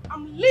alone.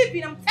 I'm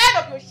leaving. I'm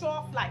tired of your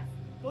show-off life.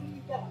 Don't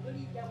leave them. Don't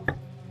leave them.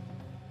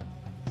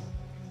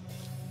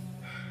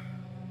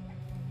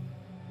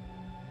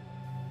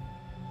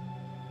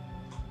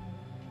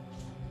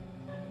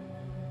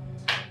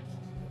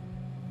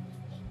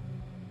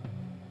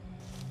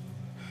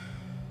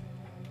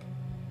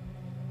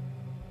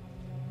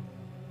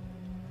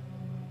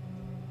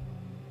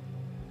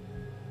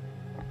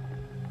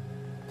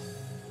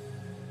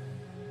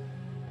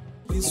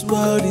 This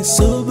world is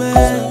so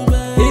bad,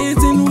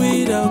 hating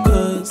without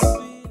cause.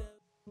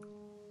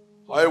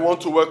 I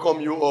want to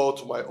welcome you all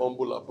to my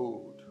humble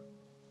abode.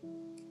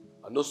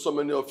 I know so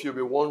many of you will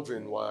be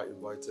wondering why I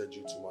invited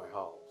you to my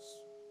house.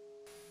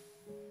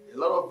 A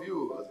lot of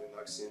you have been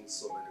asking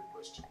so many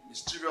questions,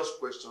 mysterious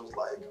questions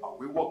like, are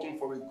we working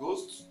for a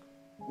ghost?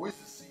 Who is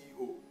the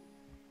CEO?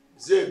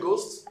 Is he a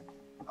ghost?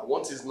 I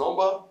want his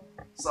number.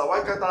 So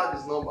why can't I have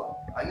his number?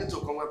 I need to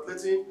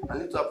congratulate him. I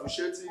need to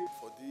appreciate him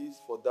for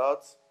this, for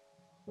that.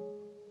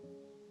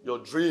 Your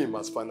dream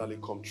has finally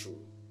come true.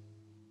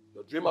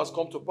 Your dream has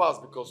come to pass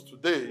because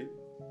today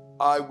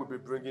I will be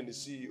bringing the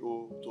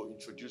CEO to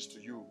introduce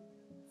to you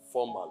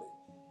formally.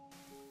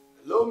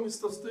 Hello,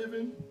 Mr.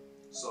 Steven.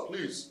 So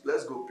please,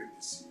 let's go pick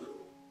the CEO.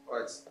 All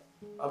right.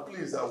 And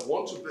please, I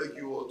want to beg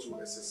you all to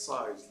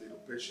exercise a little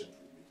patience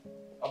with me.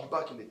 I'll be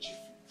back in a jiffy.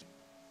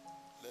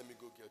 Let me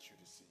go get you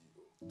the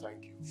CEO.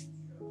 Thank you.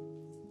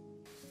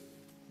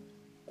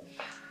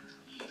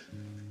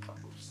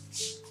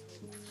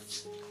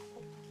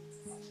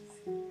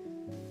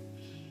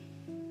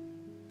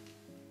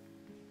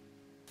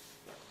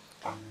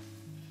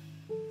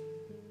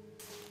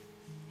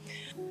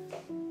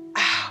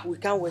 We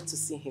can't wait to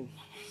see him.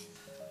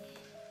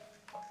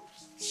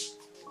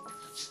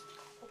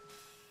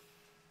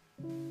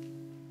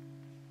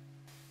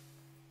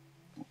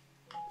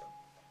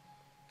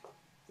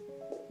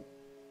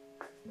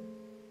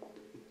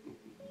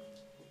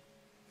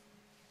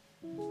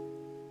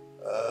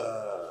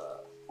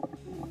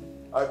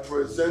 I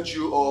present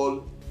you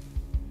all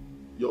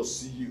your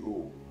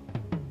CEO,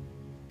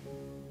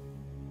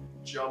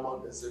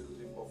 Chairman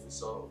Executive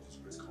Officer of this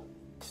great company.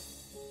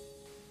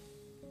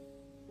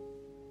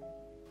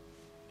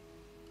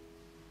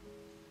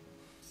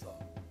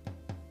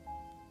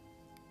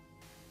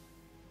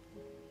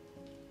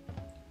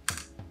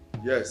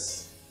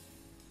 Yes,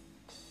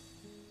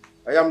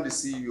 I am the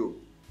CEO,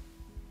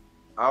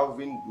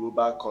 Alvin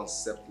Global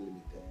Concept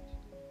Limited,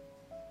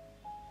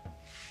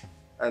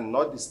 and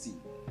not the Steve,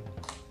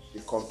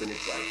 the company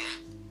driver.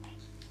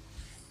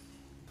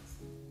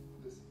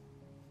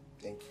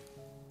 Thank you.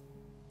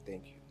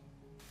 Thank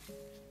you.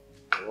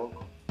 You're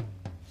welcome.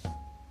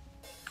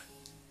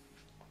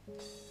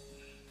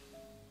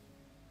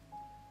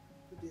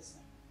 Good day, sir.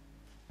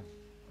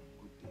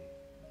 Good day.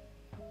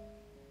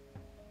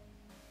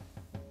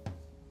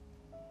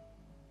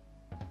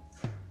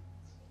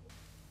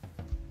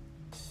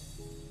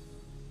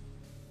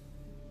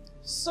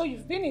 So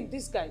you've been in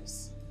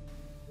disguise?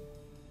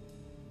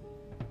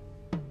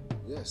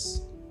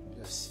 Yes,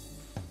 yes.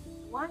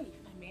 Why, if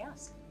I may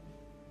ask?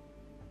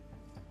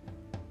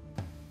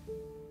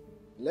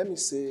 Let me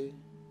say,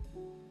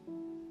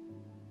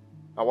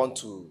 I want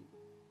to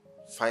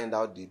find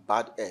out the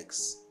bad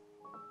eggs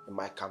in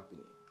my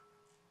company.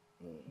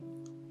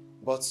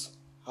 But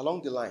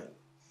along the line,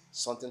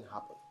 something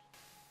happened.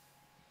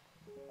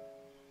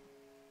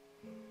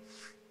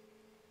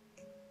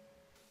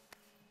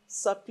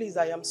 Sir, please,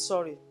 I am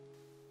sorry.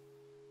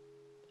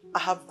 I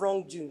have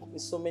wronged you in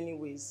so many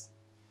ways.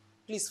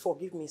 Please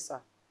forgive me, sir.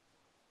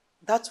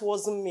 That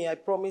wasn't me, I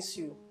promise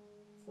you.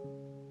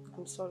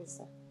 I'm sorry,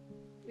 sir.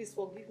 Please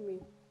forgive me.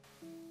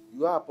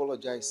 You are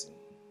apologizing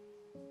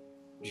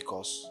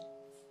because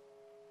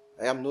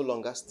I am no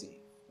longer Steve.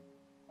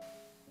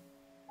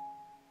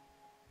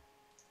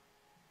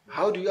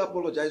 How do you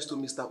apologize to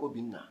Mr.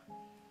 Obinna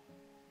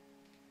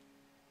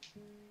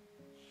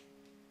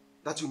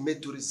that you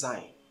made to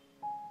resign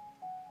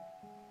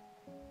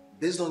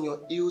based on your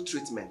ill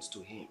treatment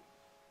to him?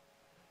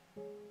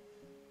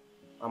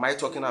 Am I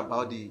talking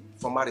about the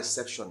former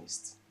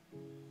receptionist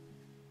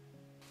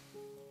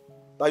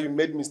that you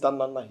made Mr.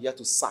 Nana here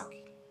to sack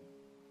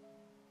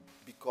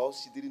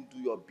because she didn't do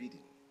your bidding?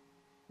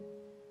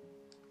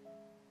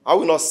 I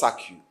will not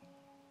sack you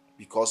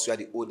because you are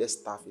the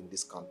oldest staff in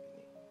this company.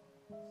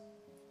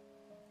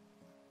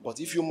 But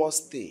if you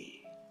must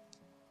stay,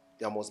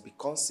 there must be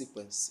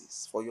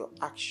consequences for your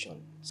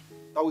actions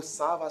that will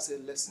serve as a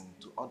lesson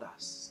to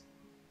others.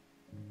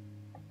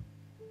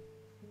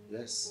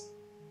 Yes.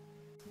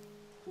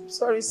 I'm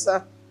sorry,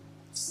 sir.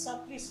 Sir,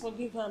 please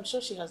forgive her. I'm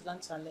sure she has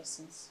learned her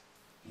lessons.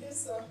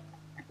 Yes, sir.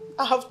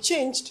 I have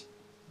changed.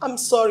 I'm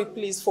sorry,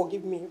 please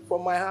forgive me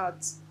from my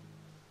heart.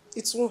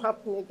 It won't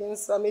happen again,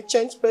 sir. I'm a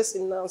changed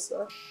person now,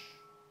 sir.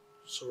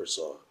 Sorry,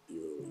 sir.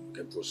 You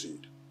can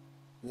proceed.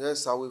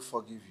 Yes, I will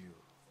forgive you.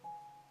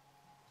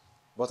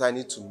 But I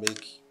need to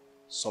make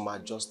some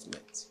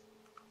adjustments.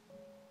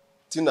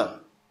 Tina.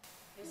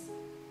 Yes, sir.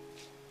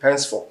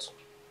 Henceforth,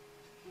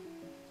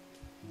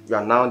 you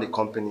are now the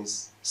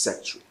company's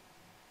secretary.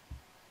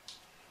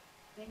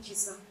 Thank you,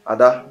 sir.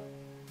 Ada,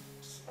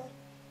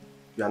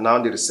 you are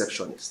now the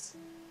receptionist.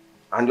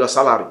 And your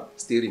salary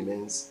still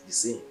remains the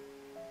same.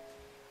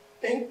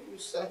 Thank you,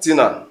 sir.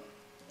 Tina,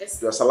 Yes,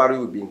 sir. your salary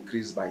will be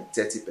increased by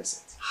 30%.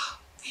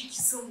 Thank you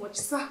so much,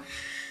 sir.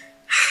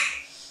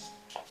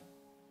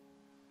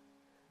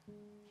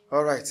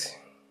 All right.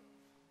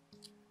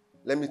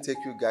 Let me take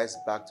you guys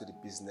back to the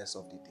business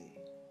of the day.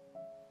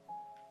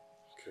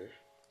 Okay.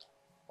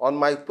 On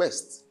my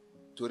quest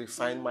to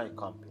refine my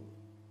company,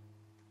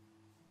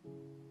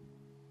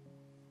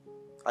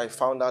 I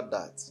found out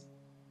that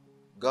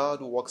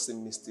God works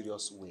in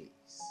mysterious ways.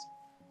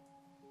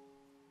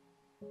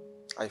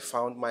 I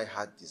found my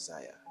heart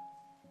desire,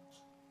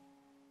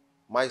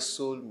 my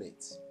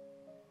soulmate,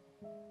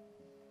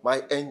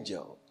 my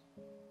angel.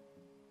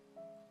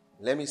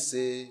 Let me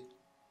say,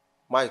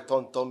 my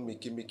tonton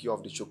Mickey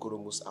of the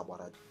Chokoromus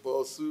Abarad.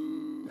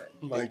 Bosu,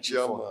 my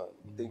chairman.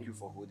 Thank you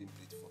for holding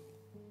it for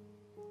me.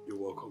 You're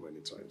welcome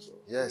anytime, sir.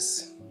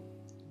 Yes.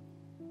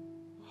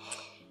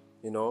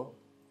 You know,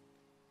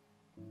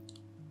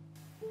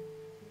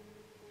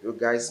 you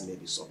guys may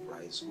be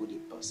surprised who the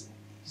person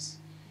is.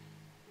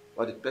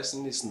 But the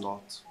person is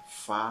not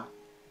far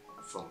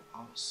from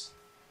us.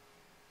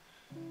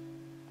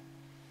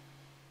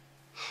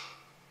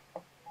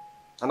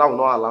 And I will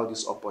not allow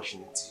this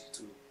opportunity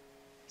to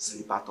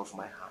slip out of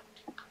my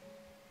hand.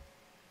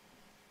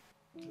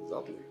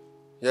 Exactly.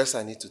 Yes,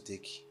 I need to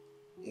take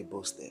a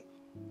bold step.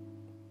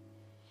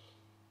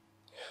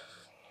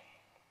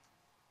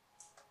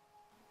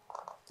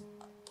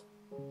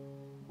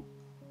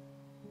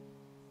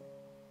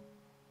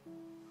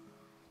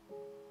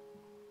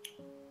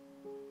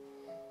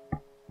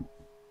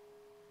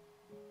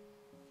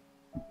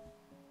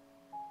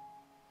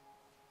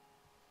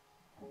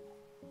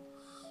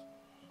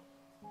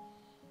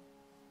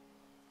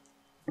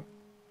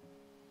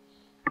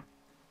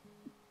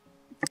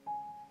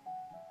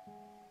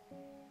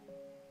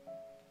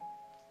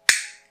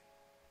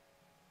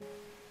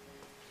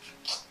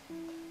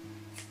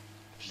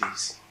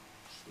 Please.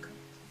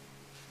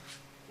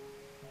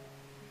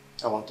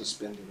 I want to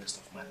spend the rest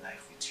of my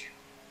life with you.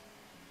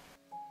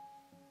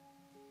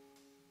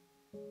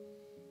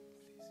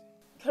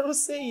 Carol,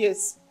 say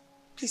yes.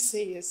 Please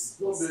say yes.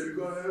 No, baby,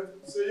 go ahead.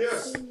 Say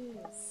yes. Say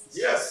yes.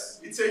 Yes.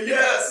 It's a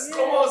yes.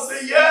 Come on,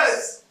 say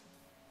yes.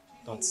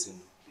 Don't say no,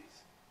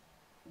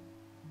 please.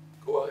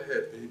 Go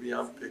ahead, baby.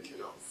 I'm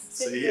picking up.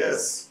 Say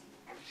yes.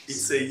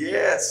 It's a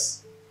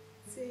yes.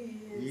 Say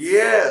yes.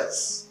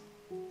 Yes.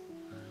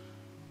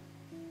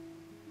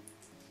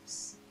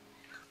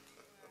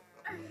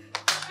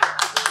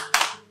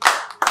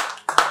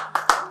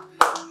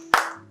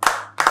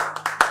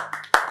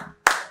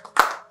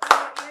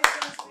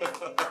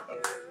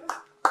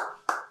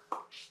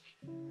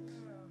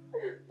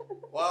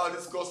 Wow,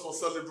 this calls for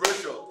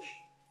celebration.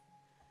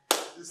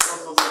 This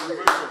calls for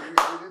celebration. We need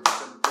to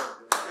celebrate.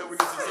 Yeah, we need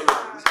to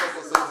celebrate. This calls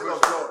for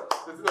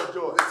celebration. Let's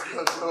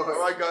joy.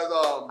 Alright, guys,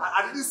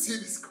 I didn't see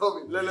this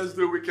coming. let's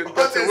do it. We can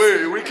get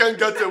away. We can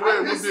get away.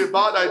 It would be a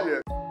bad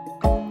idea.